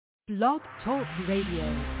Blog Talk Radio.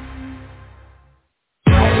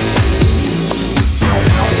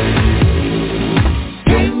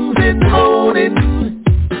 Kings in the morning,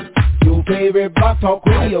 your favorite Blog Talk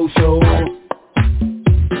Radio show.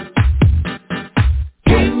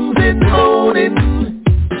 Kings in the morning,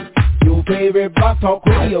 your favorite Blog Talk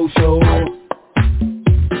Radio show.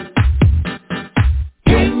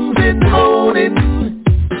 Kings in the morning,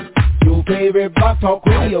 your favorite Blog Talk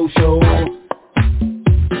Radio show.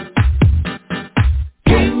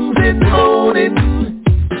 Kings in the morning,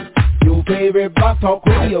 your favorite Blog Talk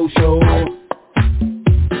Radio show.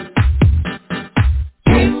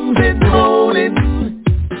 Kings in the morning.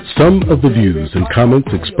 Some of the views and comments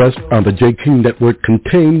expressed on the J. King Network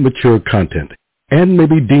contain mature content and may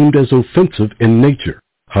be deemed as offensive in nature.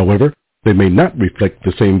 However, they may not reflect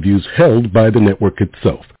the same views held by the network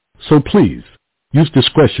itself. So please, use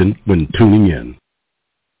discretion when tuning in.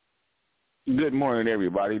 Good morning,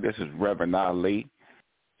 everybody. This is Reverend Ali,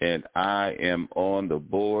 and I am on the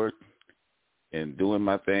board and doing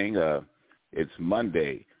my thing. It's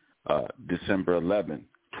Monday, December 11,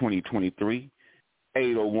 2023,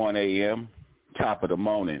 8:01 a.m., top of the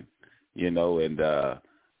morning, and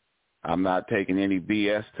I'm not taking any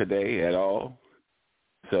BS today at all.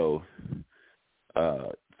 So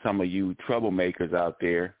some of you troublemakers out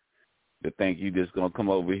there that think you just going to come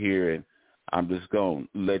over here and I'm just going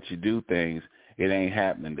to let you do things, it ain't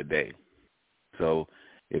happening today. So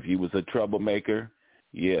if you was a troublemaker,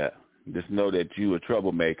 yeah, just know that you a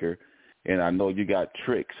troublemaker, and I know you got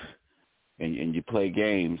tricks and you play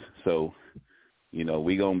games. So,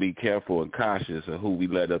 we going to be careful and cautious of who we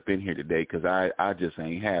let up in here today, because I just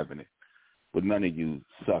ain't having it with none of you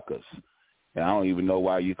suckers. And I don't even know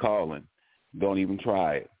why you calling. Don't even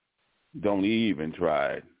try it. Don't even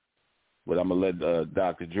try it. But I'm going to let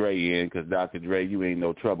Dr. Dre in, because Dr. Dre, you ain't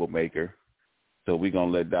no troublemaker. So we're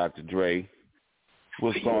going to let Dr. Dre.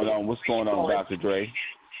 What's going on? What's going on, Dr. Dre?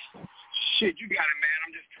 Shit, you got it, man.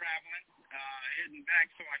 I'm just traveling, heading back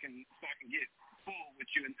so I can get full with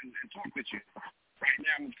you and talk with you. Right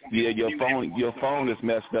now, I'm just gonna your phone is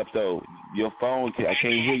messed up though. Your phone, I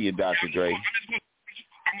can't hear you, Dr. Dre. I'm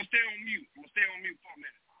gonna stay on mute. For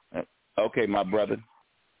a minute. Okay, my brother.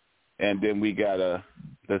 And then we got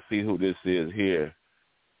let's see who this is here.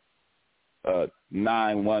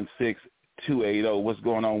 916-280. What's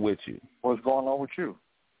going on with you? What's going on with you?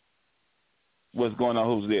 What's going on?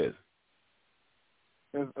 Who's this?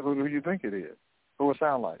 Who do you think it is? Who it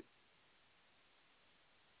sound like?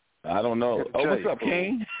 I don't know. Oh, what's up,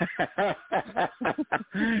 King?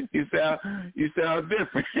 You sound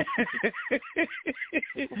different.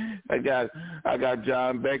 I got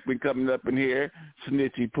John Beckman coming up in here,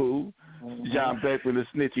 Snitchy Poo. Mm-hmm. John Beckman, the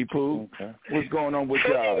Snitchy Poo. Okay. What's going on with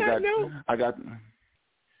y'all? I got.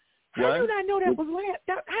 How did I know that was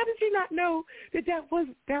How did you not know that was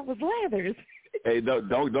Lathers? Hey,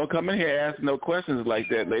 don't come in here asking no questions like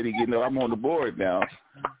that, lady. I'm on the board now.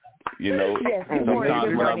 Yes,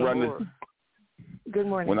 sometimes when I run Good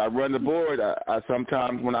morning. When I run the board, I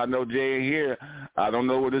sometimes when I know Jay ain't here, I don't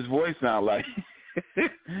know what his voice sounds like.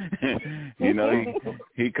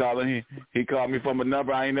 He called me from a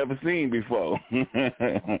number I ain't never seen before. That's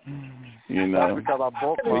because I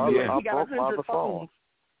broke my other phone.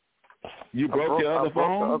 You broke your other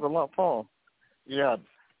phone? The other phone. Yeah,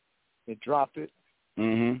 it dropped it.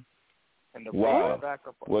 Mhm. And the wow. Back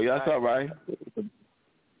up well, that's all right.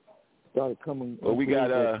 Started coming. Well, we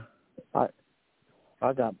got I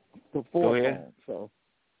got the four phones, so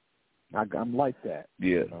I'm like that.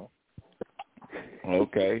 Yeah.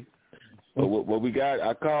 Okay. Well, we got.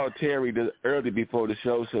 I called Terry early before the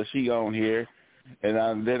show, so she on here,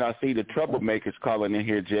 and then I see the troublemakers calling in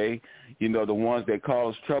here, Jay. The ones that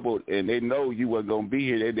cause trouble, and they know you weren't gonna be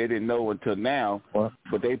here. They didn't know until now,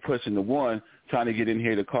 but they pushing the one trying to get in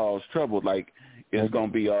here to cause trouble, like it's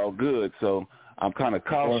gonna be all good. So I'm kind of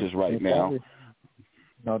cautious right now.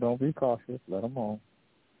 No, don't be cautious. Let them on.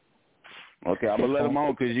 Okay, I'm gonna let them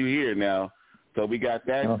on because you're here now. So we got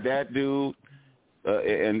that dude,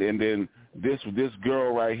 and then this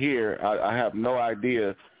girl right here. I have no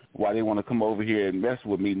idea why they want to come over here and mess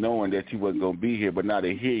with me, knowing that you wasn't gonna be here. But now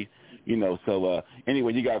they here, So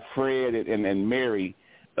anyway, you got Fred and Mary.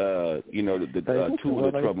 The two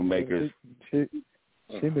of the troublemakers. She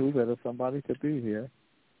knew that if somebody could be here,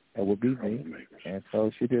 it would be me, and so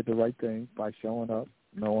she did the right thing by showing up,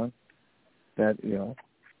 knowing that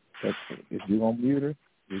that if you're gonna mute her,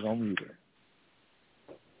 you're gonna mute her.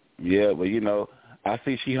 Yeah, well, I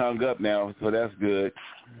see she hung up now, so that's good,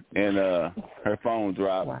 and her phone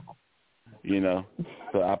dropped. Wow.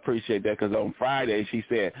 So I appreciate that because on Friday she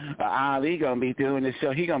said, Ali going to be doing the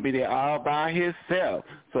show. He going to be there all by himself.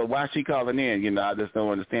 So why she calling in? I just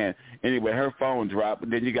don't understand. Anyway, her phone dropped.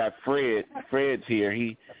 Then you got Fred. Fred's here.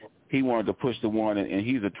 He wanted to push the one, and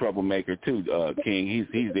he's a troublemaker too, King.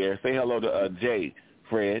 He's there. Say hello to Jay,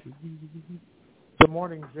 Fred. Good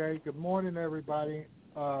morning, Jay. Good morning, everybody.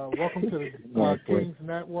 Welcome to the King's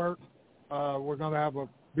Network. We're going to have a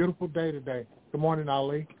beautiful day today. Good morning,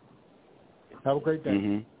 Ali. Have a great day.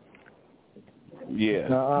 Mm-hmm. Yeah.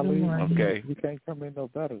 Now, Ali, okay. You can't come in no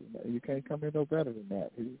better than that. You can't come in no better than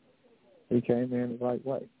that. He came in the right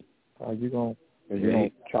way. You gonna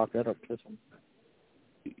chalk that up to some?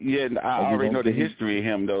 Yeah, I already know the history of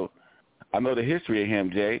him, though. I know the history of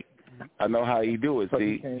him, Jay. I know how he do it.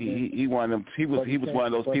 See, he one of them. He was one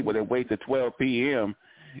of those people that wait till 12 p.m.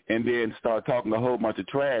 and then start talking a whole bunch of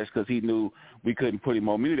trash because he knew we couldn't put him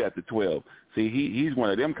on mute after 12. See, he's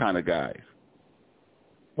one of them kind of guys.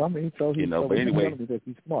 Well, I mean, so but anyway, telling me that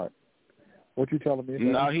he's smart. What you telling me?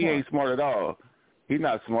 No, he ain't smart at all. He's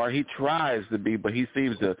not smart. He tries to be, but he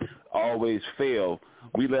seems to always fail.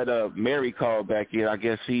 We let Mary call back in. I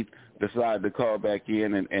guess she decided to call back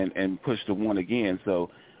in and push the one again. So,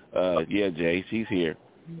 yeah, Jay, she's here.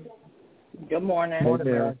 Good morning. Morning,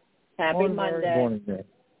 Mary. Happy Monday. Good morning, Mary.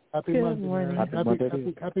 Happy Monday, Mary.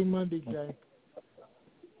 Happy Monday, Jay.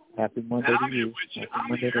 Happy Monday to you. Happy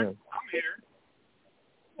Monday to you. I'm here.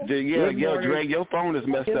 Yeah, Dre, your phone is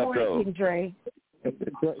messed up, though. Dre.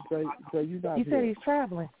 Dre, you not He said he's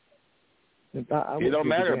traveling. It don't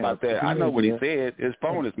matter about that. I know what he said. His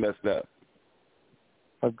phone is messed up.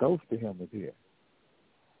 A ghost to him is here.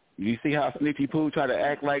 You see how Snitchy Pooh try to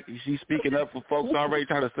act like she's speaking up for folks already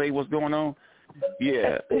trying to say what's going on?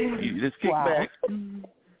 Yeah. You just kick back.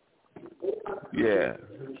 Yeah.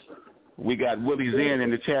 We got Willie Zen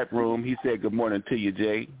in the chat room. He said good morning to you,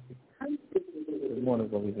 Jay. Good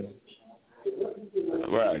morning, Willie Zen.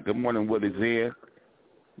 Right. Good morning, Willie Zen.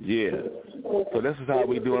 Yeah. So this is how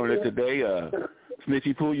we doing it today.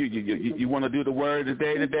 Snitchy Pooh, you want to do the word of the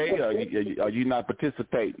day today, or are you not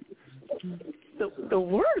participating? The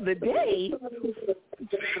word of the day?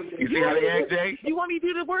 You see how they act, Jay? You want me to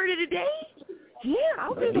do the word of the day? Yeah,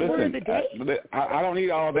 I'll do the word of the day. I don't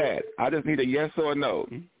need all that. I just need a yes or a no.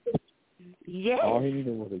 Yes. All he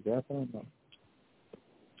needed was a yes or a no.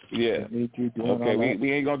 Yeah. Okay,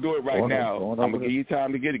 we ain't going to do it right now. I'm going to give you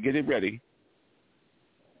time to get it ready.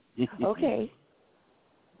 Okay.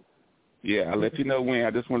 Yeah, I'll let you know when.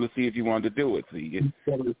 I just wanted to see if you wanted to do it. So you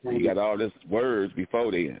got all this words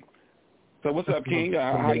before then. So what's up, King?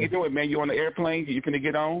 How you doing, man? You on the airplane? You finna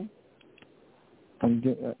get on? I'm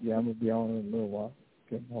going to be on in a little while.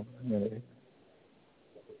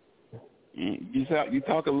 You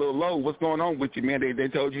talk a little low. What's going on with you, man? They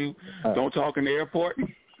told you don't talk in the airport?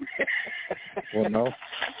 Well, no.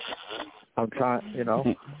 I'm trying,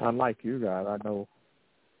 unlike you guys, I know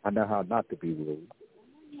how not to be rude.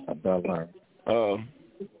 I better learn.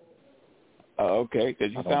 Okay,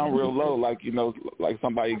 because you sound real low, like like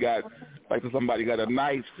somebody got a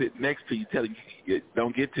knife sitting next to you, telling you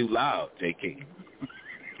don't get too loud, J.K.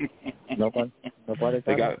 Nobody.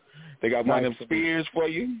 They got one of them spears for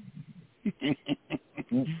you.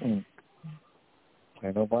 Mm-mm.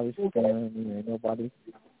 Ain't nobody scaring me. Ain't nobody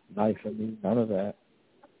knifing me. None of that.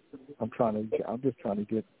 I'm just trying to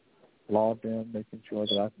get logged in, making sure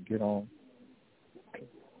that I can get on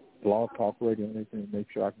Blog Talk Radio and everything, make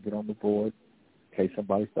sure I can get on the board in case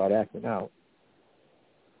somebody start acting out.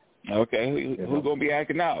 Okay, who's gonna be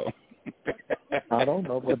acting out? I don't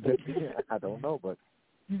know, but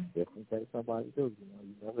just in case somebody does, you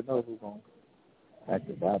never know who's gonna act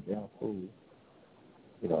a goddamn fool.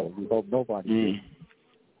 We hope nobody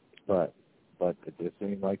does. But it just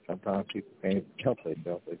seems like sometimes people can't help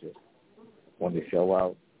themselves. They just want to show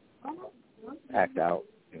out, act out,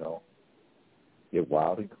 get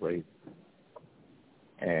wild and crazy.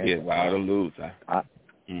 And get wild and loose.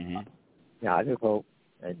 Yeah, I just hope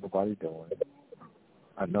ain't nobody doing it.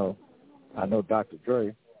 I know Dr.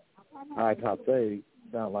 Dre, I say,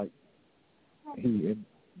 sound like he and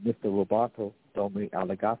Mr. Roboto told me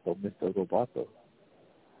Allegato, Mr. Roboto.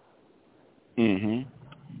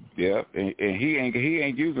 Yeah, and he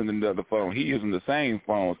ain't using another phone. He using the same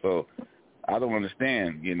phone. So I don't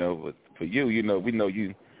understand. But for you, we know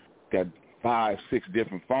you got 5, 6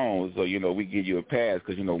 different phones. So we give you a pass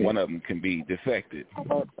because one of them can be defected.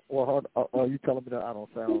 Well, are you telling me that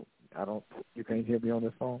you can't hear me on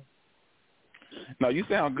this phone? No, you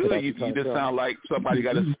sound good. You just sound like somebody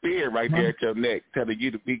got a spear right there at your neck, telling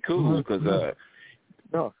you to be cool because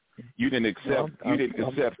no, you didn't accept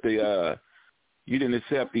you didn't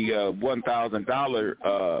accept the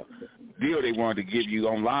 $1,000 deal they wanted to give you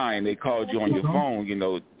online. They called you on your phone. You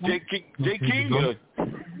know, J. King.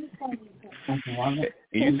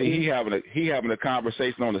 You see, he having a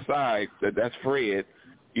conversation on the side. That's Fred.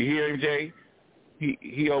 You hear him, Jay?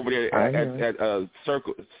 He over there at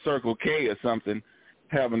Circle K or something,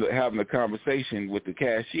 having a conversation with the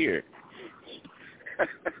cashier.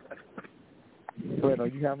 Fred, are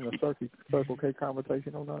you having a Circle K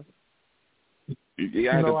conversation on us?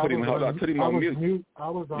 Yeah, I had to put him on mute. I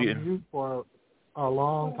was on mute for a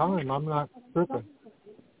long time. I'm not tripping.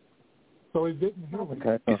 So he didn't hear me.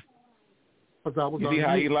 Okay. You see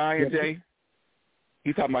how he lying, Jay?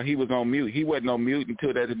 He talking about he was on mute. He wasn't on mute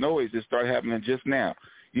until that noise just started happening just now.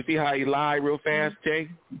 You see how he lied real fast, Jay?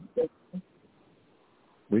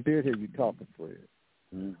 We did hear you talking, Fred.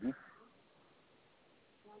 Mm-hmm.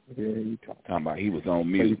 We did hear you talking. Talking about he was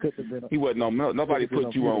on mute. He wasn't on mute. Nobody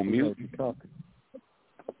put you on mute.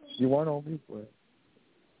 You weren't on mute, Fred.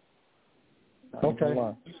 Okay,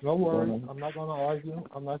 no worries. I'm not going to argue.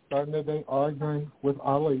 I'm not starting the day arguing with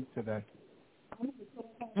Ali today.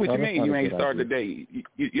 What you mean you ain't started the day?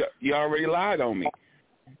 You already lied on me.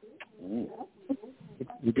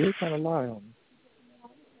 You did kind of lie on me.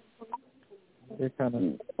 You did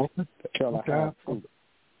kind of tell a half truth.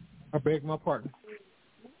 I beg my pardon.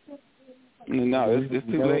 No, it's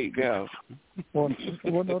too late, gal. Well,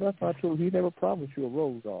 no, that's not true. He never promised you a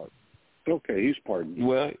rose garden. Okay, he's pardoned.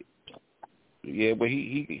 Well, yeah, but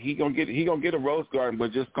he gonna get a rose garden,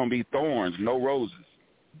 but just gonna be thorns, no roses.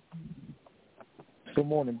 Good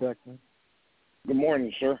morning, Beckman. Good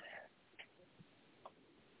morning, sir.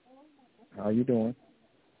 How you doing?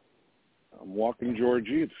 I'm walking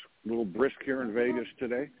Georgie. It's a little brisk here in Vegas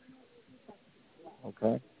today.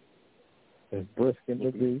 Okay. It's brisk in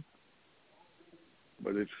the V.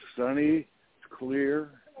 But it's sunny, it's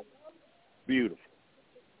clear, beautiful.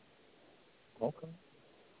 Okay.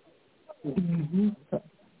 Mm-hmm.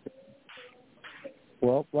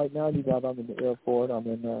 Well, right now, you guys, I'm in the airport. I'm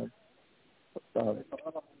in,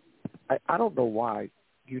 I don't know why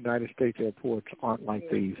United States airports aren't like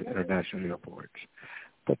these international airports.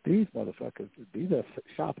 But these motherfuckers, these are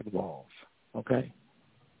shopping malls, okay?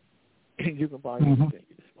 You can buy anything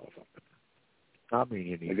in this motherfucker. I mean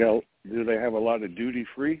anything. Do they have a lot of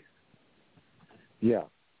duty-free? Yeah.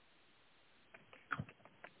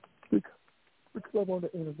 Because I'm on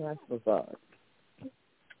the international side,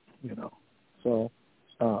 you know. So,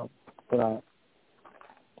 but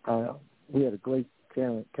we had a great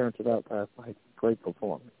Karen to that last night. Great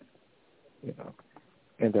performance, you know.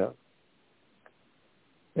 And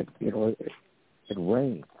it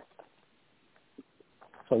rained,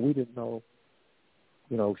 so we didn't know.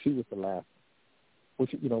 You know, she was the last.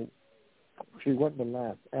 Which, you know, she wasn't the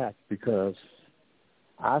last act because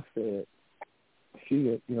I said she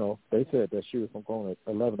had, you know, they said that she was going to go at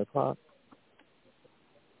 11 o'clock.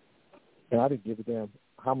 And I didn't give a damn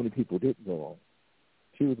how many people didn't go on.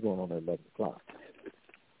 She was going on at 11 o'clock.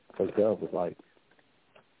 So Dell was like,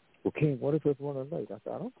 well, King, what if it's running late? I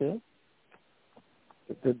said, I don't care.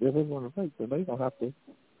 If it's running late, then they don't have to.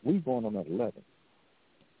 We going on at 11.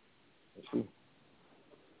 And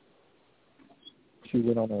she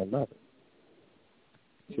went on at 11.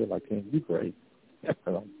 She was like, King, you great. I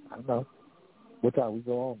know. What time we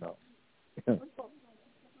go on now?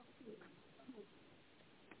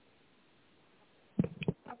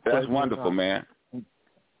 That's wonderful, man.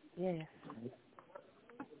 Yeah.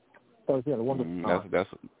 Oh, yeah, wonderful. That's.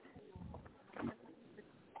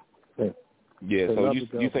 Yeah. So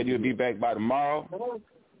you said you'll be back by tomorrow?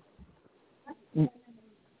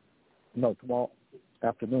 No, tomorrow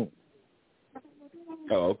afternoon.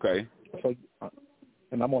 Oh, okay. So,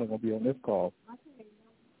 and I'm only going to be on this call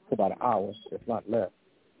for about an hour, if not less.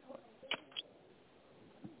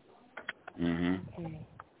 Mm-hmm.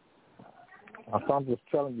 So I'm just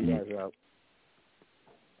telling you guys out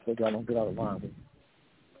so y'all don't get out of line with me.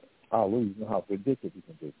 I'll lose. You know how ridiculous you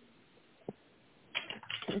can be.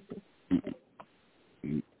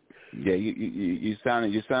 Yeah, you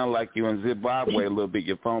sound like you in Zimbabwe a little bit.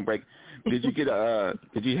 Your phone break. Did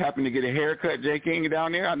you happen to get a haircut, J. King,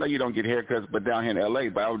 down there? I know you don't get haircuts, but down here in L.A.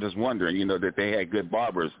 But I was just wondering, you know, that they had good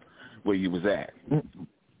barbers where you was at.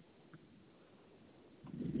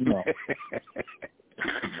 No.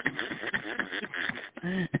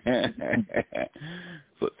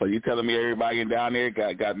 So you telling me everybody down there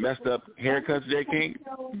got messed up haircuts, J. King?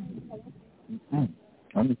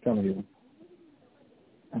 I'm just telling you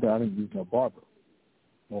that I didn't use no barber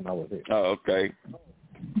when I was there. Oh, okay.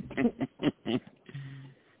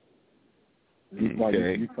 You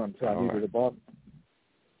trying to tell me to the barber?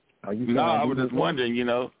 No, I was just wondering, you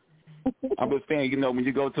know. I'm just saying, when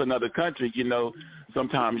you go to another country,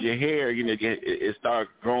 sometimes your hair, it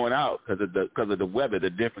starts growing out because of the weather, the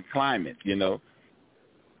different climate,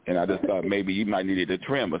 And I just thought maybe you might need a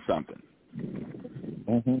trim or something.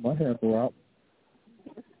 My hair grew out.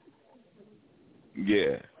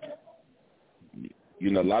 Yeah.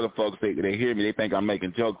 A lot of folks they hear me, they think I'm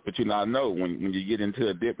making jokes, but I know when you get into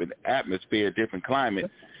a different atmosphere, different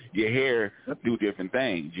climate, your hair do different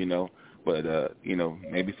things, But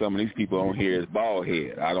maybe some of these people on here is bald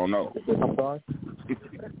head. I don't know. I'm sorry.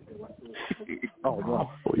 Well,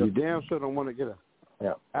 you damn sure don't want to get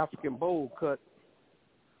a African bowl cut.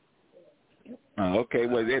 Okay,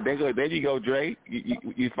 well there you go, Dre.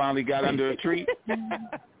 You finally got under a tree.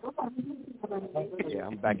 Yeah,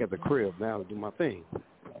 I'm back at the crib now to do my thing.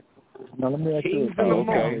 Now let me ask you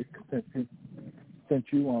a question. Since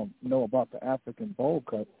you know about the African bowl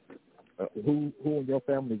cut, who in your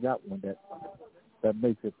family got one that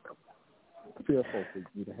makes it fearful for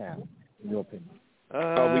you to have, in your opinion?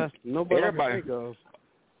 Nobody. Everybody.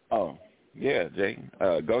 Oh, yeah, Jay.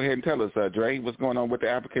 Go ahead and tell us, Dre, what's going on with the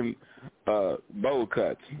African bowl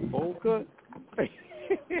cuts? Bowl cut?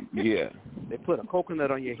 Yeah. They put a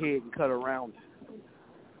coconut on your head and cut around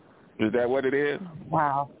it. Is that what it is?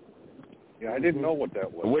 Wow. Yeah, I didn't know what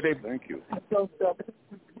that was. Thank you.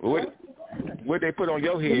 What they put on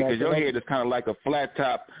your head? Because your head is kind of like a flat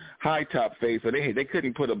top, high top face. So they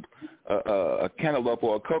couldn't put a cantaloupe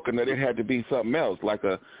or a coconut. It had to be something else, like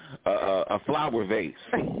a flower vase.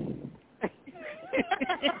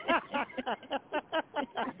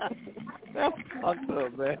 That's fucked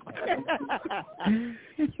up, man.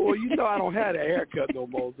 Well, I don't have that haircut no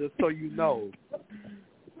more, just so you know.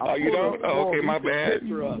 You don't? Oh, okay, my bad.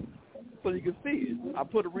 Picture up so you can see it. I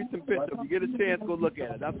put a recent picture. If you get a chance, go look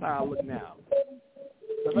at it. That's how I look now.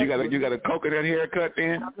 You got a coconut haircut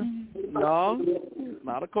then? No,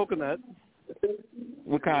 not a coconut.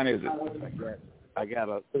 What kind is it? I got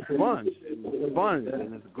a sponge.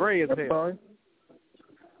 And it's gray as hell.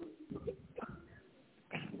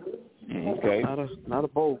 Okay. Not a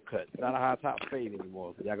bowl cut. Not a high top fade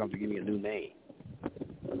anymore. So y'all gonna have to give me a new name.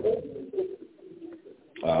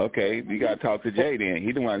 Okay, you gotta talk to Jay then. He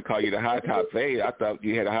didn't want to call you the high top fade. I thought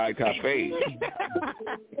you had a high top fade.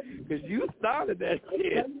 Because you started that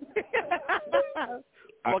shit.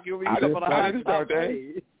 I didn't start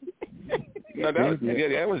that. No,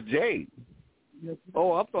 that was Jay.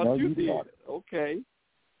 Oh, I thought you did. Okay.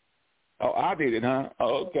 Oh, I did it, huh?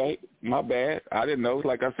 Oh, okay. My bad. I didn't know.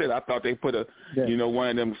 Like I said, I thought they put one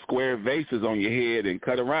of them square vases on your head and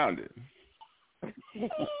cut around it.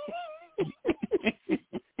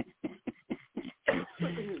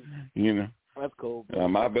 That's cool.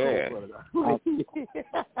 My bad.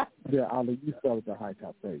 Yeah, Ali, you started the high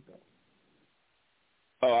top fade, though.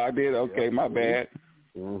 Oh, I did? Okay, my bad.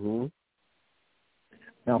 Mm-hmm.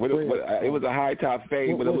 Now, it was a high top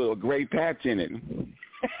fade with a little gray patch in it.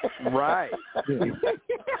 Right.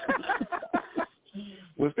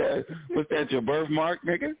 What's that your birthmark,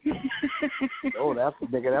 nigga? Oh, that's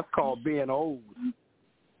called being old.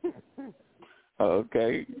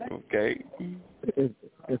 Okay. Is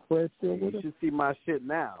Fred still with us? You should see my shit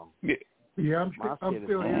now. Yeah, I'm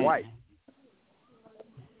still here. White.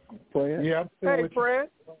 Fred? Yeah, I'm still hey, with Fred.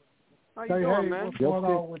 How you doing, man? What's going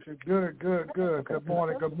on with you? Good. Good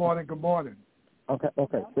morning.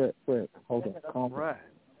 Okay, Fred, hold on. Calm down. Right.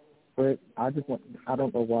 Fred, I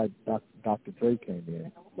don't know why Dr. Dre came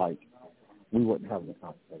in. Like, we wasn't having a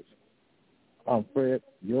conversation. Fred,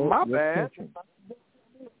 your bad. Pension,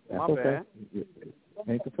 that's My okay. bad. It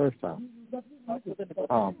ain't the first time. You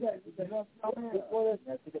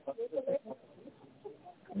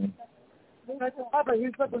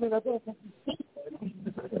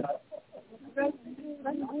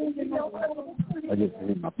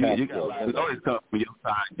got always come from your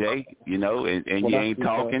side, Jay. And you ain't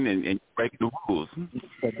talking and you break the rules.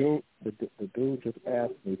 The dude just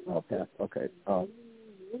asked me. Okay.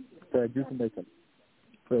 Fred, you can make it.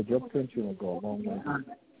 Fred, your pension will go a long way.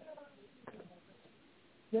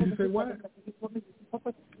 You say what?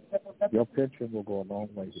 Your pension will go a long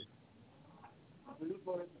way.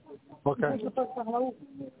 Okay.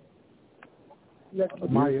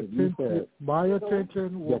 My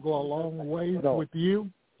attention will go a long way with you.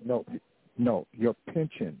 No, your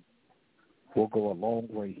pension will go a long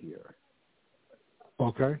way here.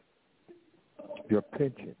 Okay. Your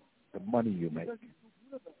pension, the money you make.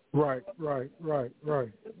 Right.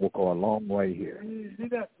 Will go a long way here.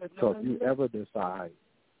 So if you ever decide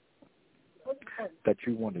that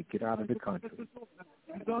you want to get out of the country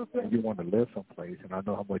and you want to live someplace, and I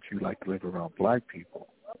know how much you like to live around black people,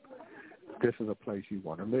 this is a place you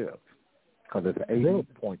want to live. because it's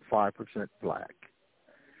 80.5% black,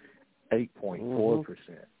 8.4%,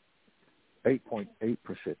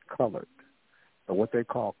 8.8% colored. So what they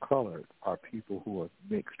call colored are people who are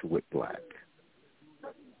mixed with black.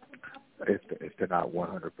 If they're not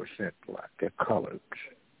 100% black, they're colored.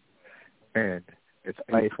 And it's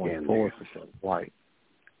 8.4% white.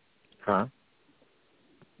 Huh?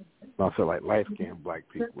 I feel like light-skinned black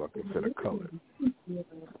people are considered colored.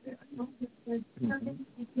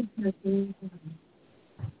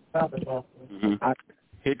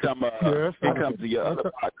 Here comes your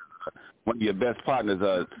other partner, one of your best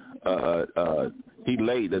partners. He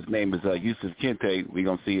late. His name is Yusuf Kente. We're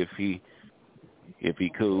gonna see if he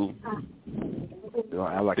cool.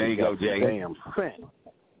 Like there you go, Jay. Damn cent.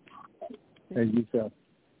 Hey, Yusuf.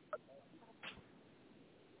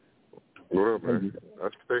 Well, man, I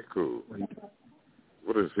stay cool.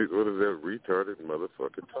 What is that retarded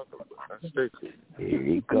motherfucker talking about? I stay cool.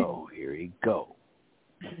 Here he go.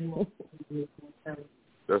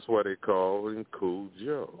 That's why they call him Cool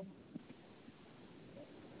Joe.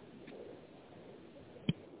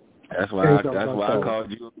 That's why I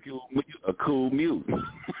called you a cool mute.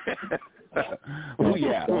 Oh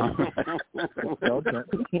yeah.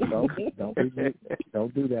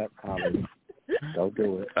 Don't do that, Holly. Don't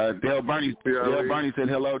do it. Dale Bernie said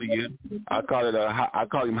hello to you. I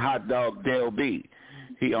call him Hot Dog Dale B.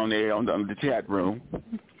 He on there on the chat room.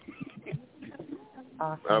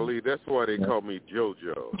 Ali, that's why they call me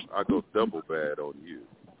JoJo. I go double bad on you.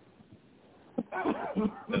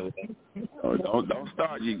 Don't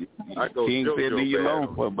start. I go King JoJo said leave you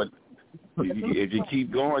alone bad. but if you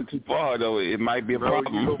keep going too far though, it might be a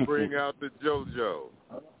problem. No, you gonna bring out the JoJo.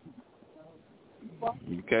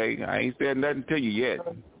 Okay, I ain't said nothing to you yet.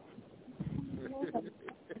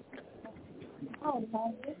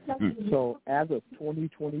 So as of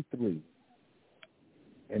 2023,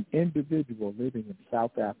 an individual living in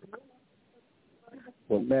South Africa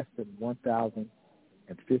with less than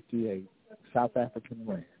 1,058 South African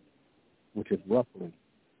rand, which is roughly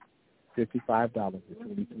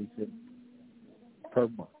 $55.23 per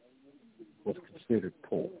month, was considered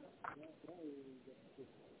poor.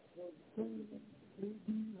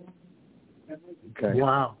 Okay.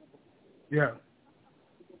 Wow. Yeah.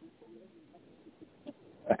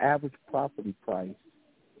 The average property price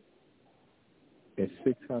is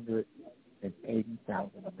 $680,000.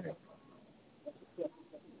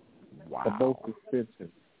 Wow. The most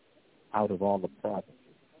expensive out of all the properties.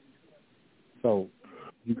 So,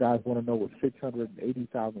 you guys want to know what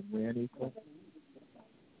 680,000 rand equals?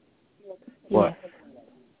 What?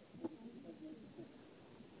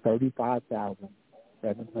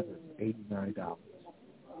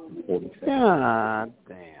 $35,789.40. God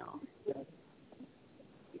damn.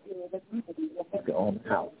 To own a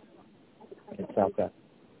house in South Africa.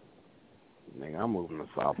 Nigga, I'm moving to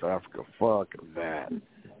South Africa. Fuck that.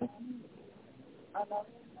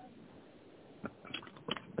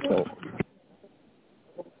 So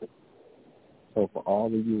for all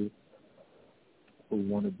of you who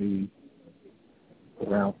want to be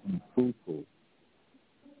around some food,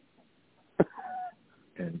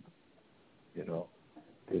 and,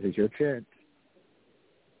 this is your chance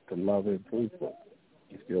to love and food.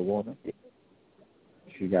 You still want it?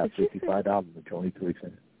 She got $55.23.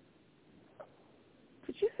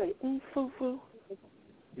 Did you say foo-foo?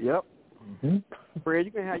 Yep. Mm-hmm. Fred,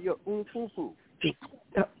 you can have your foo-foo.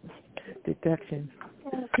 Deduction.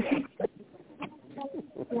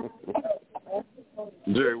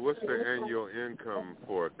 Jay, what's the annual income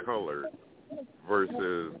for a colored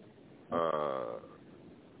versus an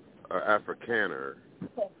Afrikaner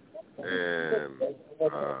and,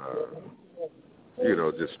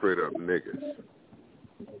 just straight up niggas?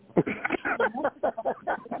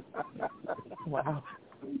 Wow.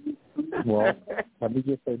 Well, let me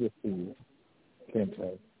just say this to you,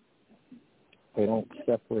 Kente. They don't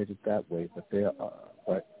separate it that way, but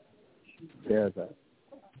there's a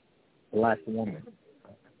black woman,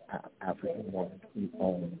 African woman, who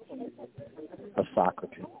owns a soccer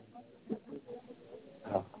team.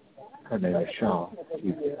 Her name is Sean.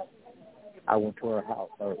 I went to her house.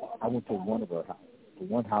 I went to one of her houses. The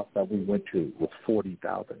one house that we went to was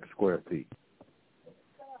 40,000 square feet.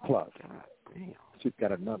 Plus, she's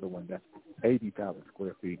got another one that's 80,000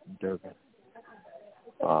 square feet in Durban.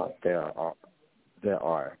 There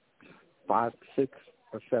are 5, 6,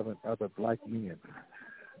 or 7 other black men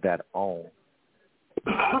that own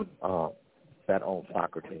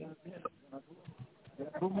soccer teams.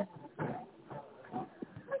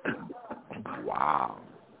 Wow.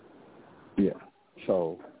 Yeah.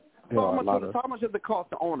 So how much does it cost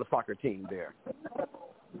to own a soccer team there?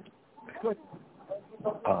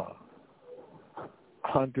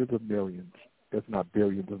 hundreds of millions, if not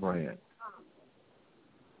billions of rand.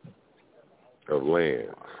 Of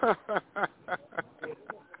land.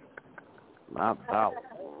 Not dollars,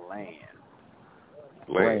 land.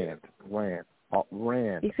 Rand.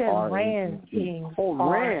 He said Rand, King. Oh,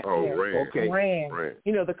 Rand. Oh, Rand. Okay. Rand.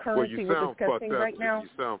 You know, the currency we're discussing right now? You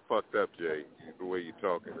sound fucked up, Jay, the way you're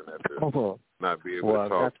talking. And that not be able to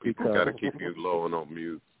talk. That's People because, got to keep you low and on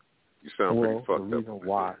mute. You sound pretty fucked the reason up.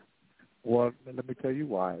 Why? Well, let me tell you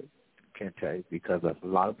why, Kente, because there's a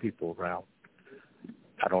lot of people around.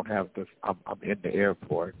 I don't have this. I'm in the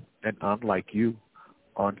airport, and unlike you,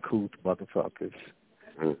 uncouth motherfuckers,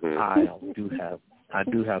 I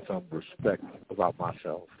do have some respect about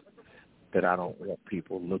myself that I don't want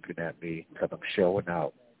people looking at me because I'm showing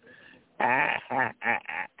out.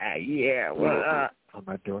 Yeah, well, I'm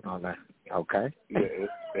not doing all that. Okay. Yeah,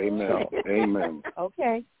 amen. Amen.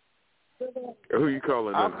 Okay. Who you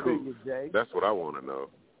calling I'll uncouth? you, Jay. That's what I want to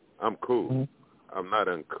know. I'm cool. Mm-hmm. I'm not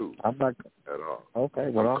uncouth. I'm not at all. Okay,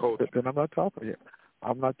 well, then I'm not talking to you.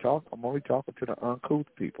 I'm only talking to the uncouth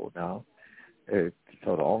people now. So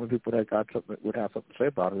the only people that would have something to say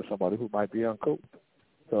about it is somebody who might be uncouth.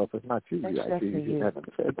 So if it's not you, you have nothing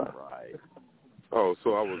to say about it. Right. Oh,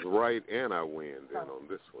 so I was right and I win then on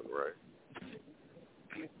this one, right?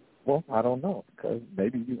 Well, I don't know, because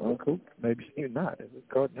maybe you uncouth, maybe you're not. It's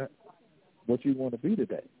according to what you want to be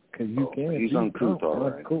today. Because you can. He's uncouth, all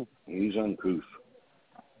right. Uncouth. He's uncouth.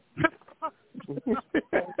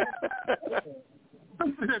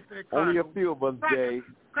 Only a few of us, Jay.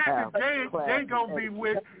 Jay gonna be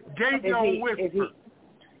with. Jay gonna whisper.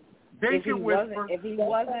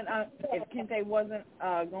 If Kente wasn't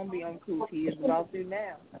gonna be uncouth, he is about to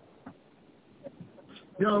now.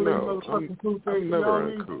 Y'all leave motherfucking couth. I'm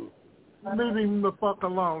never uncouth. Leave him the fuck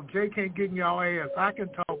alone. Jay can't get in y'all ass. I can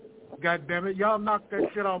talk. God damn it. Y'all knock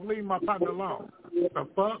that shit off. Leave my partner alone. The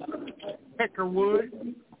fuck? Peckerwood.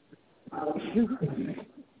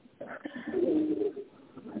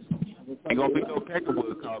 Ain't gonna be no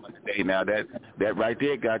Peckerwood calling today. Now that right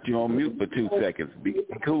there got you on mute for 2 seconds. Be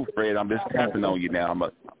cool, Fred. I'm just tapping on you now. I'm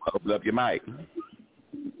gonna open up your mic.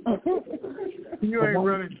 You ain't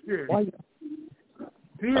running shit.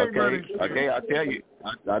 Okay.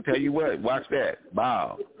 I'll tell you what. Watch that.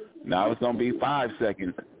 Wow. Now it's gonna be 5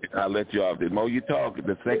 seconds. I'll let you off. The more you talk,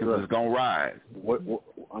 the seconds is gonna rise. What?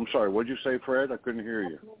 I'm sorry. What'd you say, Fred? I couldn't hear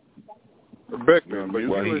you. Beckman, but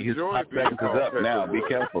well, you his enjoy 5 being seconds called is up now. Peckerwood. Be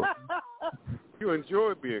careful. You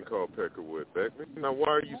enjoy being called Peckerwood, Beckman. Now, why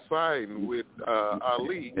are you siding with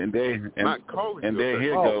Ali? Not calling and then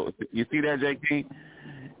here goes. You see that, J. King?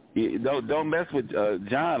 Don't mess with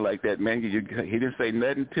John like that, man. He didn't say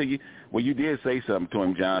nothing to you. Well, you did say something to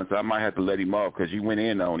him, John, so I might have to let him off because you went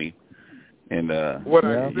in on him. And what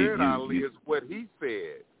I said, Ali, is what he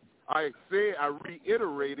said. I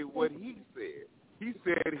reiterated what he said. He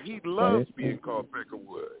said he loves being called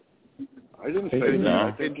Peckerwood. I didn't say that.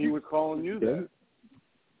 I think he was calling you that.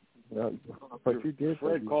 Well, but you did.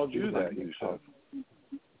 Fred called you that, you said.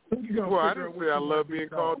 Well, I didn't say I love being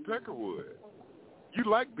called Peckerwood. You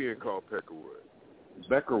like being called Peckerwood.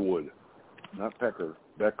 Beckerwood, not Pecker.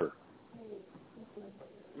 Becker.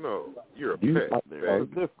 No, you're a Peck. There's a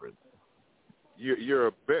difference. You're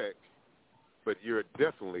a Beck, but you're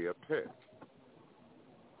definitely a Peck.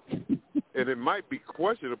 And it might be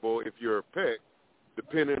questionable if you're a Peck,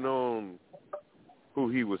 depending on who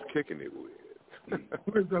he was kicking it with.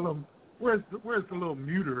 Where's the little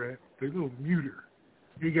muter at? The little muter.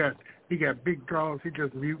 He got big draws. He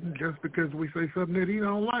just muting just because we say something that he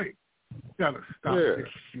don't like. Gotta stop this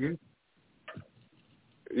shit.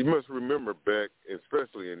 You must remember back,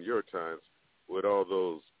 especially in your times, with all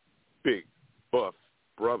those big buff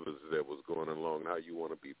brothers that was going along, how you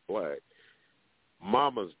want to be black.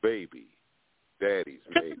 Mama's baby, daddy's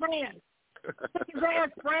maybe. Kick his ass,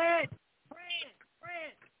 Fred.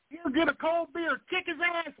 Fred. You get a cold beer. Kick his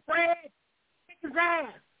ass, Fred. Kick his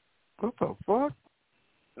ass. What the fuck?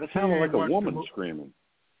 That sounded like a woman screaming.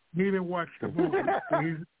 He didn't watch the movie.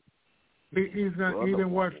 He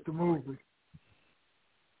didn't watch the movie.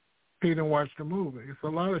 He didn't watch the movie. It's a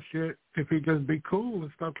lot of shit. If he just be cool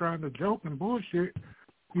and stop trying to joke and bullshit,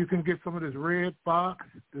 you can get some of this Red Fox,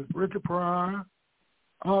 this Richard Pryor,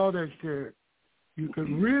 all that shit. You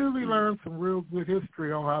can really learn some real good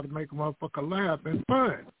history on how to make a motherfucker laugh and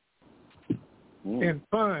fun. And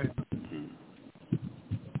fun.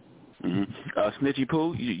 Mm-hmm. Snitchy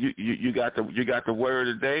Pooh, you got the word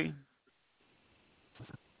of the day.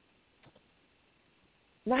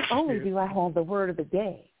 Not only do I have the word of the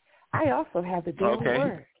day, I also have the daily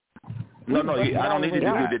word. No, I don't need you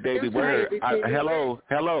to do the daily word. Hello.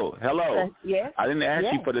 Yes. I didn't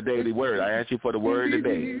ask you for the daily word. I asked you for the word of the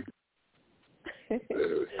day.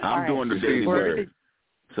 I'm doing the daily word.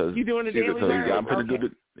 So you doing the daily word? I'm going to do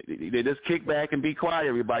they just kick back and be quiet,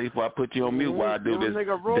 everybody, before I put you on mute while I do this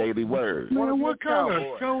daily word. Man, what kind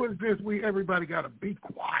of show is this? Everybody got to be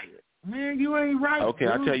quiet. Man, you ain't right. Okay,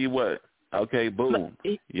 dude. I'll tell you what. Okay, boom.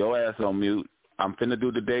 Your ass on mute. I'm finna do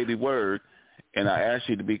the daily word, and I asked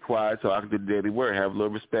you to be quiet so I can do the daily word. Have a little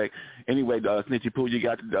respect. Anyway, Snitchy Pooh, you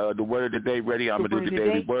got the word of the day ready? I'm going to do the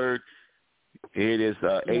daily word. It is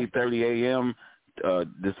 8:30 a.m.,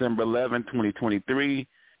 December 11, 2023.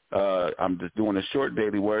 I'm just doing a short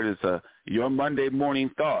daily word. It's your Monday morning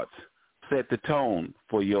thoughts set the tone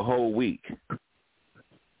for your whole week.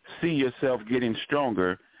 See yourself getting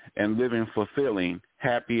stronger and living fulfilling,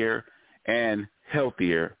 happier, and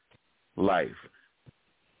healthier life.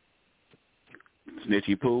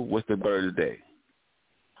 Snitchy Pooh, what's the word of the day?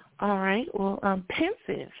 All right. Well,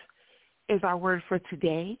 pensive is our word for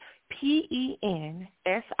today. Pensive.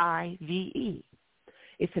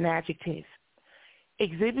 It's an adjective.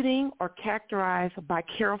 Exhibiting or characterized by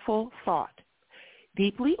careful thought.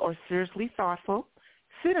 Deeply or seriously thoughtful.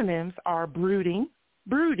 Synonyms are brooding,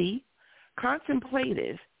 broody,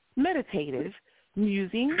 contemplative, meditative,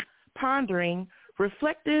 musing, pondering,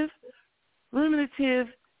 reflective, ruminative,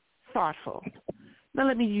 thoughtful. Now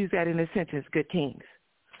let me use that in a sentence, good kings.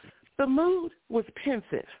 The mood was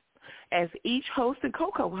pensive as each host and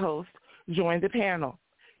co-host joined the panel,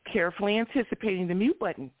 carefully anticipating the mute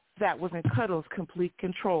button that was in Cuddle's complete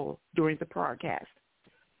control during the broadcast.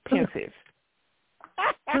 Pensive.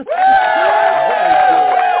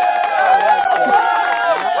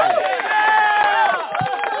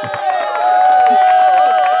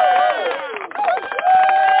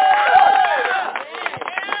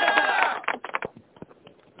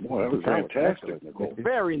 Boy, that was fantastic, Nicole.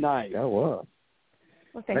 Very nice. That was.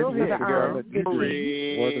 Well, thank you for the word of the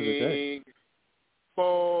day.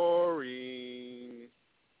 Boring.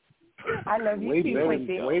 I love you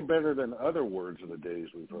way better than other words of the days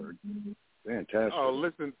we've heard. Fantastic. Oh,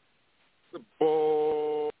 listen. The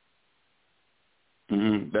ball.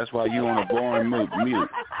 That's why you on a boring mute.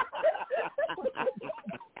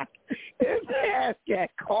 His ass got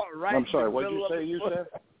caught right. I'm sorry. What did you say, Yusef?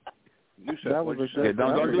 That was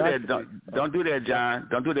don't do that. Don't do that, John.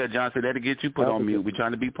 Don't do that, John. So that'll get you put on mute. We're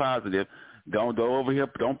trying to be positive. Don't go over here.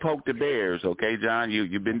 Don't poke the bears, okay, John?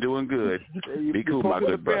 You've been doing good. Be cool, my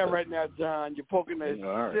good brother. You're poking the bear right now, John. You're poking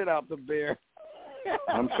the shit out the bear.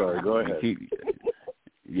 I'm sorry. Go ahead.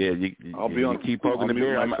 I'll be on. You keep poking the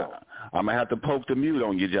bear. I'm gonna have to poke the mute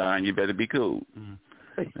on you, John. You better be cool.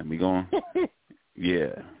 And we going.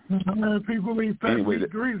 Yeah. People eat fat meat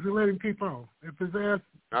greasy. Let him keep on. If his ass.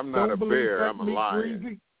 I'm not a bear. I'm a lion.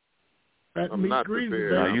 Greasy, I'm not the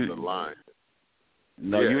bear. I'm the lion.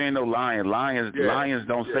 No, you ain't no lion. Lions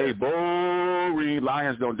don't say boring.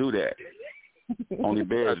 Lions don't do that. Only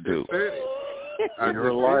bears do. You're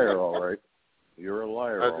a liar, all right. You're a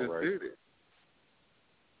liar, all right. Did it.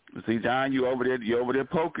 See, John, you over there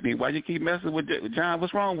poking me. Why you keep messing with John?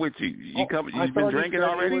 What's wrong with you? You been drinking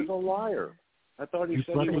already? He was a liar. I thought he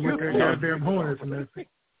said he was with that goddamn hornet's nest.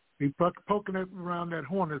 He poking it around that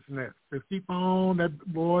hornet's nest. Just keep on, that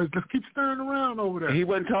boys. Just keep stirring around over there. He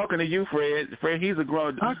wasn't talking to you, Fred. Fred, he's a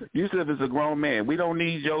grown. Yusef is a grown man. We don't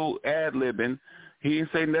need your ad-libbing. He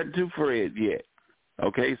ain't say nothing to Fred yet.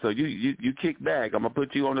 Okay, so you kick back. I'm gonna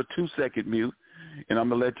put you on a 2-second mute, and I'm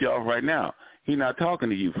gonna let you off right now. He not talking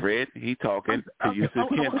to you, Fred. He talking to Yusef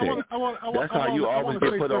Kente. That's how you always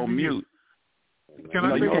get put on mute. Can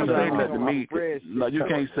I you can't say nothing to me. No, you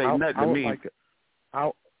can't say nothing to me.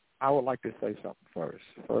 I would like to say something first.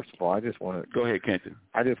 First of all, I just want to go ahead, Kenton.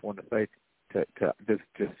 I just want to say to this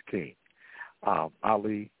King,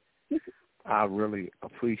 Ali, I really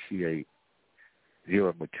appreciate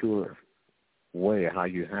your mature way of how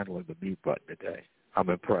you're handling the mute button today.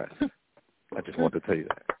 I'm impressed. I just want to tell you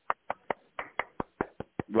that.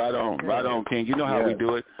 Right on, King. You know how we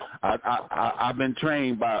do it. I've been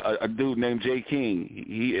trained by a dude named J. King.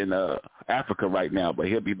 He in Africa right now, but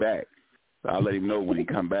he'll be back. I'll let him know when he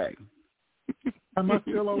come back. Am I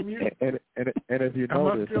still on mute? And if you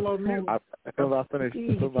notice, as soon as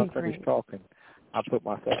I finish talking, I put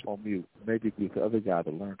myself on mute. Maybe get the other guy to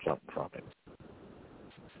learn something from it.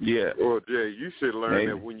 Yeah. Well, Jay, you should learn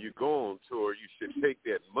that when you go on tour, you should take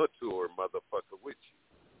that mature motherfucker with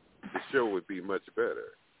you. The show would be much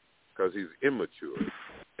better because he's immature,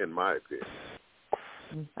 in my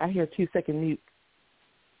opinion. I hear 2-second mute.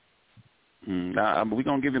 We're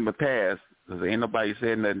going to give him a pass because ain't nobody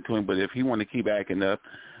said nothing to him, but if he want to keep acting up,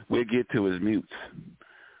 we'll get to his mutes.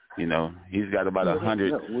 You know, he's got about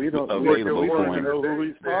 100 available for him. Know who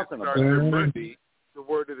he's talking about. Start your Monday. The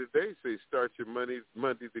word of the day says start your Monday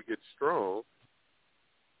to get strong.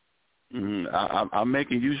 I'm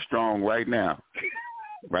making you strong right now.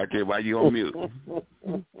 Right there while you on mute.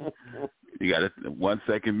 You got a 1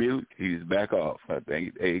 second mute. He's back off. I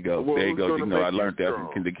think there you go. Well, there you go. You know, I learned that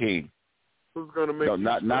strong? from the King. Who's going to make you strong?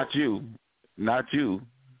 Not you.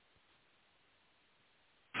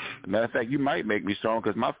 Matter of fact, you might make me strong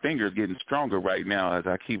because my finger's getting stronger right now as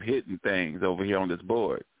I keep hitting things over here on this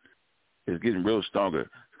board. It's getting real stronger.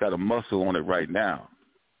 It's got a muscle on it right now.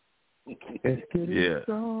 It's getting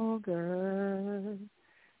stronger.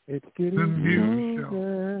 It's getting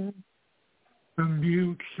stronger. The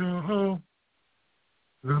Mute Show.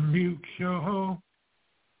 The Mute Show.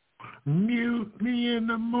 Mute me in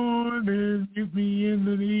the morning, mute me in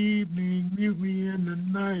the evening, mute me in the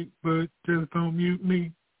night, but just don't mute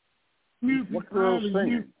me. Mute me,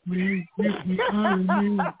 mute me,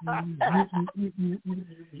 mute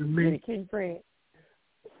me. King Fred.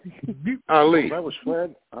 Ali. That was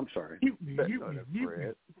Fred? I'm sorry. Mute me. That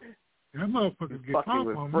motherfucker get off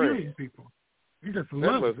on muting people. He just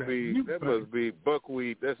loves that. That must be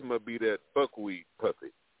buckwheat. That must be that buckwheat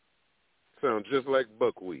puppy. Sounds just like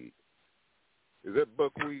buckwheat. Is that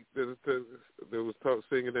buckwheat that was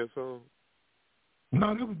singing that song?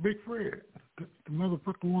 No, that was Big Fred. The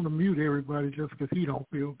motherfucker want to mute everybody just because he don't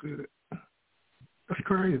feel good. That's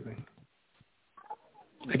crazy.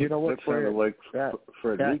 You know what? That sounded like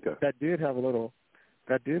Frederica. That did have a little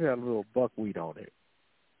buckwheat on it.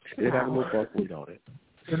 It did have a little buckwheat on it.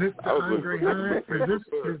 And it's Andre Hines.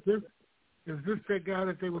 Is this that guy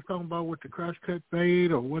that they was talking about with the crash cut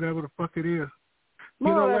fade or whatever the fuck it is?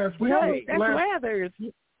 No, that's Lathers.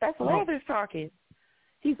 That's Lathers talking.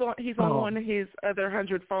 He's on one of his other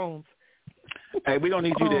 100 phones. Hey, we don't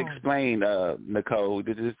need you to explain, Nicole.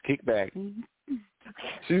 Just kick back.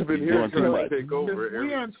 She's been here trying to take over. We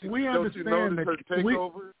don't you notice understand her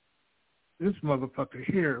takeover? This motherfucker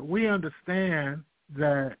here. We understand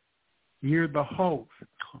that you're the host,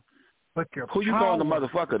 but who you calling the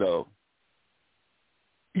motherfucker though?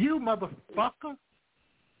 You motherfucker.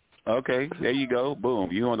 Okay, there you go.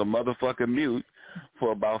 Boom. You on the motherfucking mute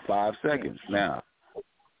for about 5 seconds. Now,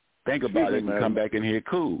 think about it and come back in here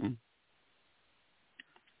cool.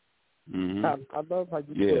 Mm-hmm. I love how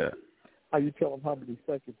you tell them how many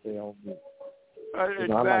seconds they on mute.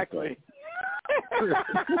 Exactly.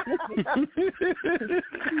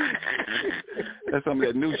 That's some of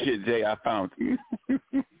that new shit, Jay, I found.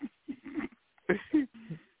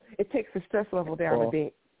 It takes the stress level down a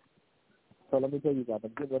bit. So let me tell you guys,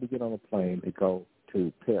 I'm getting ready to get on a plane to go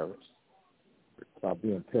to Paris. So I'll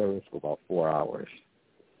be in Paris for about 4 hours.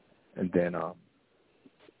 And then I'll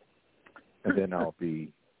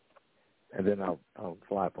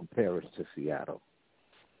fly from Paris to Seattle.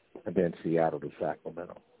 And then Seattle to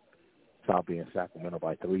Sacramento. So I'll be in Sacramento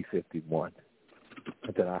by 3:51.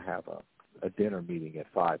 And then I have a dinner meeting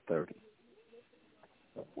at 5:30.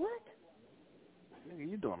 What?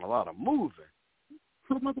 You're doing a lot of moving.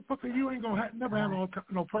 So, motherfucker, you ain't gonna never have no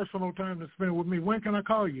personal time to spend with me. When can I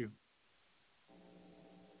call you?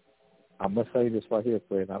 I'm gonna say this right here,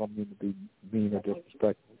 Fred. I don't mean to be mean or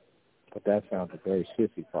disrespectful, but that sounded very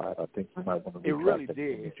sissified. I think you might want to. It really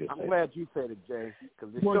did. I'm glad you said it, Jay.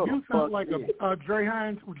 Well, you sound like a Dre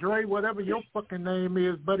Hines, Dre, whatever your fucking name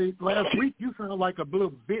is, buddy. Last week you sound like a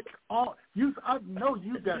little bitch. I know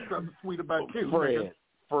you got something sweet about you, Fred.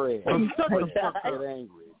 Shut the fuck up. Get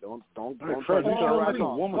angry. Don't Fred, you sound like a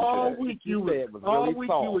woman. All week you was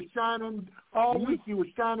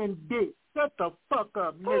shining dick. Shut the fuck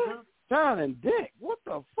up, nigga. Shining dick? What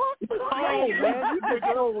the fuck? Oh, man, you think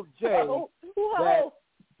over Jay that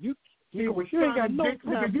you ain't got no dick,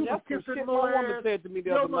 time. nigga. You was kissing more woman ass. said to me the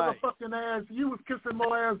Your other night. motherfucking ass. You was kissing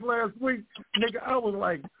more ass last week, nigga. I was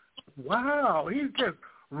like, wow, he's just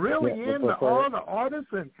really all the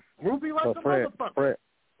artists and Ruby like a motherfucker.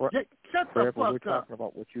 Shut the fuck we're up. talking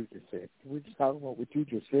about what you just said. We're just talking about what you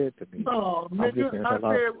just said to me. No, nigga, I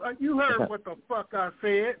said, you heard what the fuck I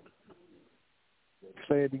said.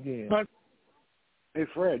 Say it again. Hey,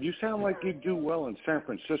 Fred, you sound like you do well in San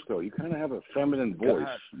Francisco. You kind of have a feminine voice.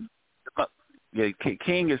 Yeah,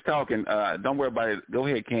 King is talking. Don't worry about it. Go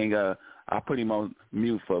ahead, King. I'll put him on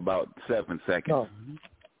mute for about 7 seconds.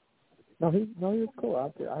 No, he's cool.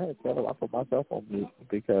 I had to put myself on mute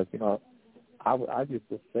because, I just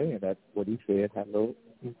was saying that what he said had a little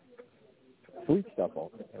sweet stuff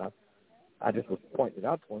on it. And I just was pointing it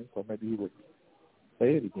out to him, so maybe he would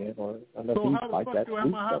say it again, or unless he like that sweet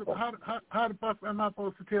stuff on it. How the fuck am I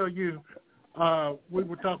supposed to tell you we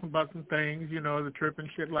were talking about some things, you know, the trip and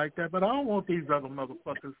shit like that, but I don't want these other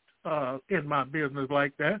motherfuckers in my business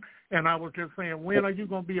like that. And I was just saying, when are you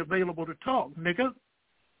going to be available to talk, nigga?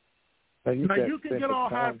 Now, you can get all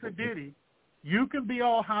high sedity. You can be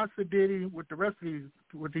all high sedity with the rest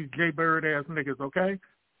of these Jay Bird ass niggas, okay?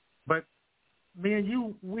 But me and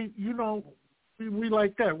you, we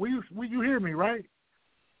like that. You hear me, right?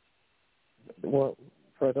 Well,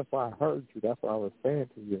 Fred, that's why I heard you. That's what I was saying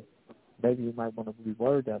to you. Maybe you might want to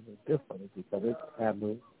reword that a little differently because it had a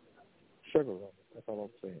little sugar on it. That's all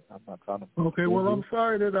I'm saying. I'm not trying to. Okay, well, I'm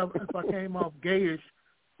sorry that if I came off gayish,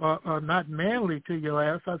 not manly to your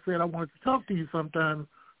ass. I said I wanted to talk to you sometime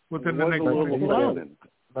within the next 24 hours.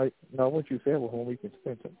 No, what you said was when we can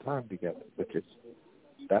spend some time together, which is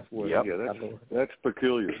that's where. Yeah, that's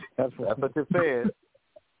peculiar. That's what you said.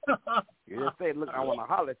 You just said, "Look, I want to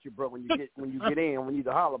holler at you, bro. When you get in, we need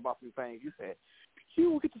to holler about some things." You said, "You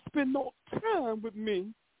don't get to spend no time with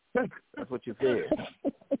me." That's what you said.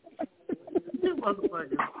 You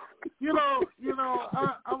motherfucker. You know.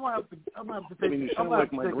 I'm gonna have to take. I mean, you sound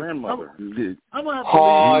like my grandmother. I'm gonna have to.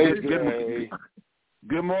 Hi, Jay.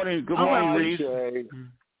 Good morning, Reese. Jay.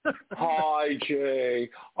 Hi, Jay.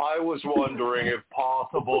 I was wondering if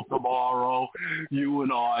possible tomorrow you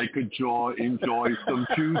and I could enjoy some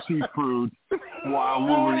juicy fruit while we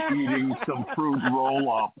were eating some fruit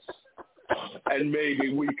roll-ups. And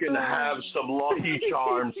maybe we can have some Lucky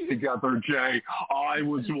Charms together, Jay. I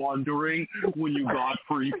was wondering when you got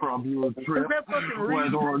free from your trip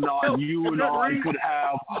whether or not you and I could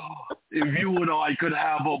have, if you and I could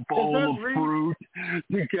have a bowl of fruit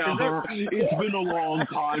together. It's been a long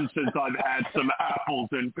time since I've had some apples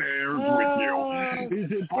and pears with you. Is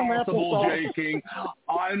it possible, Jay King?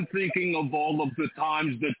 I'm thinking of all of the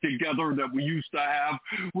times that together that we used to have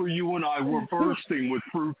where you and I were bursting with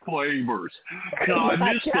fruit flavors. Now, I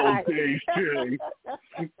miss those days, Jay.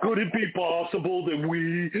 Could it be possible that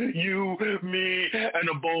we, you, me, and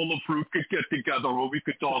a bowl of fruit could get together where we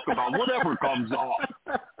could talk about whatever comes up?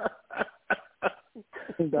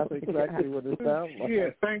 That's exactly what it sounds like.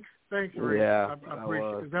 Yeah, thanks, Reese. Yeah, I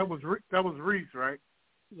appreciate it. That was Reese, right?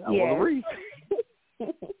 That was Reese.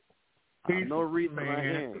 Peace, no Reese,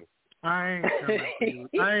 man. I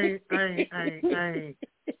ain't.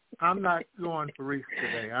 I'm not going for Reese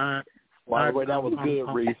today. By the way, that was good,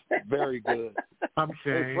 Reese. Very good. I'm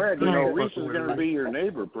saying. Hey, Fred, Reese is going to be your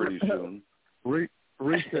neighbor pretty soon. Reese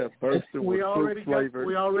said bursting with fruit flavors.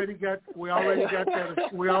 We already got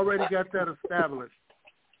that established.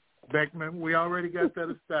 Beckman, we already got that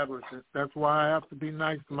established. That's why I have to be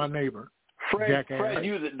nice to my neighbor. Fred,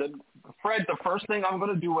 the first thing I'm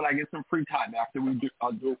going to do when I get some free time after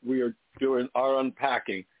we are doing our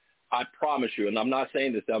unpacking, I promise you, and I'm not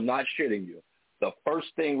saying this, I'm not shitting you. The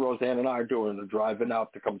first thing Roseanne and I are doing is driving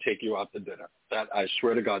out to come take you out to dinner. That I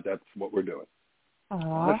swear to God, that's what we're doing.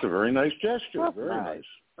 Aww. That's a very nice gesture. That's very nice.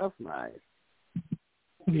 That's nice.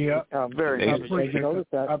 Yeah, very nice. I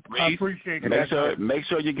appreciate that. Make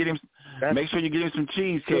sure you get him some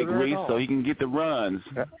cheesecake, Reese, so he can get the runs.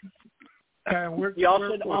 Y'all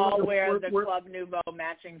should all wear the Club Nouveau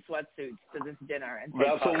matching sweatsuits to this dinner. And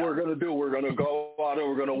that's what we're going to do. We're going to go out and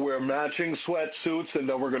we're going to wear matching sweatsuits, and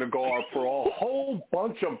then we're going to go out for a whole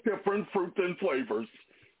bunch of different fruits and flavors.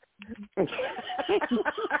 You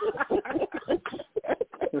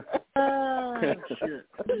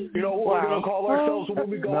know what we're going to call ourselves when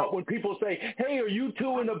we go out? When people say, "Hey, are you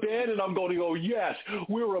two in a band?" And I'm going to go, "Yes,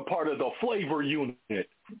 we're a part of the flavor unit."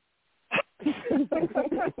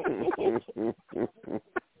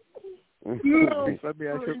 Reese, let me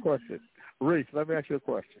ask you a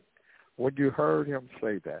question. When you heard him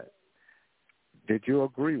say that, did you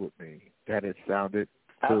agree with me that it sounded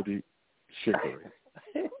pretty sugary?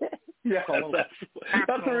 Yeah,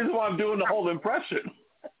 that's the reason why I'm doing the whole impression.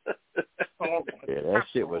 Yeah, that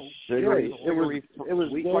shit was sugary. It was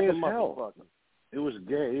gay as hell. It was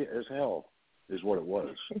gay as hell, is what it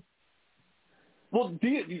was. Well,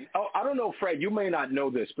 I don't know, Fred, you may not know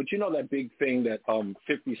this, but you know that big thing that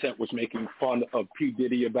 50 Cent was making fun of P.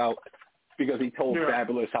 Diddy about because he told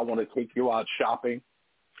Fabulous, "I want to take you out shopping."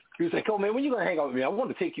 He was like, "Oh, man, when are you going to hang out with me? I want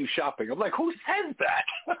to take you shopping." I'm like, who says that?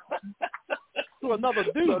 To another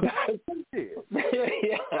dude.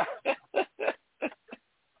 Yeah.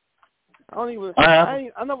 I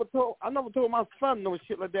never told my son no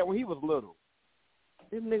shit like that when he was little.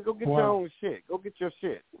 This nigga, go get your own shit. Go get your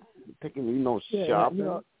shit. Taking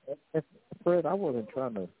shopping. Fred, I was just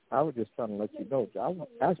trying to let you know. I was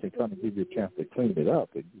actually trying to give you a chance to clean it up,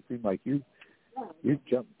 and you seem like you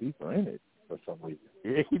jumped deeper in it for some reason.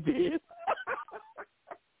 Yeah, he did.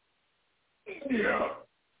 Yeah,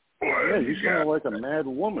 you sound like a mad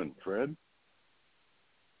woman, Fred.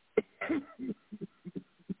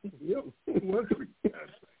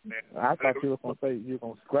 I thought you were going to say you were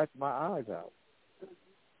going to scratch my eyes out.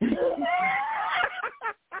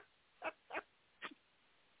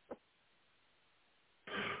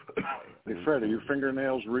 Hey, Fred, are your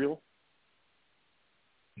fingernails real?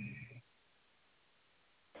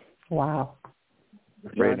 Wow.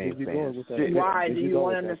 Why? Do you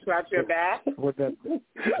want him to scratch your back? With that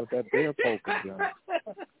bear poking, John.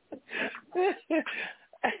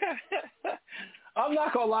 I'm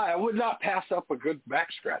not going to lie. I would not pass up a good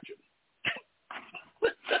back scratching.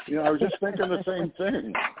 I was just thinking the same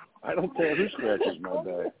thing. I don't care who scratches my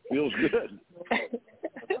back. Feels good.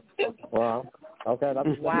 Well, okay. Let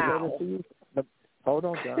me say this to you. Hold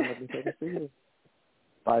on, John. Let me say this to you.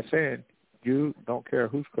 By saying you don't care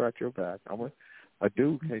who scratch your back, a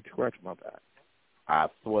dude can't scratch my back. I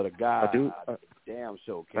swear to God, a dude, damn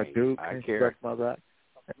sure can't. A dude can't scratch my back,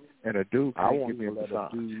 and a dude can't give me a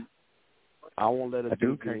massage. I won't let a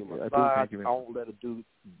dude give me a massage. I won't let a dude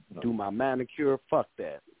do my manicure. Fuck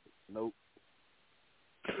that. Nope.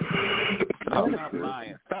 Stop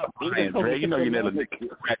lying. Stop lying, Dre. You know you never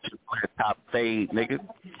scratch your top fade, nigga.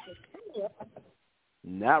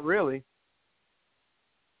 Not really.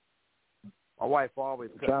 My wife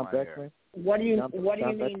always cut my hair. What do you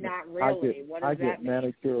mean not really? What does that mean?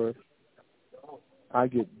 I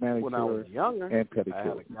get manicures when I was younger, and pedicures. I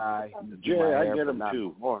had a guy. Jay, I get them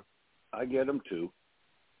too. I get them too.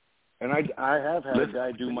 And I have had a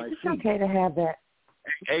guy do my feet. It's okay to have that.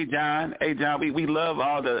 Hey John, we love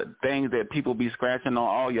all the things that people be scratching on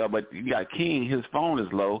all y'all, but you got King, his phone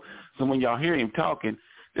is low, so when y'all hear him talking,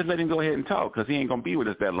 just let him go ahead and talk, because he ain't going to be with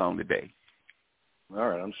us that long today. All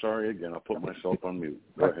right, I'm sorry again. I'll put myself on mute.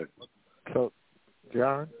 Go ahead. So,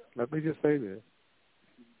 John, let me just say this.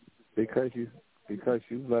 Because you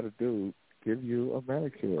let a dude give you a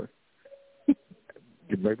manicure,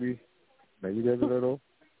 maybe there's a little...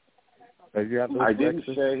 I didn't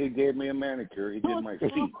say he gave me a manicure. He did my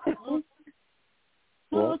feet.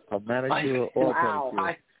 Well, a manicure or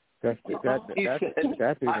pedicure. That's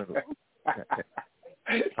even.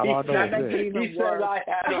 How I know he said I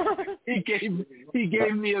had him. He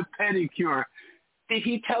gave me a pedicure. Did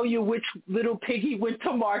he tell you which little piggy went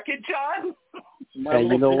to market, John? My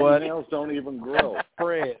you know what? Nails don't even grow.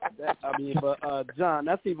 Fred, John,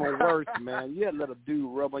 that's even worse, man. You had to let a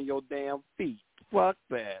dude rub on your damn feet. Fuck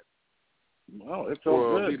that. Well, it's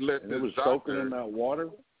all good. It was soaking in that water.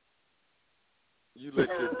 You let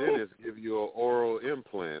your dentist give you an oral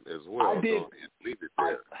implant as well. I did. Leave it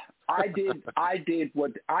there. I did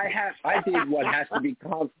what has to be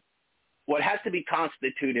what has to be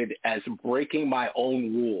constituted as breaking my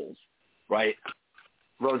own rules, right?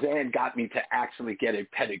 Roseanne got me to actually get a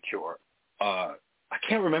pedicure. I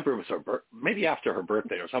can't remember, it was maybe after her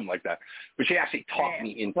birthday or something like that. But she actually talked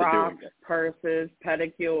me into doing it. Purses,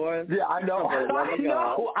 pedicures. Yeah, I know. I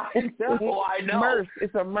know. Merce.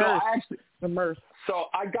 It's a merce. The merce. So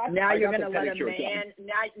I got. Now you're gonna let a man.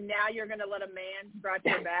 Now you're gonna let a man scratch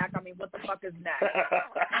your back. I mean, what the fuck is that?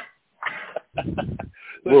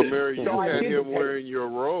 Well, Mary, you had him wearing your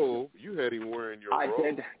robe. You had him wearing your robe. I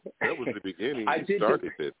did. That was the beginning. I did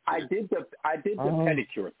the Oh.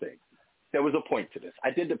 pedicure thing. There was a point to this. I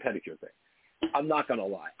did the pedicure thing. I'm not going to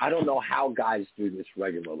lie. I don't know how guys do this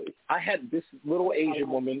regularly. I had this little Asian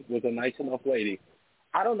woman, was a nice enough lady.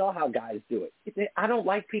 I don't know how guys do it. I don't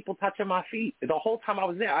like people touching my feet. The whole time I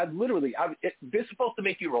was there, they're supposed to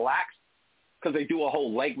make you relax because they do a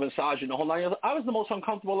whole leg massage and the whole nine. I was the most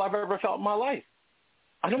uncomfortable I've ever felt in my life.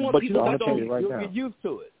 I don't want people touching me. You'll get used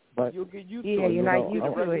to it. But you'll get used to it. Yeah, you're not used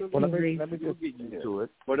to it. Well, let me just get used to it.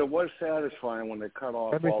 But it was satisfying when they cut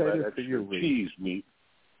off all that extra cheese meat.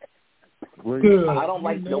 I don't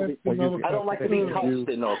like to be touched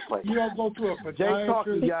in those places. You don't go to a podiatrist. Jay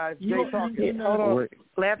talking, guys. Jay talking. Hold on.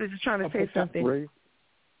 Lab is just trying to say something.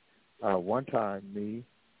 One time, me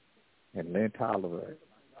and Lynn Tolliver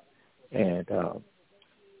and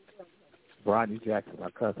Rodney Jackson, my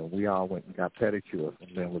cousin, we all went and got pedicures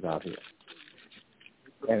when Lynn was out here.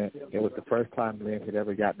 And it was the first time Lynn had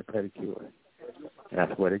ever gotten a pedicure. And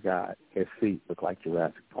I swear to God, his feet looked like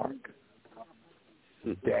Jurassic Park.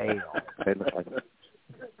 Damn. They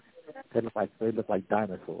look like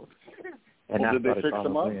dinosaurs. And did they fix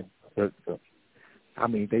them up? I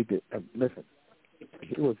mean, they did. Listen,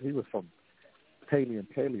 he was from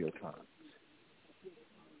paleo times.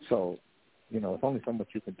 So, it's only so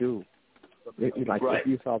much you can do. If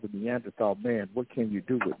you saw the Neanderthal man, what can you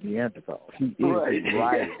do with Neanderthal? He is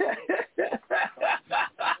right.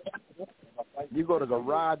 You go to the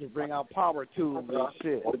garage and bring out power tools and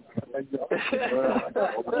shit.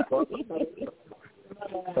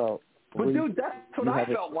 So But dude, that's what I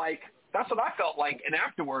felt like. That's what I felt like. And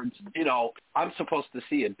afterwards, I'm supposed to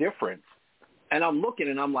see a difference. And I'm looking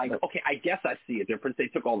and I'm like, okay, I guess I see a difference. They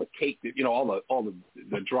took all the cake, all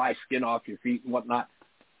the dry skin off your feet and whatnot.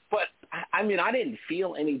 But I mean, I didn't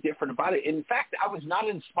feel any different about it. In fact, I was not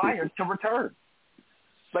inspired to return.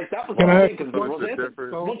 Like that was the thing, because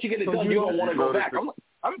once you get it done, you don't want to go back.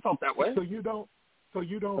 I haven't felt that way. So you don't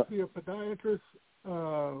see a podiatrist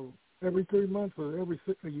every 3 months or every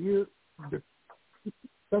a year.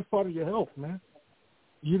 That's part of your health, man.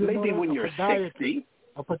 You maybe when you're 60.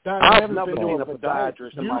 I've never seen a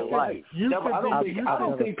podiatrist in my life. I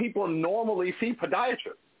don't think people normally see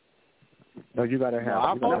podiatrists. No, you got to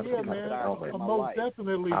have. Most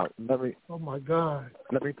definitely. Oh my God.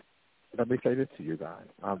 Let me say this to you guys,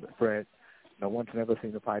 Fred. No one's never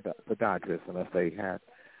seen a podiatrist unless they had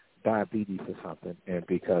diabetes or something, and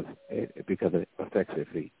because it affects their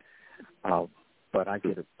feet. But I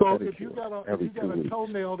get a pedicure if you got a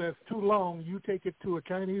toenail that's too long, you take it to a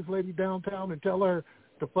Chinese lady downtown and tell her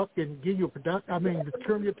to fucking give you to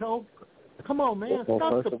trim your toe. Come on, man,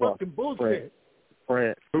 stop the fucking bullshit.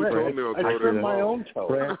 Fred, I trim my own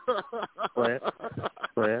toe. Fred,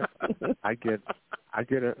 I get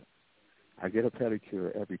a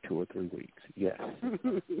pedicure every 2 or 3 weeks. Yes,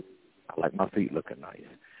 I like my feet looking nice.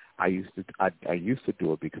 I used to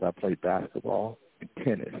do it because I played basketball and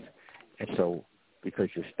tennis, and so because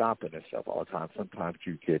you're stomping and stuff all the time, sometimes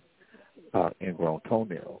you get ingrown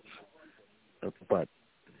toenails. But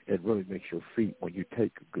it really makes your feet, when you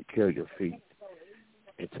take good care of your feet,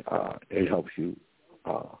 it helps you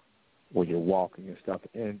when you're walking and stuff.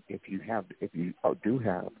 And if you do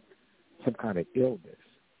have some kind of illness,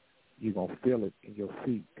 you're gonna feel it in your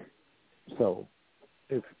feet. So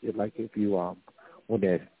if you when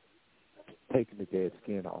they're taking the dead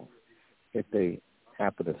skin off, if they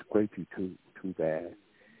happen to scrape you too bad,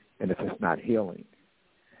 and if it's not healing,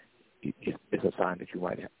 it's a sign that you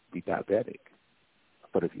might be diabetic.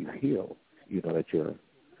 But if you heal, you know that your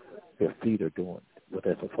feet are doing what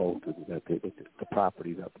they're supposed to do, that the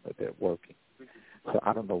properties of that they're working. So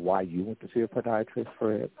I don't know why you went to see a podiatrist,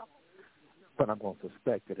 Fred, but I'm going to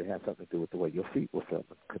suspect that it has something to do with the way your feet were feeling,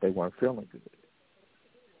 because they weren't feeling good.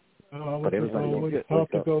 I was always taught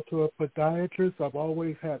to go to a podiatrist. I've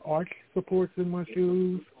always had arch supports in my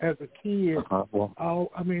shoes. As a kid,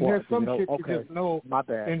 there's some shit you just know. My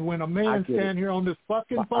bad. And when a man stand here on this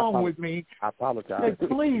fucking phone with me, I apologize. Hey,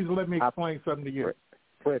 please let me explain something to you.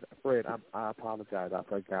 Fred, I apologize. I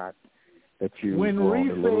forgot that you. When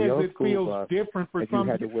Reese says it feels different for some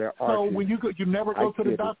people, so when you never go to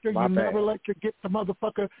the doctor, you never let you get the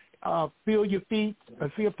motherfucker feel your feet and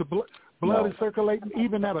see if the blood is circulating.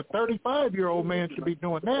 Even at a 35-year-old man should be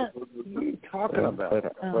doing that. What are you talking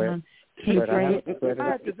about? Fred, is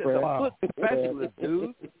a foot specialist,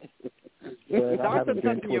 dude. Doctor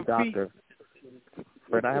touching your feet.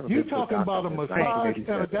 Fred, I haven't. You talking about a massage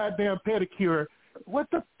and a goddamn pedicure? What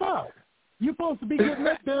the fuck? You're supposed to be getting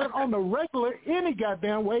that done on the regular, any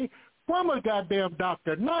goddamn way, from a goddamn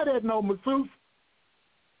doctor, not at no masseuse.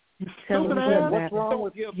 You stupid ass. What's wrong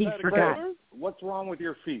with your Fred? What's wrong with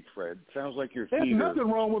your feet, Fred? Sounds like your feet. There's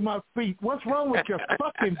nothing wrong with my feet. What's wrong with your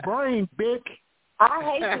fucking brain, bitch? I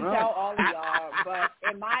hate to tell all of y'all, but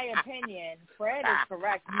in my opinion, Fred is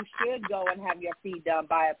correct. You should go and have your feet done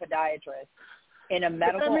by a podiatrist in a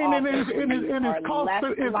medical office where you are less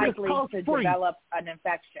likely to develop an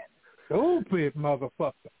infection. Stupid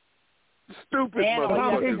motherfucker. Stupid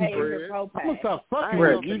motherfucker. I'm gonna stop fucking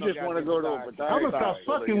with you. You just want to go to a podiatrist. I'm gonna stop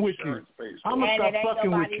fucking with you. I'm gonna stop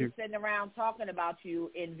fucking with you. And sitting around talking about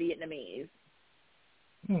you in Vietnamese.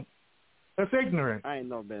 That's ignorant. I ain't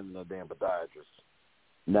never been to no damn podiatrist.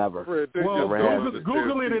 Never. Well,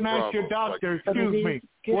 Google it and ask your doctor. Excuse me.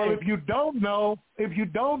 Well, if you don't know,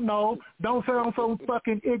 don't sound so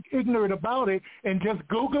fucking ignorant about it, and just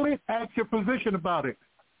Google it. Ask your physician about it.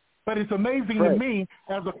 But it's amazing to me,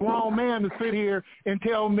 as a grown man, to sit here and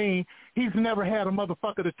tell me he's never had a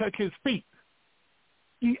motherfucker to touch his feet.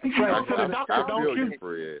 You go to the doctor, don't you?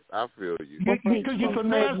 I feel you. Because you're some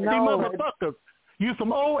nasty motherfuckers. You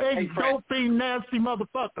some old egg dopey nasty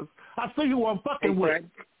motherfuckers. I see who I'm fucking with.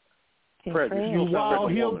 Fred, you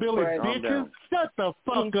wild hillbilly bitches. Shut the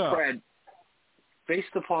fuck up. Fred,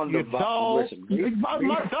 based upon the dog,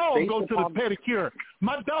 my dog goes to the pedicure.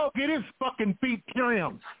 My dog get his fucking feet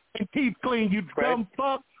trimmed and teeth cleaned. You dumb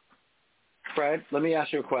fuck. Fred, let me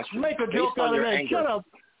ask you a question. Make a joke out of that. Shut up.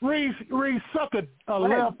 Reese, suck a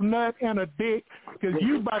left nut and a dick, because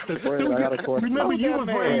you about to stupid. Remember, you was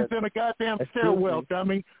raised in a goddamn stairwell,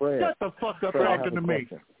 dummy. Shut the fuck up talking to me.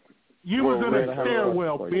 You was in a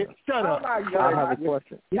stairwell, bitch. Shut up. I have a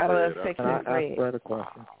question. Can I ask Fred a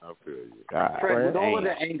question? I feel you. Fred, with all of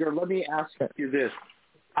the anger, let me ask you this.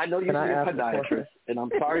 I know you see a podiatrist, and I'm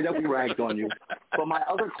sorry that we ragged on you. But my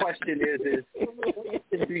other question is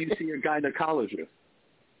do you see a gynecologist?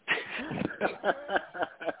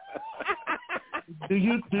 Do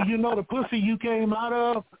you know the pussy you came out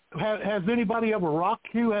of? Has anybody ever rocked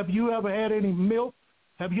you? Have you ever had any milk?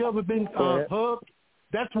 Have you ever been hugged?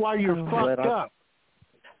 That's why you're fucked up.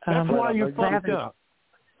 That's why you're fucked up.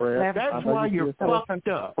 Fred, that's why you're fucked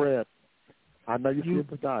up. Fred, I know you see a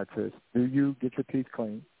podiatrist. Do you get your teeth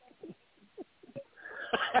clean?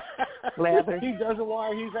 He doesn't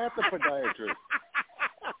why he's at the podiatrist.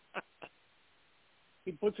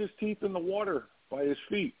 He puts his teeth in the water by his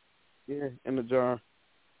feet. Yeah, in the jar.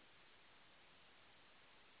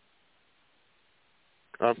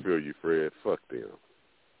 I feel you, Fred. Fuck them.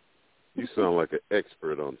 You sound like an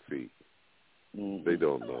expert on feet. Mm-hmm. They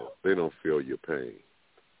don't know. They don't feel your pain.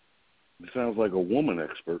 He sounds like a woman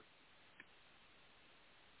expert.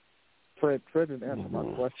 Fred didn't answer my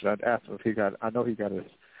question. I'd asked him if he got. I know he got his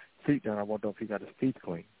feet done. I want to know if he got his teeth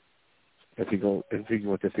clean. If he went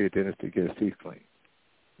to see a dentist to get his teeth clean.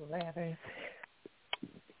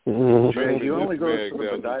 You only go to the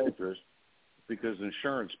podiatrist because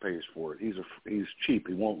insurance pays for it. He's cheap.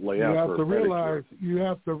 He won't lay out for a pedicure. You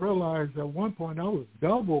have to realize at one point I was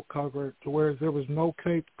double covered to where there was no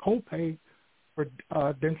copay for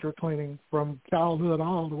denture cleaning from childhood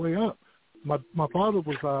all the way up. My father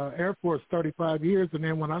was Air Force 35 years, and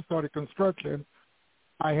then when I started construction,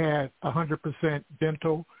 I had 100%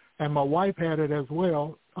 dental, and my wife had it as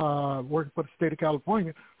well, working for the state of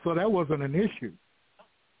California, so that wasn't an issue.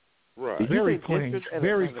 Right. Very clean, bro.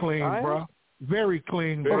 Very clean, bro. Very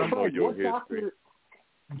clean, bro.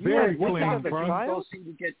 Very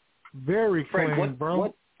clean,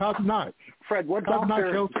 bro. Top notch. Fred, what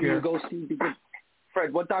doctor do you go see to get?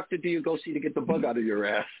 Fred, what doctor do you go see to get the bug out of your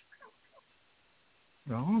ass?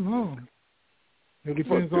 I don't know. It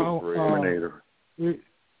depends on a proctologist.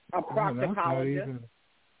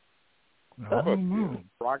 I don't know.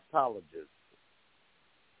 Proctologist.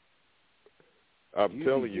 I'm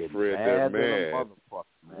telling you, Fred, they're mad.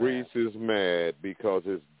 Reese is mad because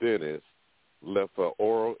his dentist left an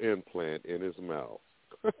oral implant in his mouth.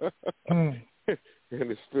 And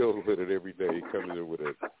it's filled with it every day. He comes in with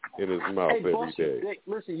it in his mouth every day. Hey,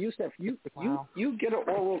 listen, Yusef, you get an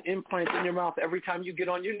oral implant in your mouth every time you get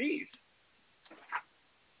on your knees.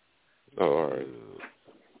 Oh, all right.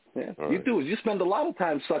 Yeah, all you right. do. You spend a lot of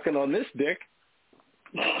time sucking on this dick.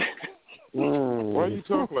 Why you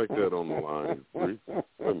talk like that on the line, Reese?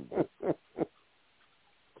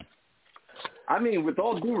 I mean, with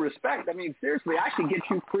all due respect, I mean, seriously, I should get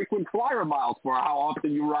you frequent flyer miles for how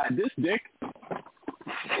often you ride this dick.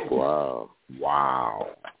 Wow.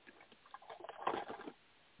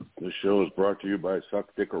 This show is brought to you by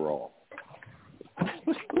Suck Dickerall.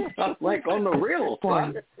 Like on the real,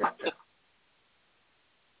 son.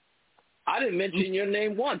 I didn't mention your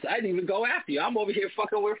name once. I didn't even go after you. I'm over here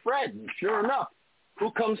fucking with Fred. And sure enough,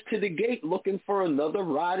 who comes to the gate looking for another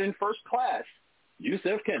ride in first class?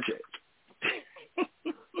 Yusef Kenche.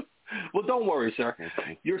 Well, don't worry, sir.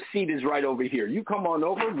 Your seat is right over here. You come on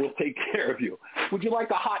over, we'll take care of you. Would you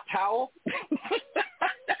like a hot towel?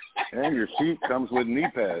 And your seat comes with knee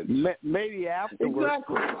pads. Maybe afterwards.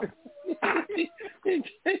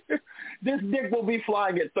 Exactly. This dick will be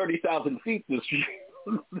flying at 30,000 feet this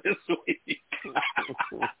week.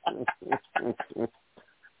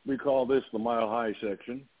 We call this the Mile High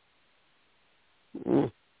section.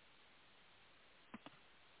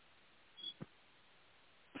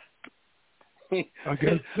 I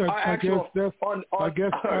guess what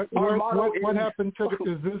happened to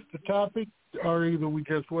is this the topic, or either we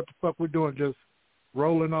just what the fuck we're doing, just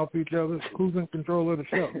rolling off each other? Who's in control of the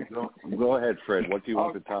show? Go ahead, Fred. What do you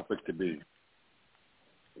want the topic to be?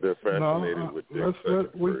 They're fascinated with this.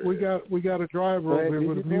 We got a driver over here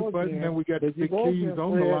with a mute button, and we got the big keys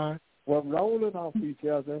on the line. We're rolling off each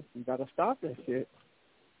other. You got to stop that shit.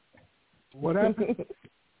 What happened?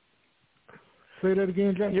 Say that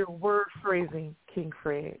again, Jack. Your word phrasing, King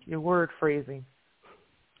Fred. Your word phrasing.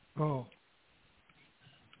 Oh.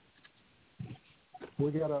 We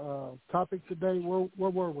got a topic today. Where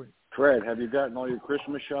were we? Fred, have you gotten all your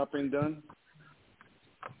Christmas shopping done?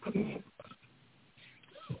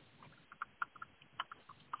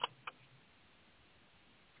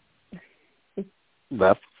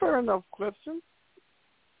 That's a fair enough question.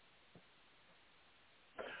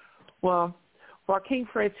 Well, while King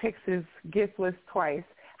Fred checks his gift list twice,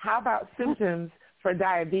 how about symptoms for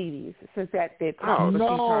diabetes, since that no,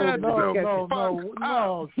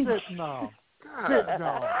 shit, no. Shit,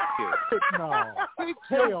 no. Take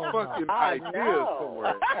your fucking ideas somewhere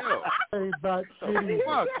else. Fuck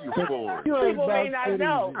you for. People may not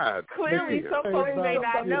know. Clearly, some folks may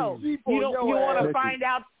not know. You want to find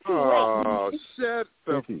out too late. Oh, shut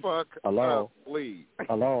the fuck up, please.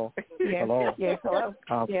 Hello. Yes. Hello. Yes. Hello.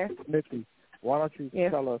 Yes. Nikki, why don't you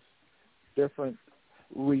tell us different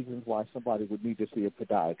reasons why somebody would need to see a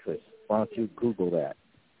podiatrist? Why don't you Google that?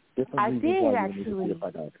 Different reasons why you need to see a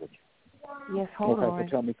podiatrist. Yes, hold on. Okay,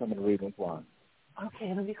 so tell me some of the reasons why.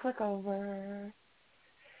 Okay, let me click over.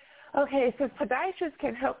 Okay, it says podiatrists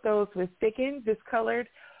can help those with thickened, discolored,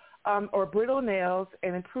 or brittle nails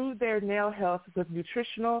and improve their nail health with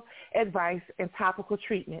nutritional advice and topical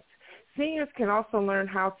treatments. Seniors can also learn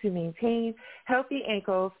how to maintain healthy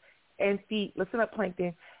ankles and feet, listen up,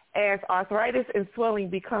 Plankton, as arthritis and swelling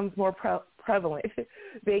becomes more prevalent.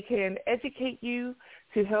 They can educate you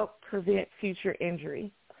to help prevent future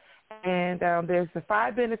injury. And there's the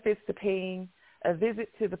 5 benefits to paying a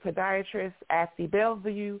visit to the podiatrist at the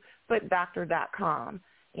BellevueFootDoctor.com.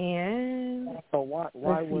 And so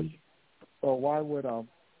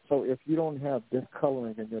so if you don't have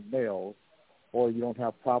discoloring in your nails or you don't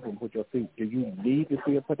have problems with your feet, do you need to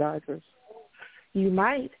see a podiatrist? You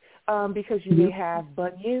might, because you may have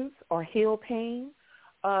bunions or heel pain.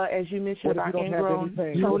 As you mentioned about ingrown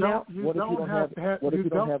toenails. You don't have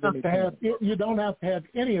to have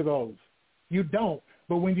any of those. You don't.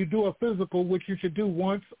 But when you do a physical, which you should do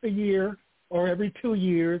once a year or every 2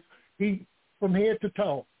 years, from head to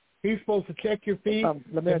toe, he's supposed to check your feet.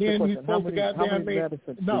 Let me ask you a question. How many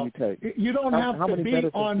medicines do you take? You don't have to be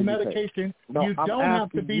on medication. You don't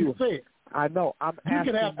have to be sick. I know. I'm asking you. You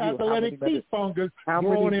can have athletic feet fungus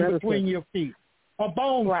growing in between your feet. A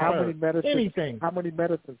bone spur, anything. How many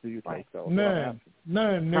medicines do you take, though? None,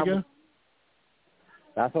 nigga.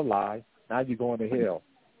 That's a lie. Now you're going to hell.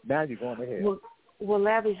 Well,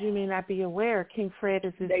 Lavish, you may not be aware, King Fred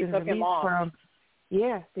is released from.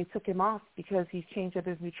 Yeah, they took him off because he's changed up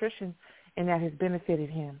his nutrition, and that has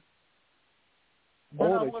benefited him. They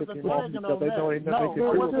took him off because they know ain't nothing they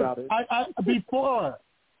can do about it. Before,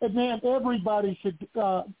 and man, everybody should.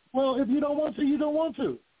 Well, if you don't want to, you don't want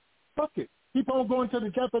to. Fuck it. Keep on going to the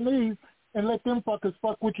Japanese and let them fuckers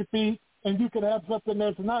fuck with your feet, and you can have something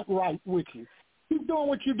that's not right with you. Keep doing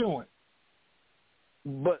what you're doing.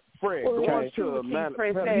 But Fred, you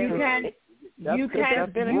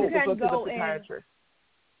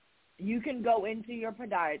can go into your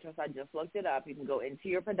podiatrist. I just looked it up. You can go into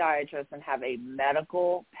your podiatrist and have a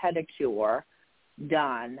medical pedicure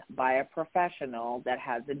done by a professional that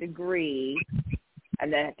has a degree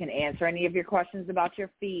and that can answer any of your questions about your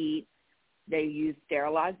feet. They use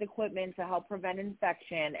sterilized equipment to help prevent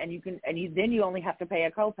infection, and then you only have to pay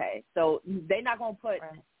a copay. So they're not going to put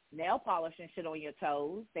nail polish and shit on your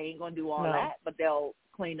toes. They ain't going to do all that, but they'll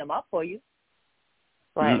clean them up for you.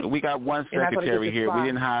 Right. We got one secretary here. We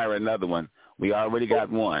didn't hire another one. We already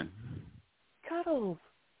got one. Cuddles.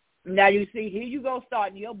 Now you see, here you go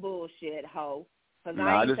starting your bullshit, hoe. No,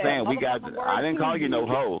 I'm just saying I didn't call you no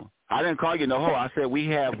hoe. I didn't call you no hoe. I said we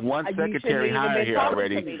have one secretary hired here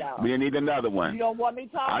already. We didn't need another one. You don't want me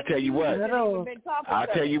talking. I'll tell you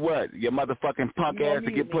what. Your motherfucking punk ass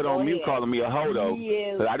to get put on mute calling me a hoe though.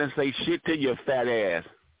 But I didn't say shit to your fat ass.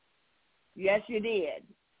 Yes, you did.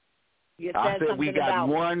 I said we got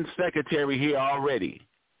one secretary here already.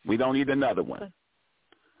 We don't need another one.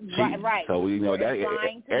 Right. So you know that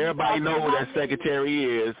everybody know who that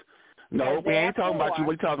secretary is. No, we ain't talking about you.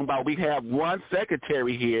 We're talking about we have one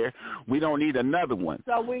secretary here. We don't need another one.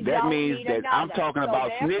 So that means that I'm talking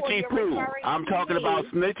about Snitchy Poo. I'm talking about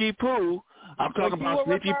Snitchy Poo. I'm talking about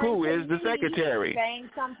Snitchy Poo is the secretary.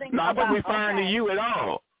 No, I wasn't referring to you at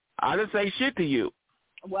all. I didn't say shit to you.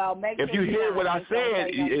 Well, if you hear what I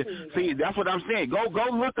said, see, that's what I'm saying. Go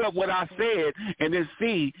look up what I said and then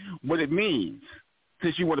see what it means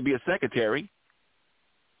since you want to be a secretary.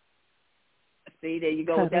 See, there you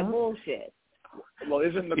go with that bullshit. Well,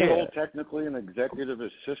 isn't Nicole technically an executive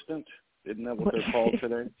assistant? Isn't that what they're called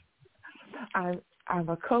today? I'm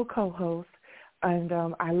a co-host, and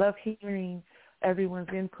I love hearing everyone's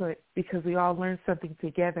input because we all learn something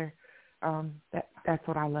together. That's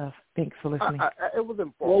what I love. Thanks for listening. It was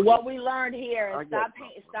important. Well, what we learned here is stop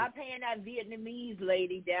paying that Vietnamese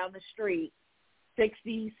lady down the street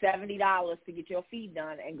 $60, $70 to get your feet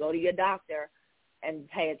done and go to your doctor and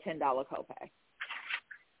pay a $10 copay.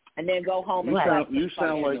 And then go home and you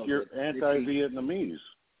sound like you're anti-Vietnamese.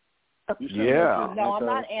 Yeah. No, I'm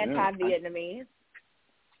not anti-Vietnamese.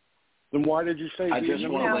 Then why did you say I just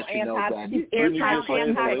want to let you know that. You're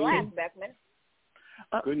anti-black, Beckman.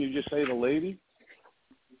 Couldn't you just say the lady?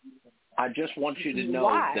 I just want you to know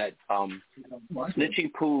that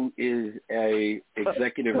Snitching Pooh is a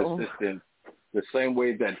executive assistant the same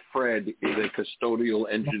way that Fred is a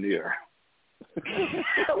custodial engineer.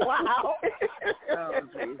 Wow. Oh,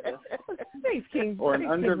 Jesus. Thanks, King. Or an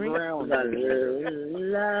underground.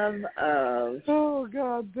 Love of. Oh,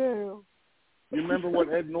 God damn. You remember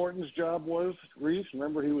what Ed Norton's job was, Reese?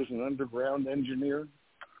 Remember he was an underground engineer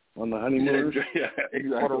on the Honeymooners? Yeah,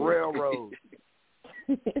 exactly. For the railroad.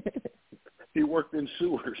 He worked in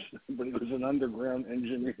sewers, but he was an underground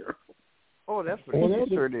engineer. Oh, that's what he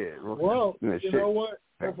sure did. Well, you know what?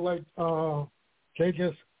 That's like they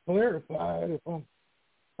just clarified. If I'm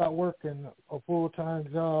not working a full-time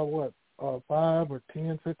job, 5 or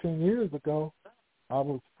 10, 15 years ago, I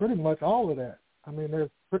was pretty much all of that. I mean,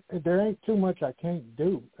 there ain't too much I can't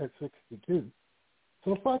do at 62.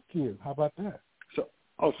 So fuck you. How about that? So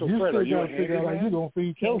you Fred, are you a figure out how you gonna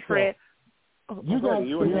feed yourself. Fred. You got to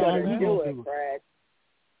figure out how you do gonna it, do it. Fred.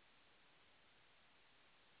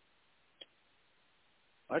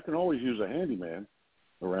 I can always use a handyman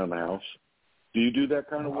around the house. Do you do that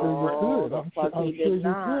kind of work? I'm sure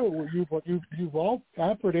you could. You've all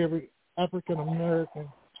offered every African American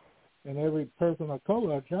and every person of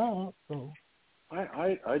color a job. So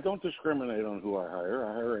I don't discriminate on who I hire.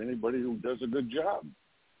 I hire anybody who does a good job.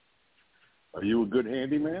 Are you a good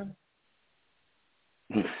handyman?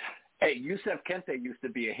 Hey, Yusef Kente used to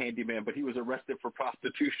be a handyman, but he was arrested for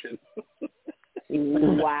prostitution.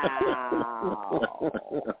 Wow.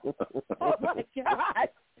 Oh, my God.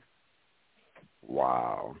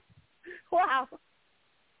 Wow. Wow.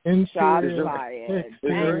 Interior, is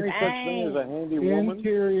there any such thing as a handy woman?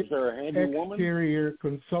 Is there a handy woman? Exterior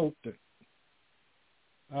consultant.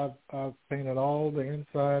 I've painted all the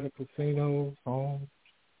inside of casinos, homes.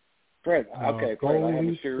 Fred, okay, Fred, I have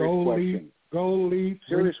a serious question. Gold leaf,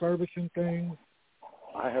 refurbishing things.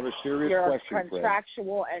 I have a serious You're question, Fred. You're a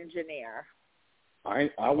contractual engineer. I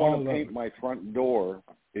want to paint my front door.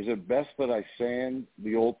 Is it best that I sand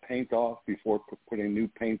the old paint off before putting new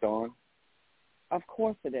paint on? Of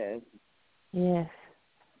course it is. Yes.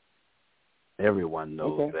 Everyone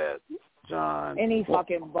knows that, John. Any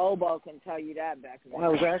fucking bobo can tell you that back then. Well,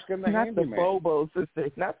 I was asking the handyman. Not the bobo, sister.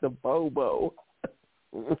 Not the bobo.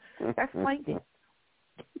 That's lightning.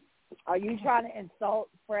 Are you trying to insult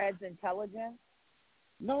Fred's intelligence?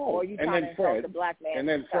 No. Or are you trying to insult the black man? And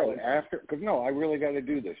then Fred, I really got to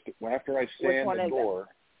do this. After I sand the door,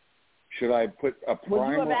 should I put a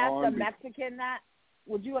primer on? Would you have asked a Mexican that?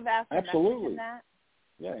 Would you have asked a Mexican that?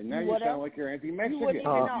 Yeah, now you sound like you're anti-Mexican.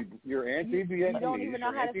 You're anti-Vietnamese. You don't even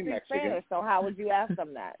know how to speak Spanish, so how would you ask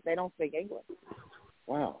them that? They don't speak English.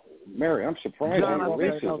 Wow. Mary, I'm surprised at your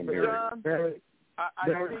racism here. I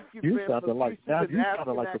think you sounded like a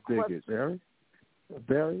bigot, Barry.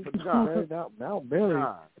 Barry, now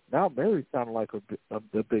Mary sounded like a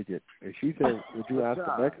bigot, and she said, "Would you ask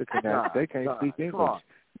the Mexican that they can't speak English?"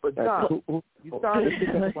 But John, you started.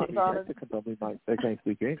 They can't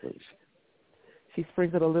speak English. She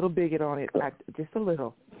sprinkled a little bigot on it, just a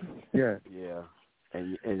little. Yeah. Yeah.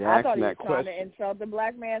 And I thought asking he was that trying question. to insult the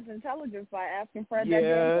black man's intelligence by asking Fred that.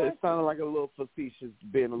 Yeah, it sounded like a little facetious,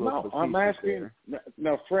 being a little facetious. I'm asking.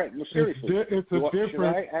 No, Fred. No, seriously. It's a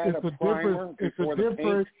difference.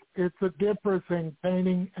 It's a difference in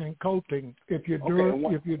painting and coating. If your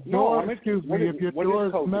door, if your door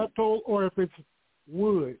is metal or if it's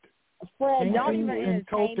wood. Fred, don't even and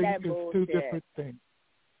coating that is two different things.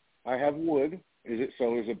 I have wood. Is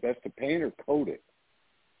it best to paint or coat it?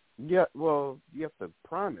 Yeah, well, you have to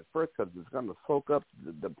prime it first because it's going to soak up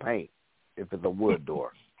the paint if it's a wood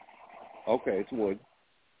door. Okay, it's wood.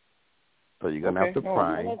 So you're going to have to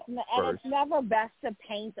prime first. And it's never best to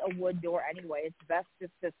paint a wood door anyway. It's best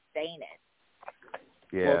just to stain it.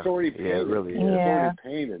 Yeah, well, it's already painted. Yeah, it really is. It's already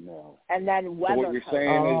painted now. And then weather. So what you're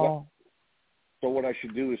saying is, so what I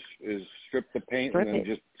should do is strip the paint and then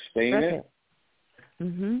just stain it?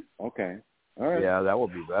 Mm-hmm. Okay. All right. Yeah, that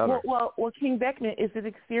would be better. Well, King Beckman, is it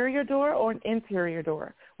exterior door or an interior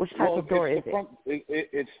door? Which type of door is it?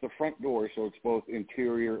 It's the front door, so it's both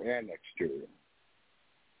interior and exterior.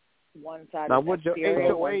 One side now, is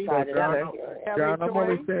exterior, one side is John, I'm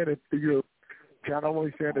only saying it to you. John, I'm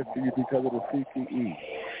only saying it to you because of the CTE.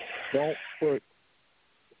 Don't put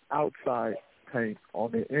outside paint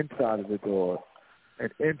on the inside of the door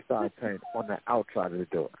and inside paint on the outside of the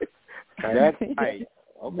door. Okay? That's right.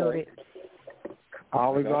 Okay. I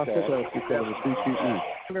always ask that because of the CTE. I'm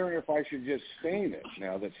wondering if I should just stain it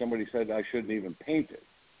now that somebody said I shouldn't even paint it.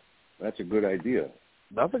 That's a good idea.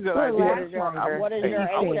 That's a good idea.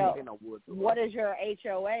 What does your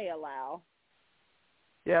HOA allow?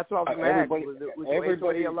 Yeah, that's what I was going to ask.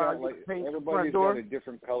 Everybody's got a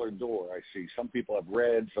different colored door, I see. Some people have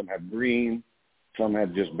red, some have green, some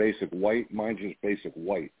have just basic white. Mine's just basic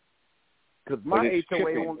white. Because my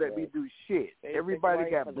HOA won't let me do shit.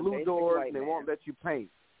 Everybody got blue doors, and they won't let you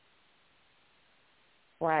paint.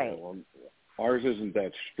 Right. Well, ours isn't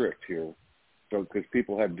that strict here, so because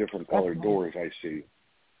people have different colored doors, I see.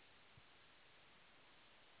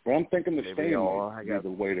 But I'm thinking the stain might be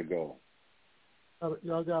the way to go.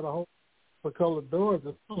 Y'all got a whole colored doors.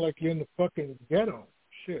 It's not like you're in the fucking ghetto.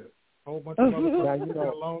 Shit. A whole bunch of other for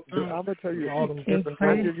a long time. I'm gonna tell you. All them different Can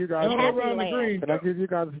I give you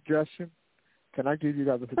guys a suggestion? Can I give you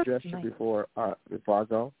guys a suggestion before I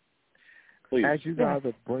go? Please. As you guys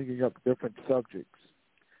are bringing up different subjects,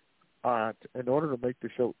 in order to make the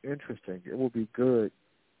show interesting, it will be good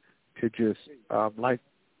to just like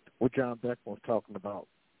what John Beck was talking about,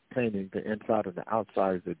 painting the inside and the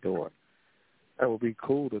outside of the door. It would be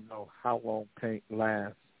cool to know how long paint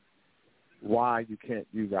lasts, why you can't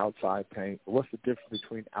use outside paint, what's the difference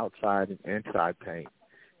between outside and inside paint.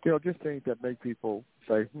 You know, just things that make people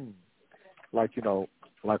say, like when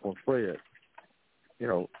Fred,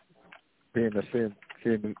 being a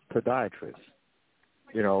podiatrist,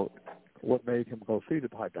 what made him go see the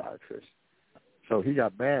podiatrist? So he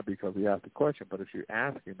got mad because he asked the question, but if you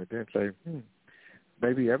ask him and then say,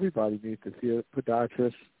 maybe everybody needs to see a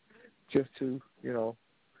podiatrist just to,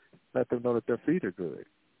 let them know that their feet are good.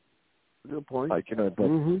 Good point. But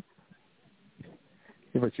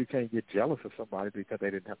you can't get jealous of somebody because they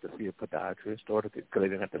didn't have to see a podiatrist or because they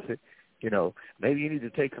didn't have to see, maybe you need to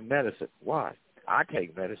take some medicine. Why? I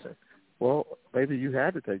take medicine. Well, maybe you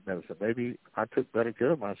had to take medicine. Maybe I took better care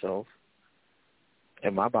of myself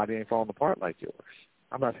and my body ain't falling apart like yours.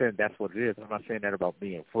 I'm not saying that's what it is. I'm not saying that about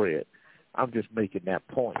me and Fred. I'm just making that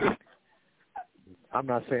point. I'm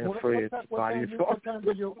not saying Fred's body is falling.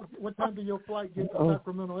 What time do your flight get to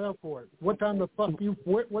Sacramento Airport? What time the fuck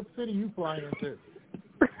what city you flying into?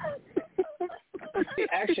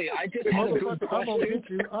 Actually, I just had a good question. I'm gonna get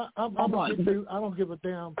you. I'm gonna get you. I don't give a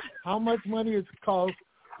damn how much money it's cost.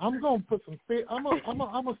 I'm gonna put some fit. I'm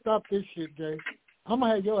gonna stop this shit, Jay. I'm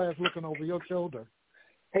gonna have your ass looking over your shoulder.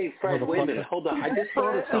 Hey, Fred, wait a minute. Hold on. I just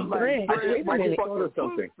thought of something.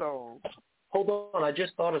 Hold on. I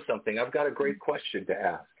just thought of something. I've got a great question to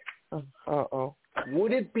ask. Uh-oh.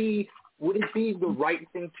 Would it be the right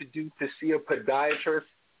thing to do to see a podiatrist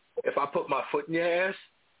if I put my foot in your ass?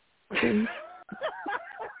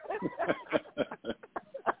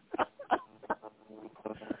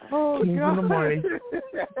 Oh, in the morning.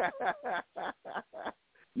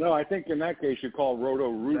 No, I think in that case you call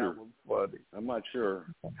Roto-Rooter. I'm not sure.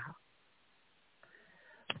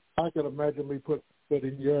 I could imagine me put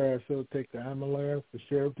in your ass. It'll take the ambulance, the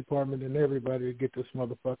sheriff department, and everybody to get this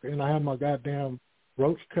motherfucker. And I have my goddamn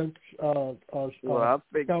roach coach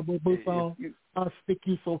cowboy boots on. I'll stick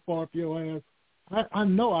you so far up your ass. I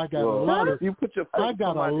know I got a lot of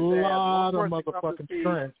motherfucking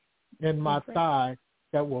strength in my thigh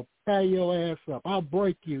that will tear your ass up. I'll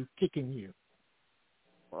break you kicking you.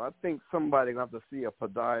 Well, I think somebody going to have to see a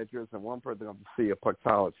podiatrist and one person going to have to see a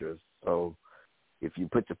proctologist. So if you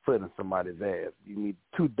put your foot in somebody's ass, you need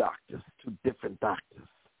two different doctors.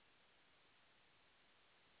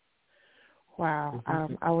 Wow,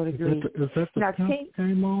 I would agree. Is that the temp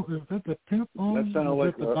came on? Is that the temp on? That sounded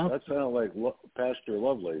like Pastor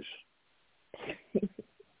Lovelace.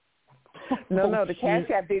 No, the Cash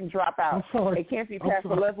App didn't drop out. It can't be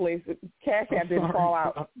Pastor Lovelace. The Cash App didn't fall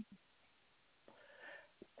out.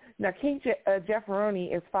 Now, King Jeff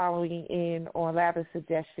Roney is following in on Laba's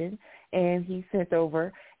suggestion, and he sent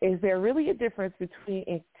over, is there really a difference between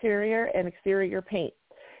interior and exterior paint?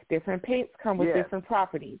 Different paints come with different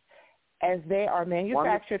properties, as they are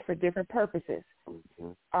manufactured for different purposes.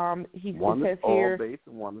 He says here, oil-based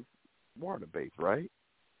and one is water-based, right?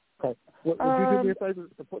 Okay. Would you do me a favor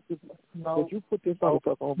to put this? Would you put this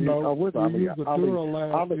motherfucker on mute?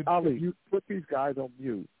 Ali, you put these guys on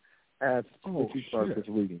mute as Stitchy Sparks is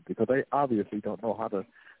reading, because they obviously don't know how to.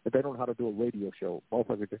 If they don't know how to do a radio show,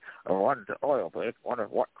 motherfucker, under the oil, but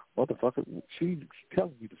what motherfucker? She's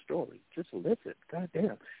telling you the story. Just listen. God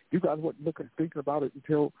damn, you guys weren't thinking about it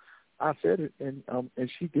until I said it, and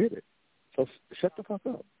she did it. So shut the fuck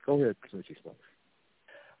up. Go ahead, Stitchy Sparks.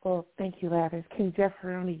 Well, thank you, Lavis. King Jeff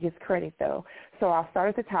only gets credit, though. So I'll start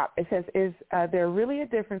at the top. It says, is there really a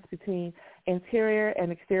difference between interior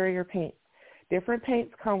and exterior paint? Different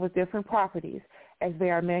paints come with different properties, as they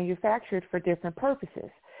are manufactured for different purposes.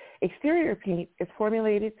 Exterior paint is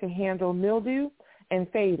formulated to handle mildew and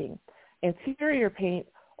fading. Interior paint,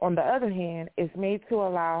 on the other hand, is made to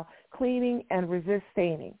allow cleaning and resist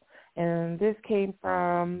staining. And this came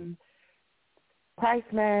from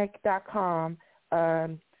pricemag.com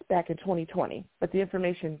back in 2020, but the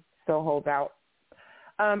information still holds out.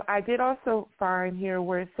 I did also find here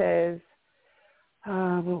where it says,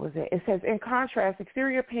 what was it? It says, in contrast,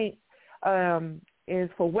 exterior paint is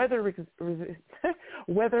for weather resistance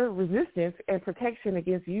and protection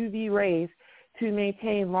against UV rays to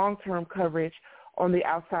maintain long-term coverage on the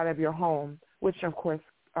outside of your home, which, of course,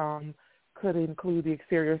 could include the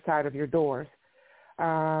exterior side of your doors.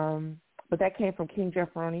 But that came from King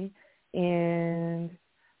Jeffroni. And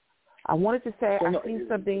I wanted to say, I've seen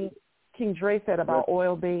something King Dre said about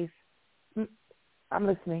oil-based. I'm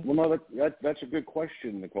listening. Well, no, that's a good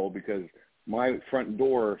question, Nicole, because my front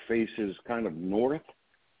door faces kind of north,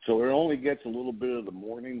 so it only gets a little bit of the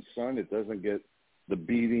morning sun. It doesn't get the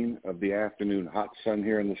beating of the afternoon hot sun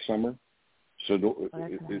here in the summer. So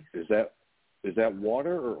is that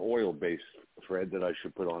water or oil-based, Fred, that I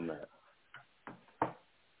should put on that?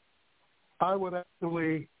 I would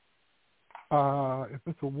actually, if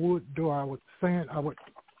it's a wood door, I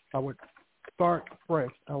would start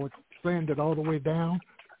fresh. I would sand it all the way down,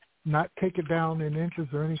 not take it down in inches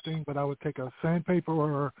or anything, but I would take a sandpaper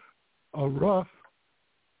or a rough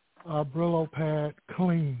Brillo pad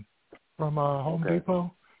clean from Home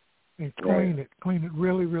Depot and clean it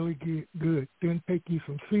really, really good. Then take you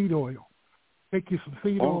some seed oil. Take you some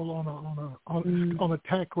seed oil on a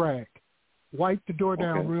tack rag. Wipe the door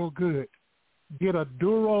down real good. Get a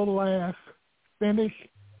Durolast finish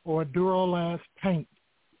or a Durolast paint.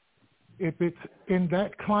 If it's in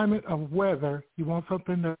that climate of weather, you want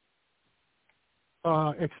something to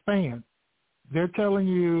expand. They're telling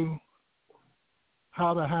you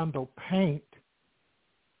how to handle paint.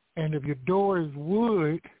 And if your door is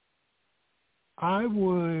wood, I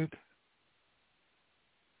would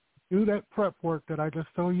do that prep work that I just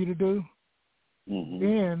told you to do. Mm-hmm.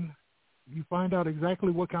 Then you find out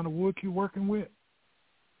exactly what kind of wood you're working with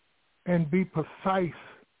and be precise.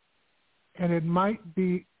 And it might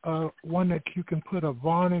be one that you can put a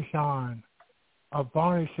varnish on,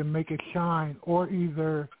 and make it shine, or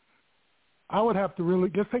either I would have to really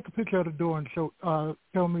just take a picture of the door and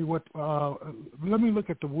tell me what. Let me look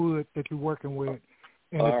at the wood that you're working with,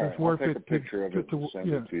 and if it's worth it. I'll take a picture of it and send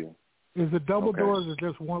it to you. Is it double doors or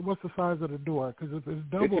just one? What's the size of the door? Because if it's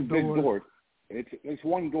double it's a big door. It's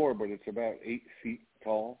one door, but it's about 8 feet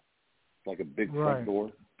tall. It's like a big front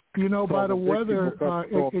door. You know, by the weather,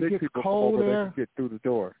 it gets cold there. Get through the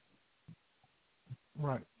door.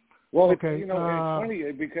 Right. Well, it's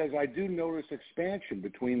funny because I do notice expansion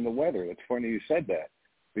between the weather. It's funny you said that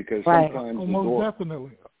because sometimes the door.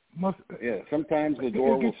 Definitely. Sometimes the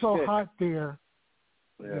door will It gets so hot there.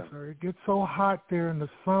 Yeah. Yes, sir. It gets so hot there in the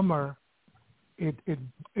summer. It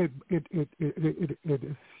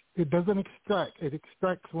doesn't extract. It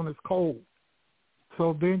extracts when it's cold.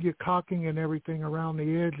 So then you're caulking and everything around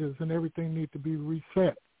the edges, and everything needs to be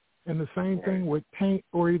reset. And the same thing with paint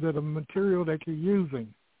or either the material that you're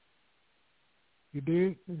using. You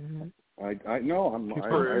did? Mm-hmm. I know.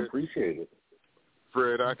 I appreciate it.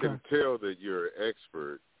 Fred, I can tell that you're an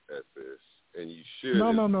expert at this, and you should.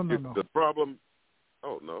 No. The problem.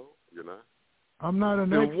 Oh no, you're not. I'm not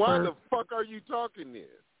an expert. Then why the fuck are you talking then?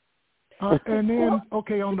 And then,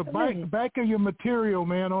 on the back of your material,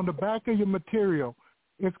 man, on the back of your material,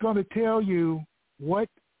 it's going to tell you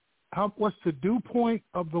what's the dew point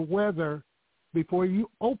of the weather before you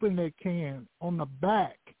open that can. On the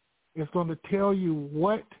back, it's going to tell you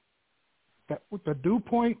what the dew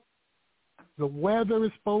point, the weather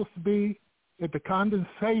is supposed to be, at the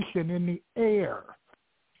condensation in the air,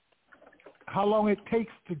 how long it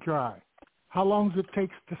takes to dry, how long it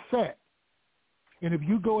takes to set. And if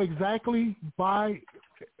you go exactly by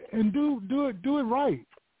and do it right,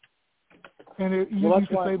 and you can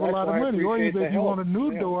save a lot of money. Or even if you want a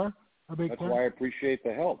new door, that's why I appreciate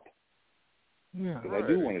the help. Yeah, because I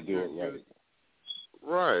do want to do it right.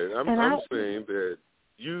 Right. I'm saying that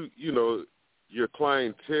you know your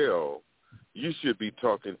clientele, you should be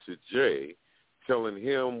talking to Jay, telling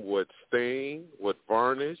him what stain, what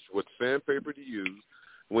varnish, what sandpaper to use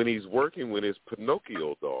when he's working with his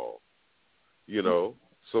Pinocchio doll. You know,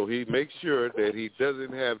 so he makes sure that he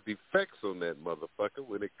doesn't have defects on that motherfucker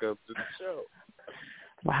when it comes to the show.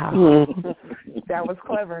 Wow. That was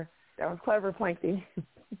clever. Planky.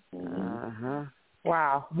 Uh-huh.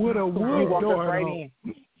 Wow. With a wood door,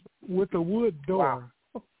 with a wood door,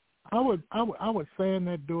 wow. I would sand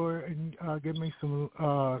that door and give me some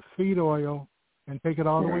seed oil and take it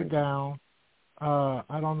all the way down.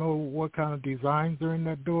 I don't know what kind of designs are in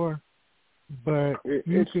that door. But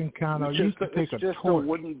you can take a torch. It's just a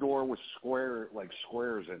wooden door with squares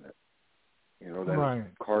in it. that is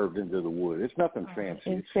carved into the wood. It's nothing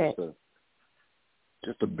fancy. It's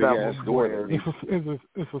just a big ass door.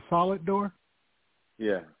 It's a solid door.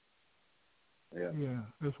 Yeah.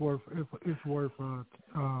 It's worth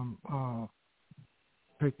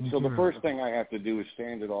taking So care the first of. thing I have to do is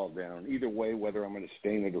sand it all down. Either way, whether I'm going to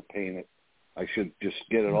stain it or paint it, I should just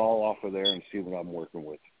get it all off of there and see what I'm working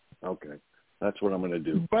with. Okay, that's what I'm going to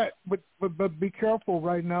do. But be careful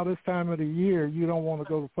right now. This time of the year, you don't want to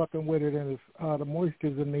go fucking with it, and the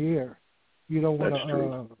moisture's in the air. You don't want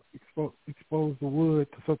to expose the wood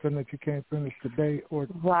to something that you can't finish today or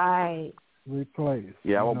replace.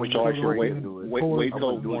 Yeah, I wait till wait till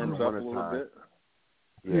it warms up a little bit.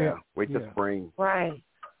 Yeah, wait till spring. Right.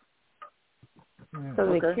 Yeah. So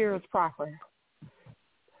the cure is proper.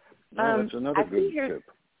 That's another good tip.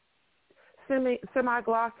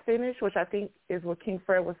 Semi-gloss finish, which I think is what King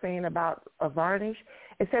Fred was saying about a varnish.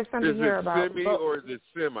 It says something here about... Is it semi or is it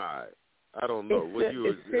semi? I don't know.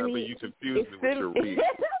 You confused me with your read.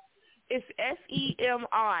 It's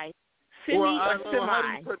SEMI. Semi or semi. How do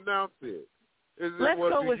you pronounce it? Let's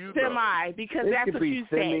go with semi because that's what you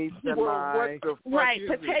said. Well, what the fuck right, is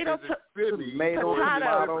potato,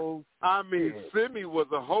 tomatoes. I mean, Semi was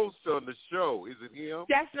a host on the show. Is it him?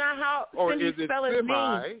 That's not how Semi spell his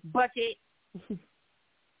name, Bucket.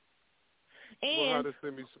 And how does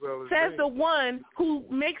Semi spell his says name? the one who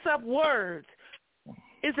makes up words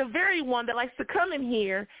is the very one that likes to come in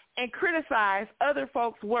here and criticize other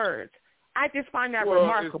folks' words. I just find that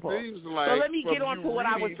remarkable. It seems like so let me get on to what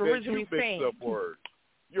I was originally saying. Up words.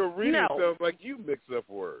 Your reading sounds like you mix up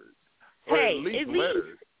words. Or hey, at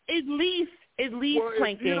least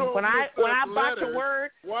Plankton. When I botch a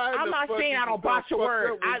word, I'm not saying I don't botch a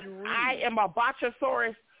word. I am a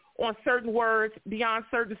botchosaurus on certain words beyond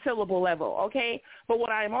certain syllable level, okay? But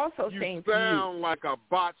what I am also saying to you... You sound like a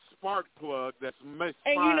botched spark plug that's misfired.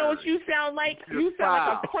 And you know what you sound like? You sound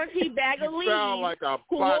like a crunchy bag of leaves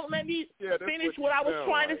who won't let me finish what I was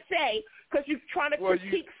trying to say because you're trying to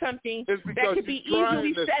critique something that could be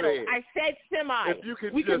easily settled. I said semi.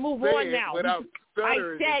 We can move on now. I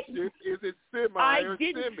said, is it semi I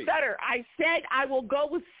didn't stutter. I said I will go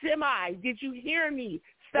with semi. Did you hear me?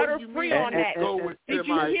 Stutter free on that. Did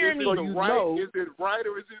you hear me? Is it right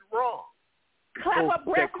or is it wrong? Clap a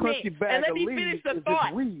breath mix and let me finish the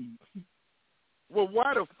thought. Well,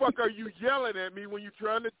 why the fuck are you yelling at me when you're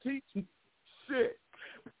trying to teach shit?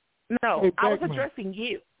 No, hey, I was addressing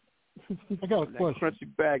you. I got a question. Crunchy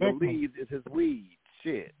bag of leaves is his weed.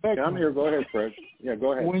 Shit. I'm here. Go ahead, Fred. Yeah,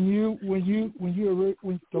 go ahead. When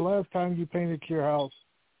the last time you painted your house,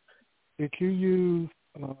 did you use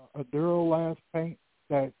a Duralast paint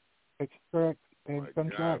that extracts and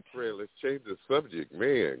contracts? God, Fred, let's change the subject,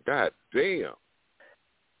 man. God damn.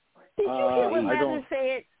 Did you hear what Lavin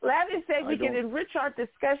said? Lavin said we can enrich our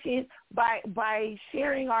discussion by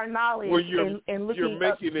sharing our knowledge and looking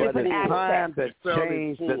up different aspects. It's time to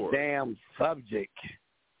change the damn subject.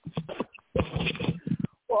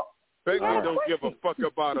 Becky don't give a fuck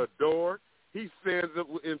about a door. He stands up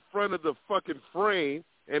in front of the fucking frame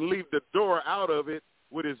and leave the door out of it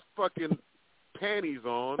with his fucking panties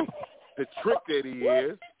on. The trick that he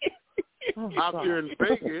is out there in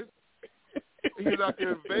Vegas. He's out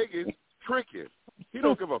there in Vegas tricking. He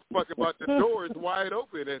don't give a fuck about the door. It's wide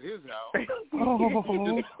open at his house. What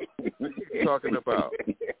are you talking about?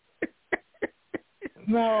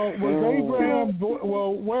 Now, was Abraham?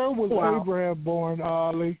 Well, where was Abraham born,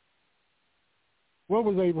 Ali? Where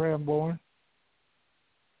was Abraham born?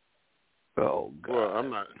 Oh God! Well,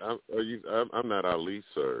 I'm not Ali,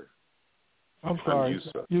 sir. I'm sorry,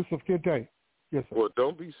 Yusuf Kitay. Yes, sir. Well,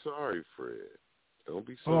 don't be sorry, Fred. Don't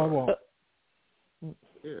be sorry. Oh, I won't.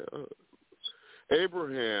 Yeah.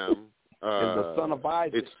 Abraham is the son of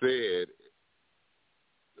Isaac. It said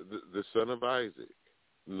the son of Isaac.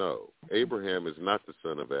 No, Abraham is not the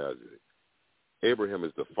son of Isaac. Abraham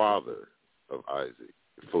is the father of Isaac.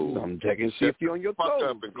 Fool. I'm checking. See if you're on your toes.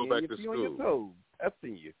 Up and go back to school. On your toes.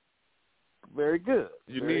 Testing you. Very good.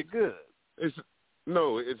 Good.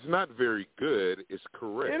 It's not very good. It's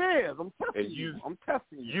correct. It is. I'm testing you. I'm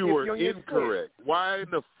testing you. You are incorrect. Why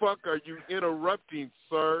in the fuck are you interrupting,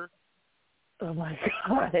 sir? Oh my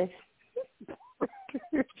God.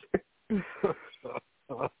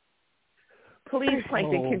 Please,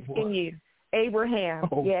 Plankton, continue. Abraham,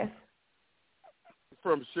 yes.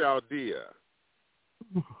 From Chaldea.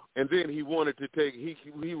 And then he wanted to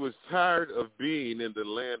he was tired of being in the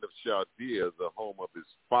land of Chaldea, the home of his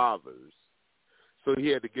fathers. So he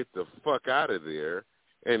had to get the fuck out of there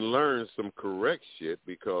and learn some correct shit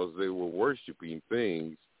because they were worshiping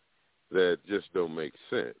things that just don't make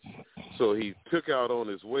sense. So he took out on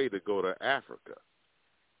his way to go to Africa.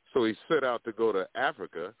 So he set out to go to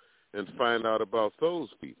Africa and find out about those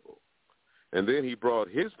people. And then he brought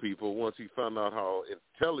his people once he found out how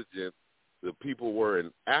intelligent the people were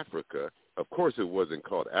in Africa. Of course, it wasn't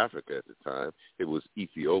called Africa at the time. It was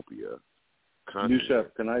Ethiopia.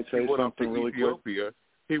 Yusef, can I say something really quick?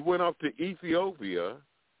 He went up to Ethiopia,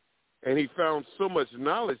 and he found so much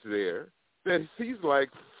knowledge there that he's like,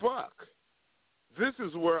 fuck, this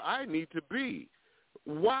is where I need to be.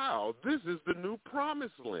 Wow, this is the new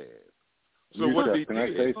promised land. So Yusef, what they can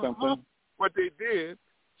did, I say something? What they did,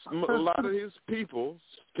 a lot of his people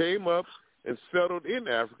came up and settled in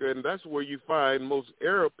Africa, and that's where you find most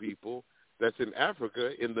Arab people that's in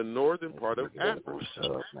Africa, in the northern part of Africa,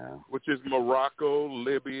 which is Morocco,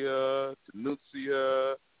 Libya,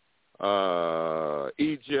 Tunisia,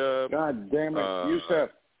 Egypt. God damn it, Yusef.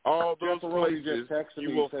 All those places places just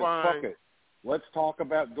you will said, find. Fuck it. Let's talk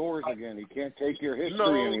about doors again. He can't take your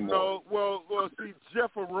history anymore. No. Well, see,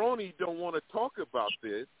 Jeff Aroni don't want to talk about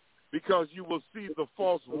this because you will see the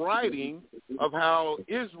false writing of how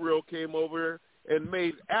Israel came over and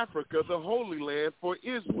made Africa the Holy Land for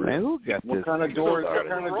Israel. Man, who got what this? Kind of doors? So what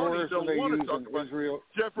kind of doors do they use in Israel?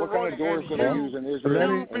 What kind of doors do they use in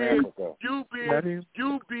Israel and Africa? You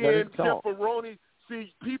being Jeff Aroni,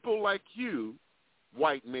 see, people like you,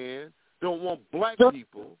 white man, don't want black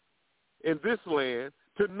people in this land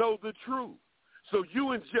to know the truth. So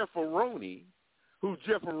you and Jeff Aroni, who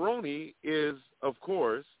Jeff Aroni is, of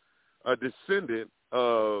course, a descendant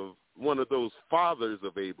of one of those fathers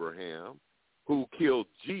of Abraham who killed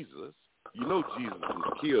Jesus. You know Jesus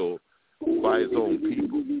was killed by his own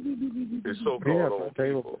people, his so-called own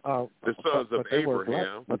people, the sons of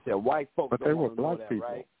Abraham. But they're white folks. But they were black people.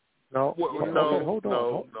 Right? No, hold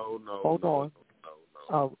on.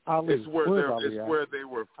 Ali, it's where they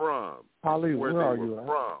were from. Ali, where are you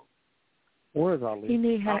from? Where is Ali? He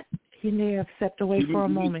may have stepped away for a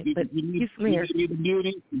moment, but he's there.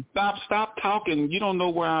 Stop talking. You don't know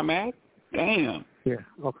where I'm at. Damn. Yeah.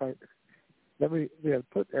 Okay.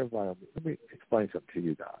 Put everybody on. Let me explain something to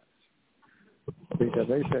you guys. Because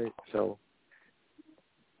they say so.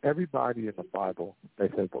 Everybody in the Bible, they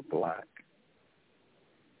say, were black.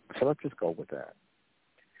 So let's just go with that.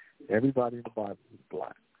 Everybody in the Bible is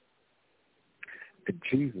black. And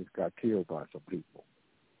Jesus got killed by some people.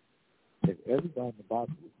 If everybody in the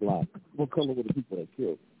Bible was black, what color were the people that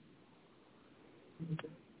killed him?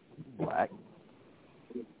 Black.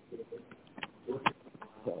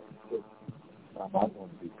 So, I want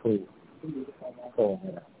to be clear. Go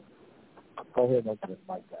ahead and open this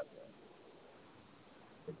mic that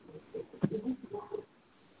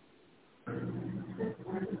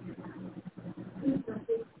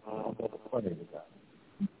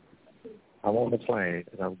I'm on the plane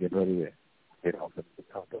and I'm getting ready to get off the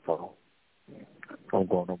phone. I'm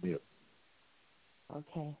going on mute.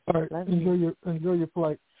 Okay. All right. Enjoy your flight.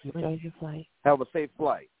 Enjoy your flight. Have a safe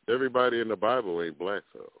flight. Everybody in the Bible ain't black,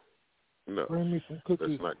 so no. Bring me some cookies.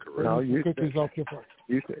 That's not correct. No, you cookies off your plate.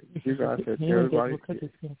 You guys said everybody.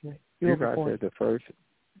 You guys said the first.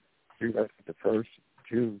 You guys said the first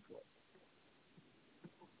Jews.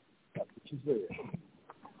 That's what you said.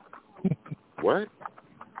 What?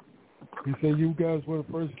 You said you guys were the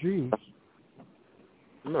first Jews.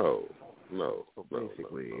 No. So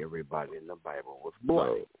basically, everybody in the Bible was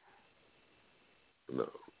black. No.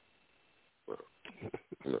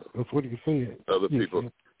 That's what he said. Other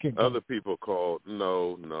people called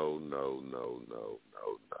no.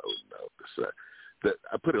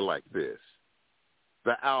 I put it like this: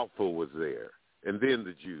 the Alpha was there, and then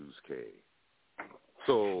the Jews came.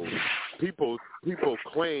 So people are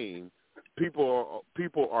claiming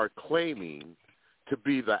to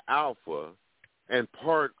be the Alpha and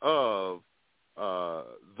part of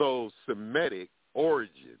those Semitic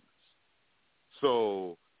origins.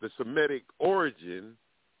 So the Semitic origin,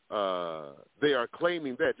 they are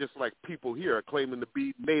claiming that, just like people here are claiming to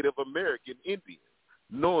be Native American Indians,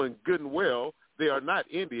 knowing good and well they are not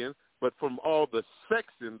Indians, but from all the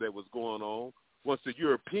sexing that was going on once the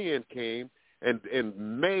European came and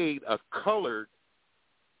made a colored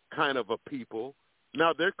kind of a people,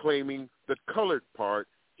 now they're claiming the colored part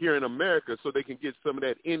here in America so they can get some of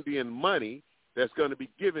that Indian money that's going to be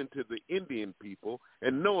given to the Indian people,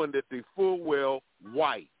 and knowing that they're full well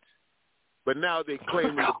white. But now they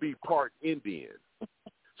claim to be part Indian.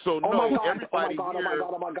 So everybody here.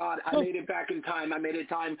 Oh my God! I made it back in time. I made it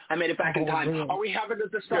back in time. Are we having a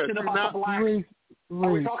discussion about the black? Are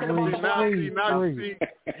we talking about the black?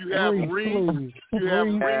 You have Reese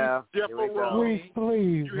Jefferoni,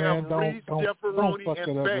 you have Reese Jefferoni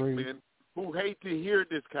and Beckman who hate to hear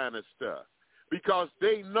this kind of stuff because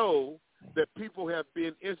they know that people have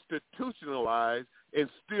been institutionalized and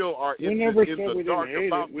still are we in never the, said in the we dark didn't hate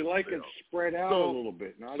about it. We like it spread out a little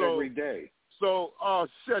bit, not every day. So,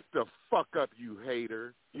 shut the fuck up, you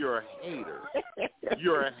hater. You're a hater.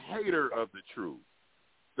 You're a hater of the truth.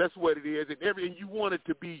 That's what it is, and you want it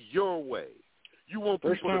to be your way. You want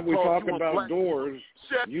First people time to we talk talk about doors,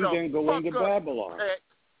 you then go into Babylon.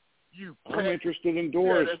 You I'm interested in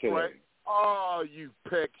doors today. Right. Oh, you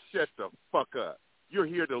peck, shut the fuck up. You're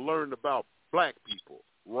here to learn about black people,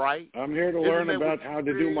 right? I'm here to learn about how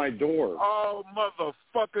to do my door. Oh,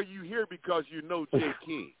 motherfucker, you here because you know J.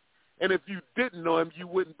 King. And if you didn't know him, you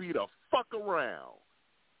wouldn't be the fuck around.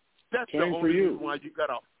 That's Same the for only you. reason why you got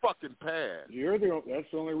a fucking pass. That's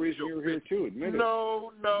the only reason you're here too. Admit it.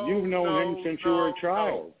 No. You've known him since you were a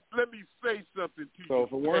child. No. Let me say something to you. So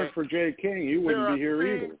if it weren't for J. King, you wouldn't be here there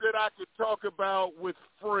are either. things that I could talk about with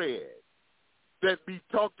Fred that be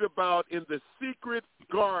talked about in the secret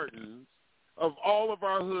gardens of all of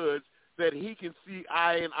our hoods that he can see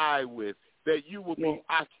eye and eye with, that you will be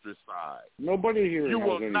ostracized. Nobody here you has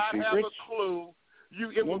will any not secrets. have a clue.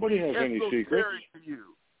 Nobody has any secrets. To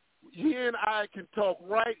you. He and I can talk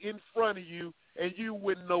right in front of you, and you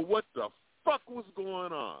wouldn't know what the fuck was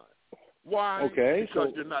going on. Why? Okay,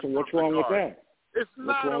 because you're not so what's wrong with that? It's not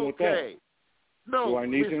what's wrong with okay. that? No, do I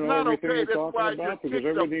need it's to know not everything okay. you're That's talking why about? you're Because kicked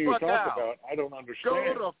everything the you fuck talk out. about, I don't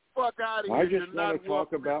understand. Go the fuck out of I here. just You're want to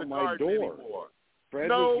talk about my door. Anymore. Fred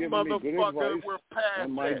no, was giving me good motherfucker, advice we're past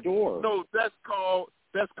on my that. door. No, that's called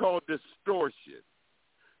distortion.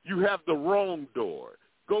 You have the wrong door.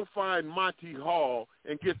 Go find Monty Hall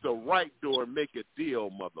and get the right door and make a deal,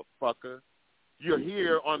 motherfucker. You're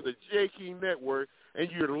here on the J. King Network, and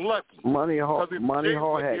you're lucky. Monty Hall had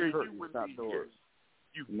curtains, not doors.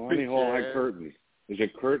 Monty Hall had curtains. Is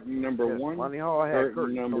it curtain number one? Monty Hall had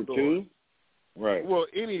curtain number no two? Right. Well,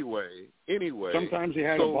 anyway. Sometimes he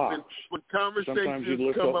had a box. When conversations Sometimes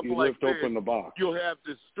you come up like lift open the box. You'll have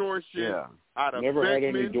distortion out of Never Beckman,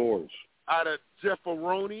 had any doors. out of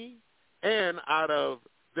Jefferoni, and out of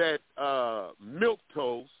that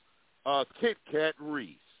milquetoast Kit Kat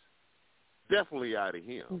Reese. Definitely out of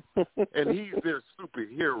him. And he's their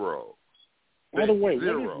superhero. By the way,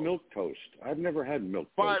 Zero. what is milk toast? I've never had milk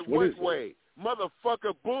toast. By what is way?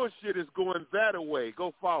 Motherfucker, bullshit is going that way.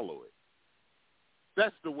 Go follow it.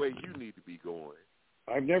 That's the way you need to be going.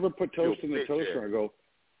 I've never put toast in the toaster and I go,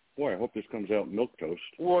 boy, I hope this comes out milk toast.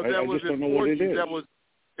 Well, I just don't know what it is.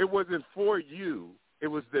 It wasn't for you. It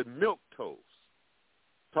was the milk toast.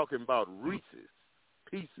 Talking about Reese's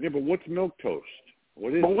Pieces. Yeah, but what's milk toast?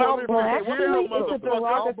 What is well, it? actually, it's a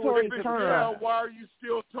derogatory term. Why are you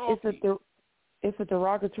still talking? It's a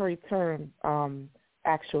derogatory term,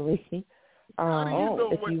 actually. How do you know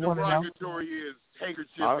if what you want to know? derogatory is?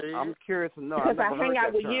 Handkerchief. I'm curious to know. Because I hang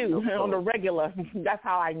out with you on the regular. That's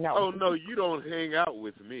how I know. Oh, no, you don't hang out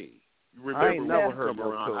with me. Remember, I ain't never heard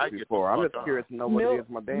milk toast before. I'm just curious to know what it is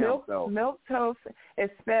my damn self. Milk toast is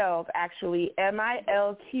spelled actually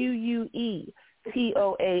milquetoast.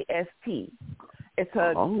 It's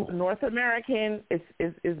a North American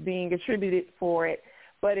is being attributed for it,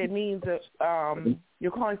 but it means that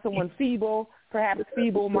you're calling someone feeble, perhaps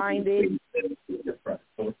feeble-minded.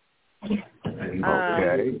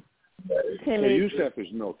 Okay. So Yusef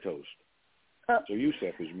is milk toast.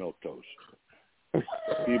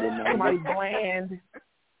 Feeble-minded. Somebody bland.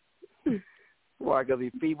 Why, because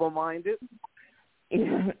he's feeble-minded?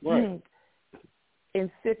 Right.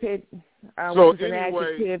 Insipid, so which is an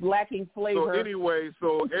adjective, lacking flavor.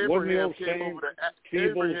 So Abraham came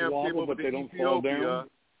over to Ethiopia.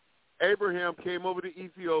 Abraham came over to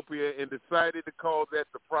Ethiopia and decided to call that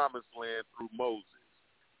the Promised Land through Moses.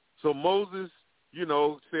 So Moses,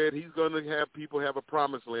 said he's going to have people have a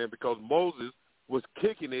Promised Land because Moses was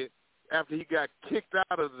kicking it after he got kicked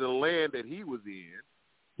out of the land that he was in.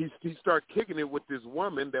 He started kicking it with this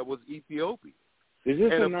woman that was Ethiopian. Is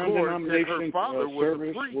this and a of non-denomination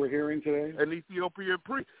service we're hearing today? An Ethiopian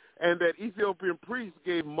priest. And that Ethiopian priest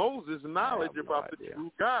gave Moses knowledge about the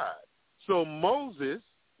true God. So Moses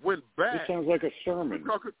went back. This sounds like a sermon.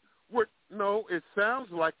 No, it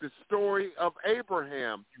sounds like the story of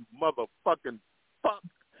Abraham, you motherfucking fuck.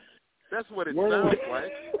 That's what it sounds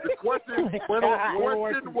like. The question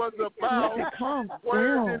was about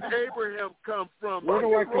where did Abraham come from? Where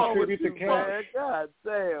do I contribute to cash? God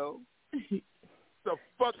damn. The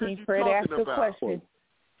fuck are King you Fred asked talking a about? question.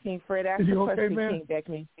 King Fred asked a question. King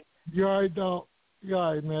Beckman. You all right, don't. You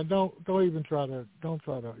all right, man. Don't even try to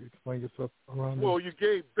explain yourself around. Well, you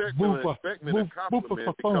gave Beckman a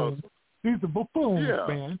compliment because these are buffoons, Yeah.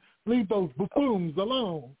 man. Leave those buffoons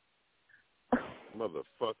alone.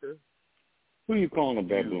 Motherfucker. Who are you calling a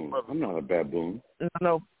baboon? I'm not a baboon.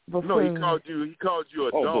 No, Buffoon. No, he called you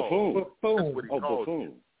a dog. Buffoon. That's what he called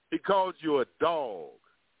you. He called you a dog.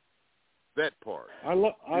 That part. I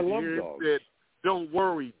love dogs. He said, "Don't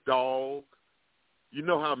worry, dog. You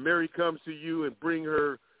know how Mary comes to you and bring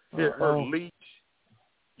her leash.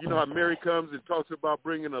 You know how Mary comes and talks about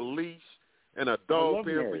bringing a leash and a dog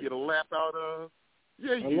pen for you to lap out of.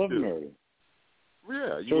 Yeah, you do. I love Mary.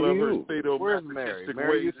 Yeah, you love her Where's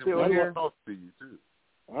Mary? You still here? Talk to you too.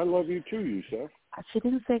 I love you too, Yusef. She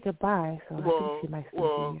didn't say goodbye, so I think she might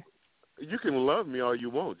still be here. You can love me all you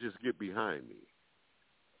want. Just get behind me.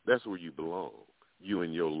 That's where you belong. You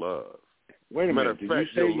and your love. Wait a minute. Did you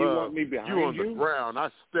say you want me behind you? You on the ground. I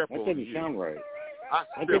step on you. That didn't sound right. I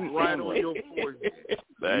step right on your forehead.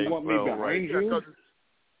 You want me behind you?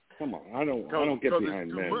 Come on. I don't get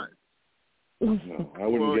behind men. No, I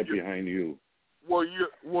wouldn't get behind you. Well,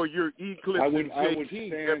 you're eclipsing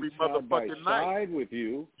JT every motherfucking night. Side with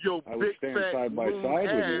you. I would stand side by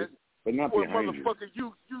side with you, but not behind you. Motherfucker,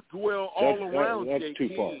 you dwell all around that's J. too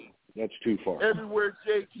King. far. That's too far. Everywhere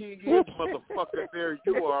J. King is, motherfucker, there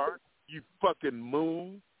you are. You fucking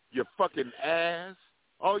moon. You fucking ass.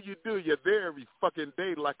 All you do, you're there every fucking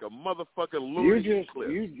day like a motherfucking lunar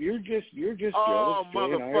eclipse. You're just jealous. Oh,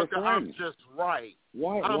 motherfucker, I'm just right.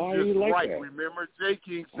 Why I'm are just you like right. that? Remember, J.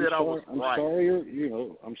 King said I was right. I'm sorry.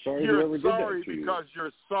 I'm sorry you're whoever did that to you. You're sorry because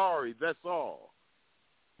you're sorry. That's all.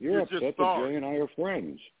 You're upset just that sorry. Jay and I are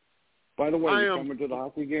friends. By the way, you coming to the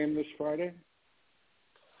hockey game this Friday?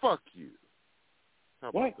 Fuck you. How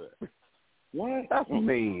about that? What? That's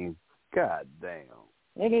mean. God damn.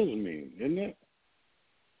 That is mean, isn't it?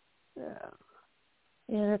 Yeah.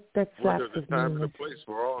 Yeah, that's there's a time and a place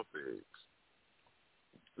for all things.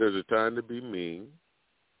 There's a time to be mean.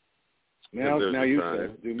 Now you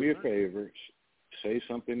said, do me a favor, say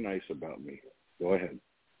something nice about me. Go ahead.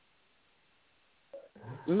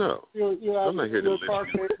 No, I'm not here to listen.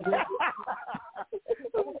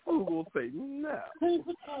 Who will say no?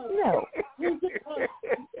 No.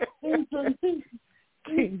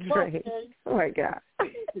 King Dre. Oh my God.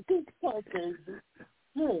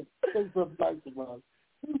 Yeah, say something nice about him.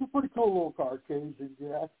 He's a pretty cool little Caucasian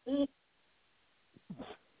guy.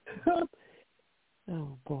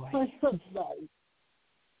 Oh boy. Say something nice.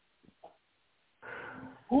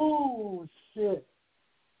 Oh shit.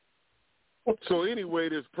 So anyway,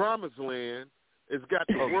 this promised land has got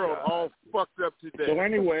the world all fucked up today. So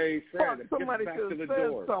anyway, Fred, somebody getting back to the said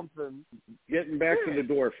door. Something. Getting back to the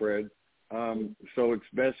door, Fred. So it's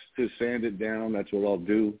best to sand it down. That's what I'll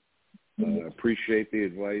do. Appreciate the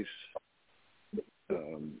advice.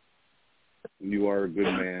 You are a good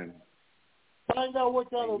man. Find out what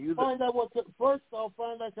kind of. First off,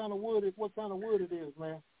 find out kind of wood. What kind of wood it is,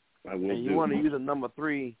 man. I will. And you want to use a number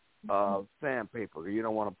 3 sandpaper. You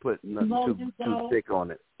don't want to put nothing too thick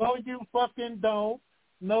on it. No, you fucking don't.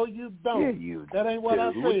 No, you don't. Yeah, you. That ain't what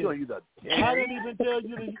I said. I didn't even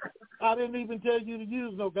tell you to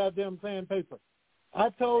use no goddamn sandpaper. I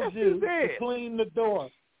told you to clean the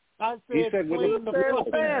door. I said clean the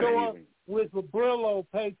fucking door with the Brillo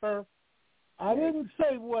paper. I didn't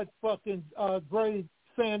say what fucking gray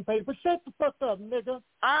sandpaper. Shut the fuck up, nigga.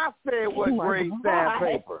 I said what gray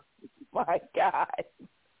sandpaper. My God.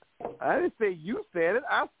 I didn't say you said it.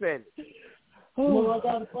 I said it. Well, I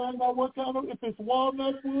got to find out what kind of, if it's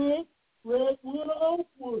walnut wood, redwood, or oak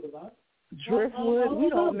wood. Driftwood, we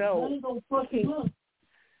don't know.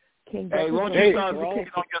 Hey, won't you start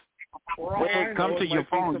speaking on your speakerphone? Come to your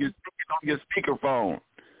phone. You're speaking on your speakerphone.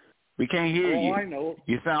 We can't hear you. I know.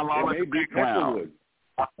 You sound all like a background.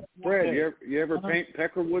 Fred, you ever paint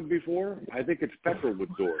peckerwood before? I think it's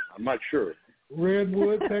peckerwood door. I'm not sure.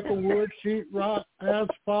 Redwood, peckerwood, sheetrock,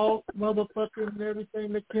 asphalt, motherfucking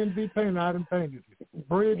everything that can be painted. I done painted it.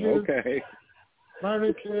 Bridges,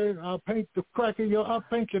 furniture. I'll paint your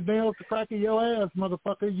nails to crack of your ass,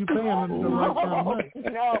 motherfucker. You paying them the right kind of money.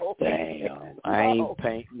 No. Damn. I ain't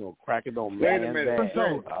painting no cracking on man's ass.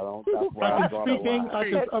 I don't. That's why I brought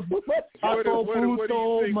I throw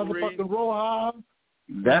Busto, motherfucking Rojas.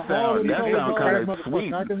 That sounds kind of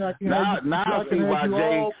sweet. Now I see why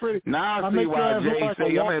Jay. Now I see why Jay say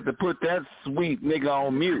I'm gonna have to put that sweet nigga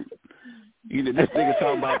on mute. You know, this nigga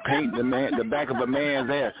talking about painting the back of a man's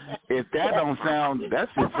ass. If that don't sound, that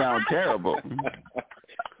should sound terrible.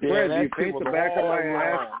 Fred, do you paint the back of my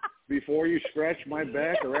ass before you scratch my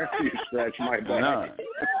back or after you scratch my back? No.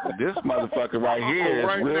 This motherfucker right here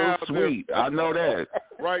is real sweet. I know that.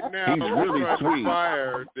 Right now, he's really sweet.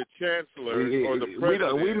 Fire the chancellor or the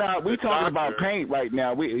president. We talking about paint right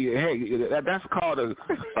now. That's called a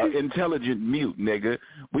intelligent mute, nigga.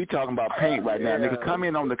 We talking about paint right now, nigga. Come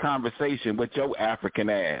in on the conversation with your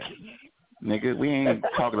African ass, nigga. We ain't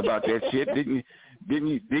talking about that shit.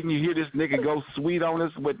 Didn't you hear this nigga go sweet on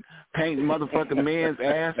us with painting motherfucking men's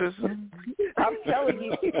asses? I'm telling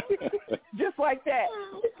you, just like that.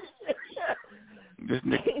 This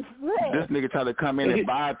nigga try to come in and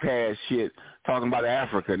bypass shit, talking about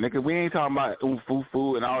Africa. Nigga, we ain't talking about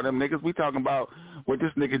Fufu and all them niggas. We talking about what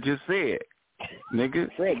this nigga just said. Nigga.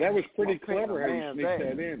 Fred, that was pretty clever how you sneaked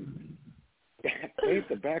that in. Paint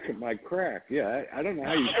the back of my crack. Yeah, I don't know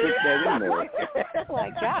how you slipped that in there. Oh,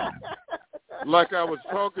 my God. Like I was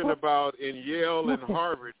talking about in Yale and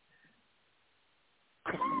Harvard.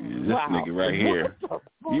 This nigga right here.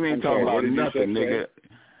 You ain't talking about nothing, nigga.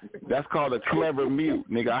 That's called a clever mute,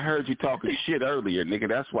 nigga. I heard you talking shit earlier, nigga.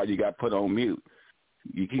 That's why you got put on mute.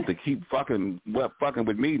 You keep fucking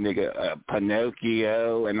with me, nigga.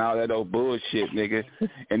 Pinocchio and all that old bullshit, nigga.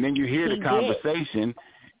 And then you hear the conversation.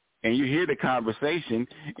 And you hear the conversation,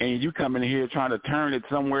 and you come in here trying to turn it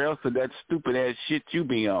somewhere else to that stupid-ass shit you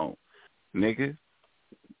be on, nigga.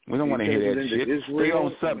 We don't want to hear that shit. Stay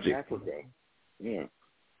on subject. Africa. Yeah.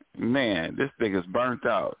 Man, this thing is burnt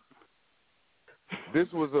out. This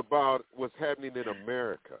was about what's happening in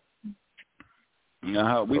America.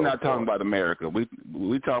 We're not talking about America. We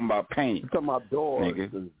talking about paint. We're talking about doors.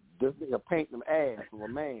 Nigga. This nigga painting them ass of a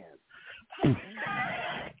man.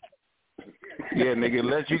 Yeah, nigga,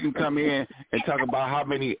 unless you can come in and talk about how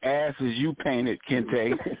many asses you painted,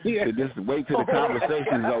 Kente, to just wait till the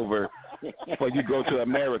conversation's over before you go to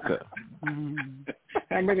America.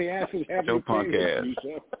 How many asses have you punk painted?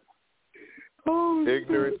 Ass.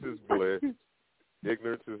 Ignorance is bliss.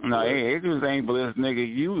 Ignorance is bliss. No, ignorance ain't bliss,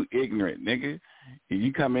 nigga. You ignorant, nigga.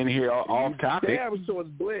 You come in here off topic. Damn, so it's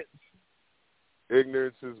bliss.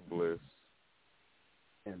 Ignorance is bliss.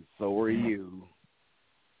 And so are you.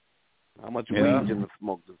 How much weed in the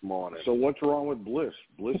smoke this morning? So what's wrong with bliss?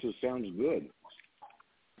 Bliss sounds good.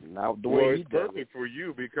 Now the well, way it's perfect for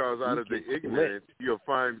you because out of the ignorance, you'll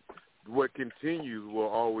find what continues will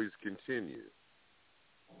always continue.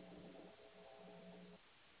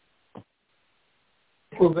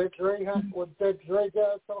 Well, that Dre guy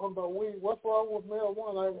talking about weed, what's wrong with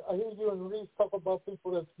marijuana? I hear you and Reese talk about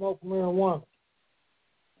people that smoke marijuana.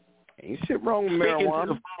 Ain't shit wrong with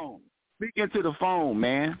marijuana. Speak into the phone,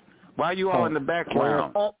 man. Why are you all in the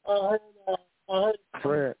background?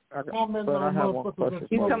 Fred, I have one question.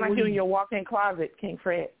 You sound like you in your walk-in closet, King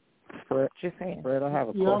Fred. Fred, just saying. Fred, I have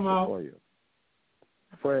a question for you.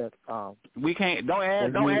 Fred, we can't. Don't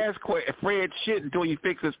ask Fred shit until you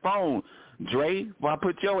fix his phone, Dre. Why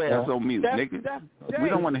put your ass on mute, nigga? We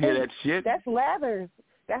don't want to hear that shit. That's Lathers.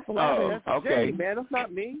 That's Lathers. Oh, okay. Jay, man, that's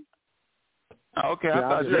not me. Okay, I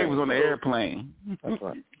thought Jay was on the airplane. That's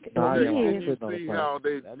right. Did you see how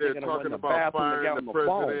they're talking about firing the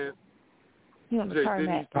president? Jay, didn't you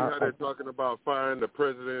see how they're talking about firing the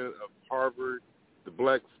president of Harvard, the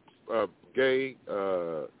black gay?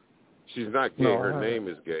 She's not gay. Her name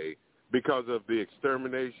is gay. Because of the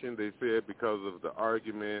extermination, they said, because of the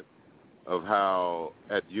argument of how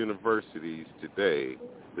at universities today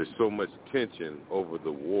there's so much tension over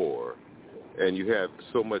the war. And you have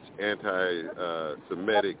so much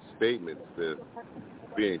anti-Semitic statements that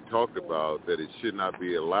being talked about that it should not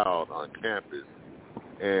be allowed on campus.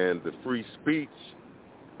 And the free speech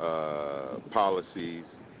policies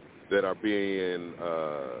that are being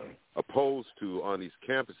opposed to on these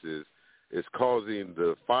campuses is causing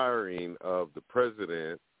the firing of the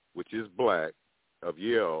president, which is black, of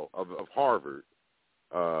Yale, of Harvard,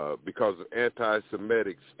 because of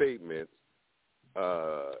anti-Semitic statements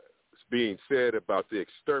being said about the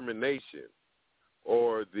extermination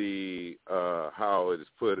or the how it is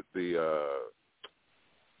put, the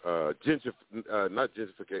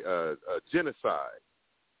genocide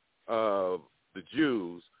of the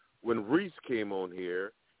Jews. When Reese came on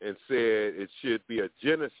here and said it should be a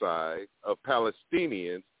genocide of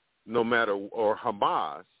Palestinians, no matter, or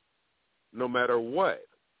Hamas, no matter what.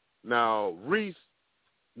 Now Reese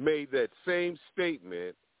made that same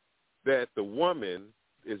statement that the woman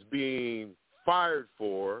is being fired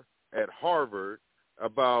for at Harvard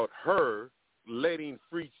about her letting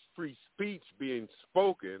free speech being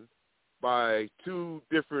spoken by two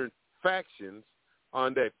different factions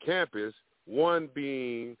on that campus, one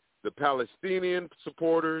being the Palestinian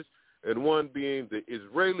supporters and one being the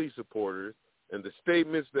Israeli supporters, and the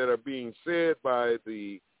statements that are being said by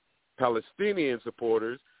the Palestinian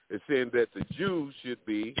supporters is saying that the Jews should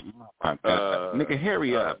be nigga,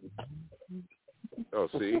 hurry up. Oh,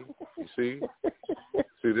 see? You see?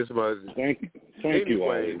 See, this is my... Thank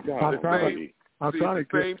anyway, you. I'm trying to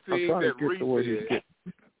get to where you get.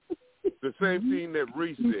 The same thing that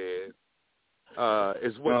Reese said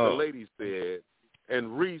is what the lady said,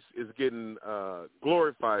 and Reese is getting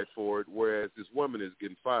glorified for it, whereas this woman is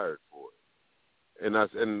getting fired for it.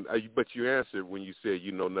 But you answered when you said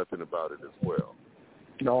you know nothing about it as well.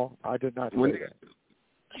 No, I did not say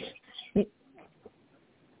that.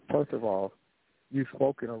 First of all, you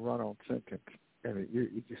spoke in a run-on sentence, and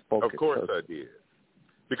you spoke. Of course I did,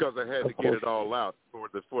 because I had to get it all out for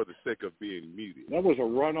the sake of being muted. That was a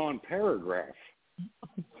run-on paragraph.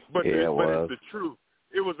 But it's the truth.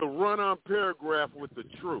 It was a run-on paragraph with the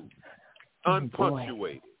truth,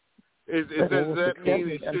 unpunctuated. Does that mean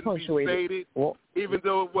it shouldn't be stated? Well, even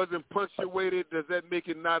though it wasn't punctuated, does that make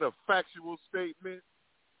it not a factual statement?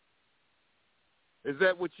 Is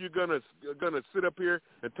that what you're gonna sit up here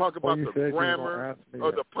and talk about the grammar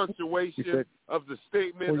or the punctuation of the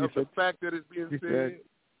statement of the fact that it's being said?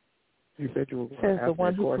 You said you were going to ask the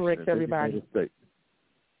one who corrects everybody.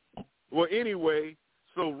 Well, anyway,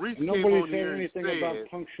 so Reese came on here and said, about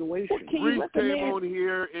punctuation. Reese came on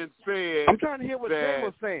here and said, I'm trying to hear what Jay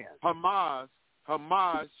was saying.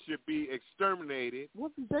 Hamas should be exterminated,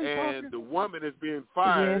 and the woman is being Yeah,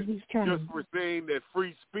 fired he's trying. just for saying that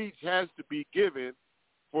free speech has to be given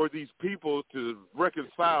for these people to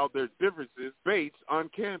reconcile their differences, debates on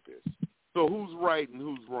campus. So who's right and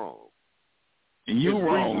who's wrong? You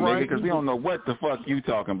wrong, nigga, because we don't know what the fuck you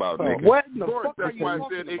talking about, nigga. What in the Of course, fuck that's are you why I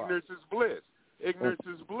talking said about? ignorance is bliss. Ignorance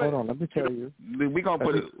is bliss. Hold on, let me tell you. We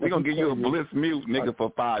gonna give you a bliss mute, nigga, for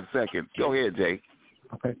 5 seconds. Go ahead, Jay.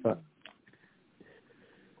 Okay,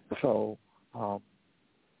 so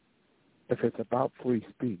if it's about free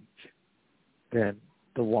speech, then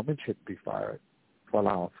the woman should be fired for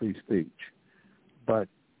allowing free speech. But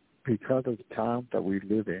because of the time that we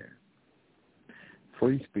live in,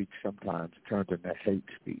 free speech sometimes turns into hate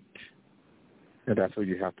speech. And that's where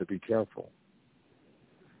you have to be careful.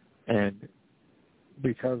 And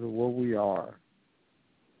because of where we are,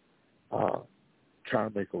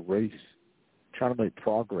 trying to make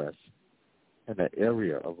progress in the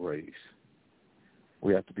area of race,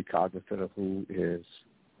 we have to be cognizant of who is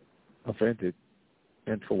offended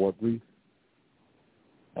and for what reason.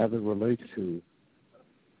 As it relates to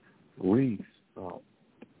Reese,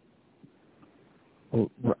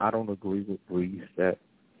 I don't agree with Reese that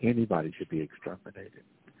anybody should be exterminated.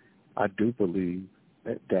 I do believe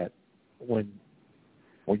that when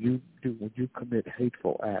you commit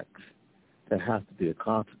hateful acts, there has to be a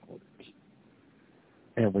consequence.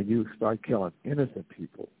 And when you start killing innocent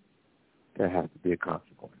people, there has to be a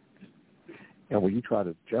consequence. And when you try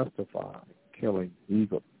to justify killing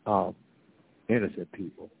innocent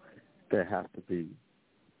people, there has to be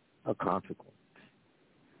a consequence.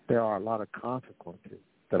 There are a lot of consequences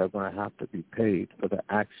that are going to have to be paid for the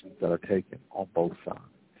actions that are taken on both sides.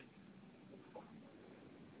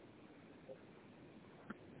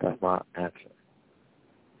 That's my answer.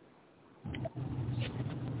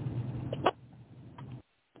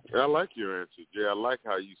 I like your answer, Jay. I like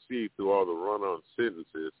how you see through all the run-on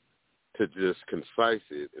sentences to just concise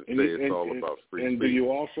it and say it's all about free speech. And do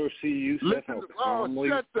you also see Yusef how calmly?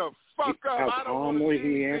 Shut the fuck up! How calmly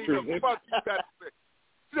he answers it.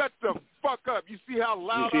 Shut the fuck up! You see how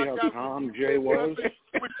loud I got? You see how calm Jay was?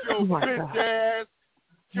 With your bitch ass.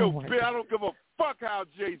 I don't give a fuck how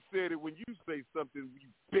Jay said it when you say something, you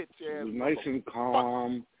bitch ass. It was nice and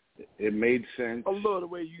calm. It made sense. I love the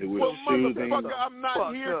way you. It was soothing. Motherfucker, I'm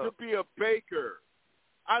not here to be a baker.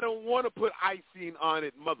 I don't want to put icing on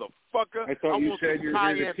it, motherfucker. I thought you said you're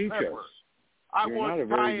here to teach us. You're not a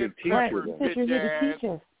very good teacher, though. You're here to teach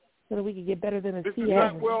us so that we can get better than a CS.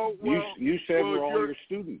 You said we're all your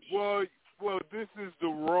students. Well, this is the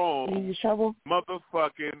wrong you need a shovel?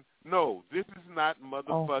 motherfucking. No, this is not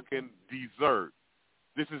motherfucking dessert.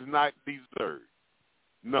 This is not dessert.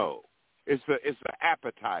 No, it's an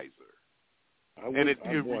appetizer. It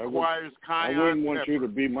requires cayenne I wouldn't want pepper. you to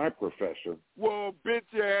be my professor. Well, bitch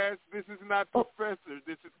ass, this is not professor.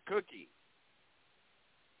 This is cookie.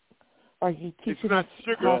 Are you teaching it's not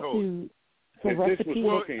how to recipes? Everything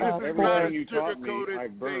you taught me, I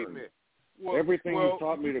burned. Everything you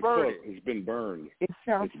taught me to cook has been burned. It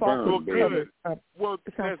sounds salty covered. Well,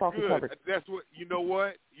 that's good. Covered. That's what you know.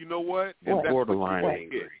 What? And that's borderline what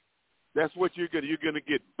angry. That's what you're gonna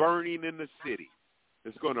get burning in the city.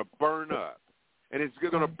 It's gonna burn up. And it's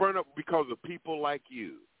going to burn up because of people like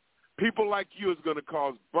you. People like you is going to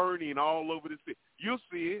cause burning all over the city. You'll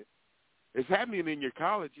see it. It's happening in your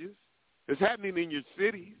colleges. It's happening in your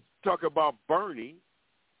cities. Talk about burning.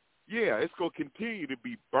 Yeah, it's going to continue to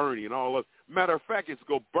be burning all over. Matter of fact, it's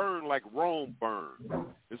going to burn like Rome burned.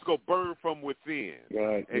 It's going to burn from within.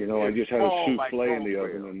 Right. I just had a souffle in the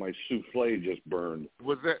oven, and my souffle just burned.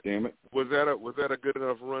 Damn it. Was that a good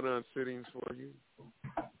enough run-on sittings for you?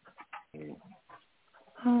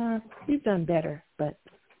 You've done better, but.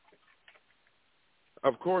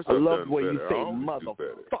 Of course, I love the way better. you say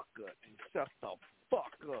motherfucker and shut the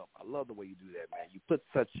fuck up. I love the way you do that, man. You put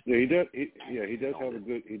such. Yeah, he does. He does have a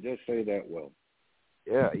good. He does say that well.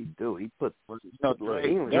 Yeah, he do. He put.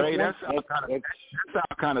 Dre, that sounds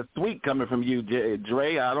kind of sweet coming from you,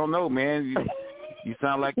 Dre. I don't know, man. You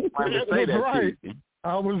sound like you wanted to say that. Right. Shit.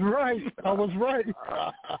 I was right.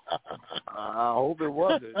 I hope it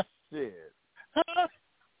wasn't. Shit.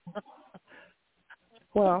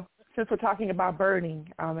 Well, since we're talking about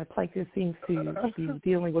burning, and Plankton seems to be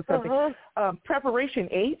dealing with something. Preparation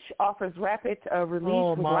H offers rapid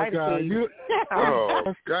release with lidocaine.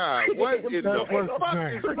 Oh, God. What in the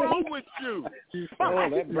fuck is wrong with you? Oh,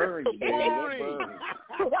 that burns, baby. Boring.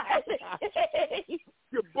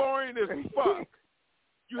 You're boring as fuck.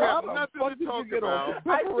 You have nothing to talk about.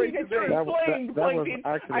 I see that you're inflamed, Plankton.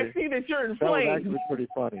 I see that you're inflamed. That was actually pretty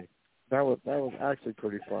funny. That was actually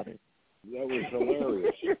pretty funny. That was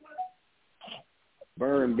hilarious.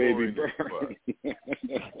 Burn, baby, burn.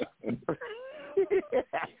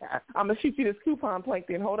 I'm going to shoot you this coupon,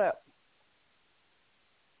 Plankton. Hold up.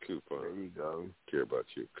 Coupon. There you go. Care about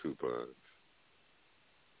your coupons.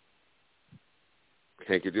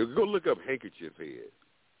 Handkerchief. Go look up handkerchief head.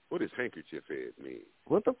 What does handkerchief head mean?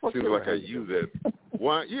 What the fuck? Seems like I use that.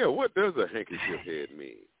 Why? Yeah. What does a handkerchief head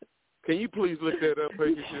mean? Can you please look that up,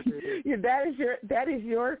 handkerchief head? Yeah, that is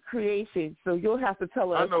your creation. So you'll have to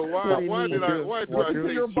tell us. I know why. Why do I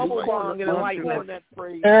say your bubble bong and enlightenment?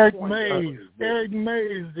 Eric Mays,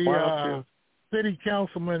 the city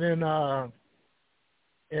councilman in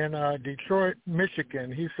Detroit,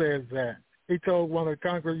 Michigan, he says that he told one of the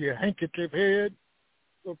Congress, "You handkerchief head,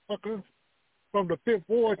 fucker. From the Fifth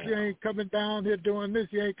Ward, you ain't coming down here doing this.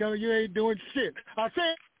 You ain't doing shit." I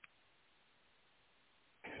said,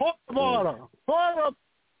 order.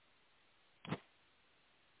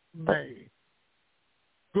 May.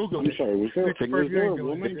 Google I'm it. sorry, was there a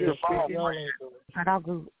woman just speaking? I'll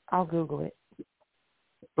Google it.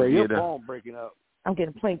 So your phone breaking up. I'm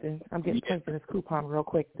getting Plankton. This coupon real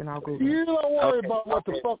quick, then I'll Google it. You don't worry about what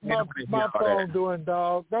the fuck my phone doing,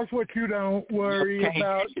 dog. That's what you don't worry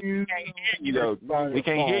about. We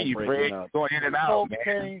can't hear you, Fred. Going in and out,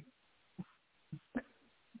 man.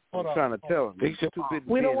 I'm trying to tell him.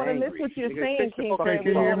 We don't want to miss what you're saying, King. Okay, can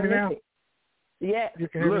you hear me now? Yeah. You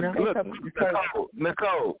can hear me now?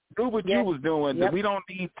 Nicole, do what you was doing. Yep. We don't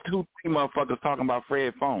need 2-3 motherfuckers talking about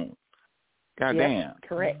Fred's phone. Goddamn. Yep,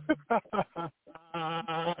 correct.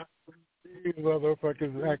 These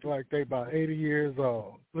motherfuckers act like they about 80 years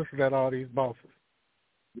old. Listen to all these bosses.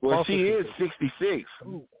 Well, she is 66.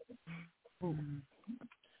 Ooh.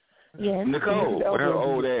 Yes. Nicole, with her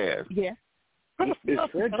old ass. Yeah. Is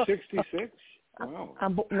Fred 66? Wow.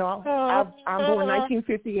 I'm born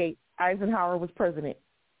 1958. Eisenhower was president.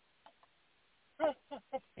 Damn.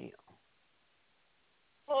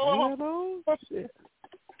 Oh, shit.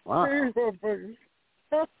 Wow.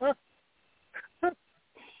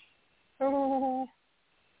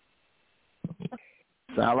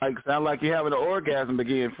 Sound like you're having an orgasm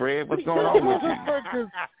again, Fred. What's going on with you?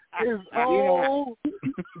 Is old.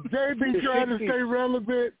 JB trying to stay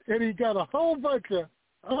relevant, and he got a whole bunch of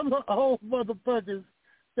old motherfuckers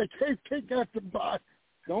that can't take out the box.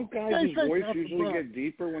 Don't guys' voice usually get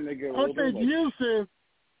deeper when they get older? I think Yusuf,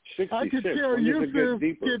 I can tell Yusuf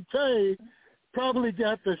Kitm probably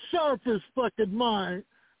got the sharpest fucking mind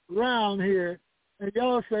around here, and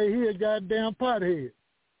y'all say he a goddamn pothead.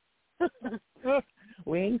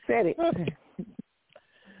 We ain't said it.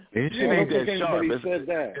 It ain't that sharp. Nobody said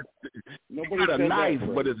that. Nobody said nice,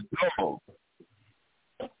 that, but it's dull.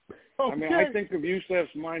 I mean, I think of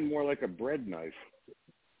Yusuf's mind more like a bread knife.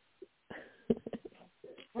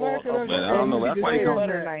 Man, I don't know. That's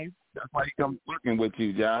why he comes working with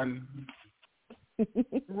you, John.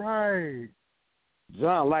 Right.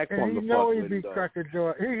 John like and one you know he be cracker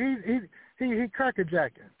jaw. He cracker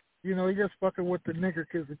jacking. You know, he just fucking with the nigger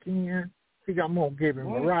because he can. He got more give him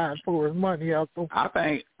a ride for his money out there. I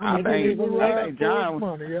think John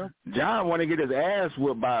want to get his ass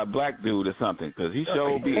whipped by a black dude or something because he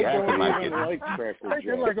sure be acting like it. Like Cracker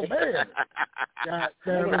Jack. Like a man.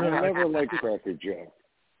 I never liked Cracker Jack.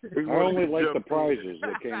 I only liked the prizes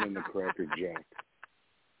that came in the Cracker Jack.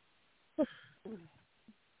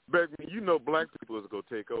 Beckman, you know black people is gonna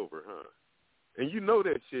take over, huh? And you know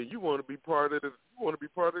that shit. You want to be part of the. You want to be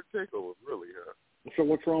part of the takeover, really, huh? So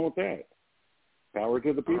what's wrong with that? Power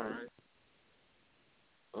to the people.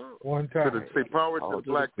 Right. One time. Say power to the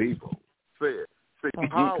black people. Say it.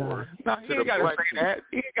 power. No, he ain't got to say that.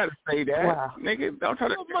 He ain't got to say that. Wow. Nigga, don't try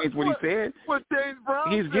to change what he said. What James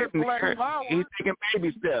Brown He's getting there. power. He's taking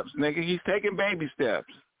baby steps, nigga. He's taking baby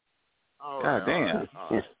steps. God damn.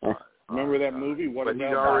 Remember that movie? What but About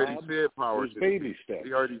he already Bob? said power to baby steps.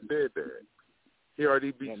 He already said that. He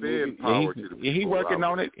already be saying power to the people. He working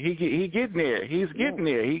on it. He getting there. He's getting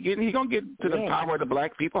there. He gonna get to the power of the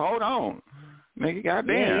black people. Hold on, nigga.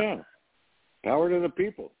 Goddamn. Yeah. Power to the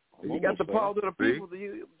people. You got the power to the people.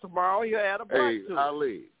 Tomorrow you add a black to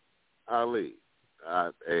it. Ali.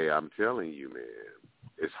 I'm telling you, man.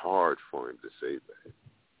 It's hard for him to say that.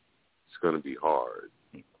 It's going to be hard.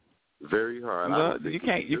 Very hard. You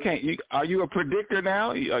can't. Are you a predictor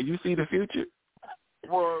now? You see the future?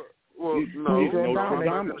 Well, no.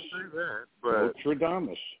 Nostradamus. But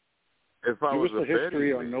Nostradamus. If I was the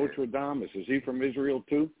history on Nostradamus. Is he from Israel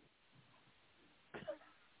too?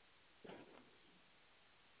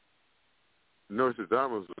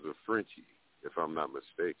 Nostradamus was a Frenchie, if I'm not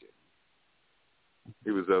mistaken.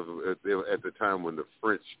 He was at the time when the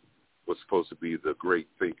French was supposed to be the great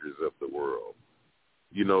thinkers of the world.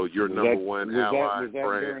 You know, your number one ally. Was that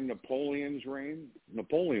during Napoleon's reign?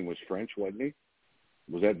 Napoleon was French, wasn't he?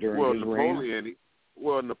 Was that during his reign?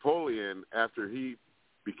 Napoleon, after he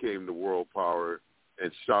became the world power and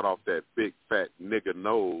shot off that big fat nigger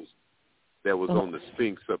nose that was on the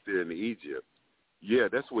Sphinx up there in Egypt. Yeah,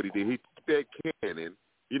 that's what he did. He took that cannon,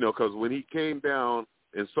 because when he came down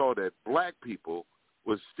and saw that black people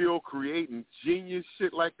was still creating genius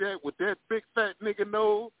shit like that with that big fat nigger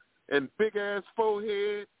nose and big ass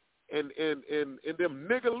forehead and them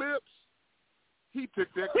nigger lips, he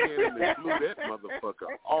took that cannon and blew that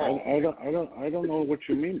motherfucker off. I don't know what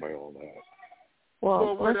you mean by all that.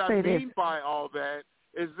 Well, what I mean by all that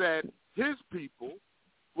is that his people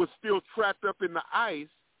was still trapped up in the ice,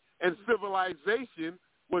 and civilization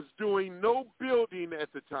was doing no building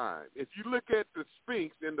at the time. If you look at the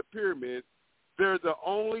Sphinx and the pyramids, they're the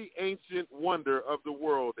only ancient wonder of the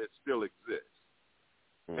world that still exists.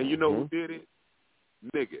 And you know who did it?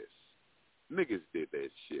 Niggas. Niggas did that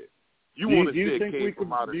shit. You want to say it came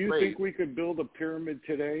from outer space. Do you think we could build a pyramid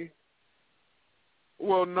today?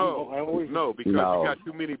 Well, no, because you got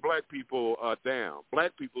too many black people down.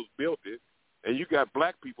 Black people's built it, and you got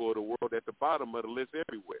black people of the world at the bottom of the list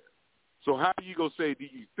everywhere. So how are you going to say, do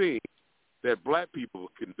you think that black people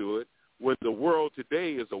can do it when the world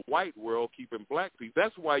today is a white world keeping black people?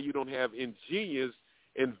 That's why you don't have ingenious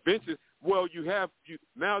inventions. Well,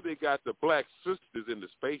 now they got the black sisters in the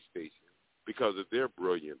space station because of their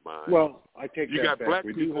brilliant minds. Well, I take you that got back. Black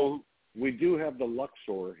people. We do have the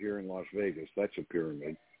Luxor here in Las Vegas. That's a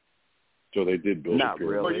pyramid. So they did build a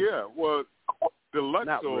pyramid. Really. Well, the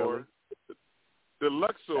Luxor. The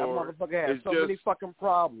Luxor that motherfucker has so many fucking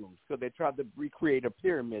problems because they tried to recreate a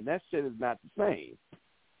pyramid. That shit is not the same.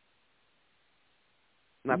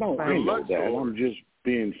 I know that. I'm just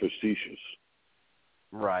being facetious.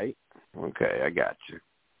 Right. Okay, I got you.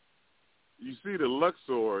 You see the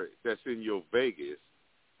Luxor that's in your Vegas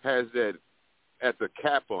has that, at the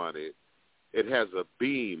cap on it, it has a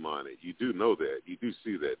beam on it. You do know that. You do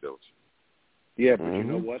see that, don't you? Yeah, but you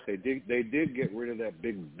know what? They did get rid of that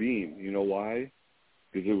big beam. You know why?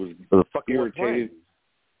 Because it was irritating.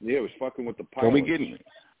 Yeah, it was fucking with the pilots.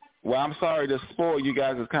 I'm sorry to spoil you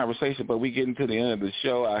guys' conversation, but we getting to the end of the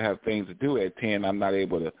show. I have things to do at 10. I'm not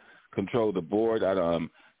able to control the board.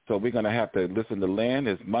 So we're going to have to listen to Lynn.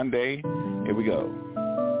 It's Monday. Here we go.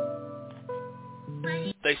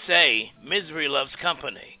 They say misery loves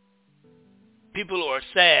company. People who are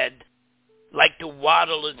sad like to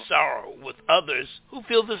waddle in sorrow with others who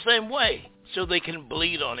feel the same way so they can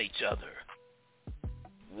bleed on each other.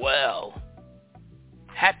 Well,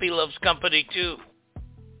 happy loves company too.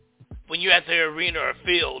 When you're at the arena or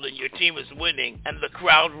field and your team is winning and the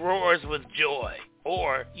crowd roars with joy,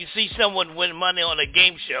 or you see someone win money on a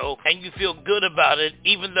game show and you feel good about it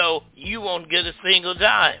even though you won't get a single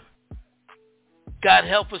dime. God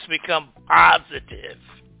help us become positive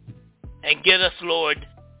and get us, Lord,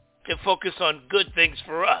 to focus on good things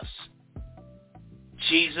for us.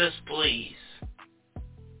 Jesus, please.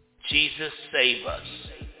 Jesus, save us.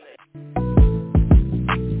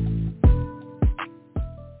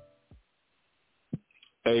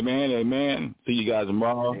 Amen, amen. See you guys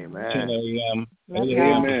tomorrow. Amen. 10 a.m. 8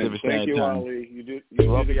 a.m. Pacific Standard Time. Ali. You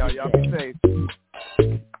love y'all. Y'all be safe.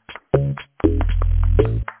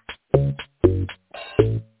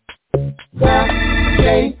 The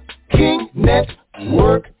J King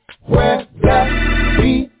Network, where the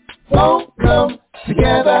people come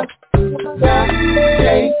together. The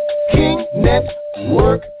J King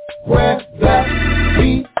Network, where the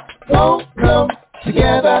people come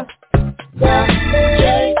together. The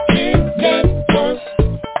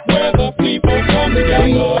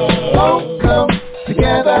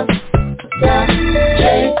together. The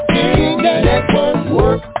J King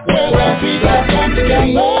Network, where our people come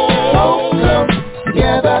together.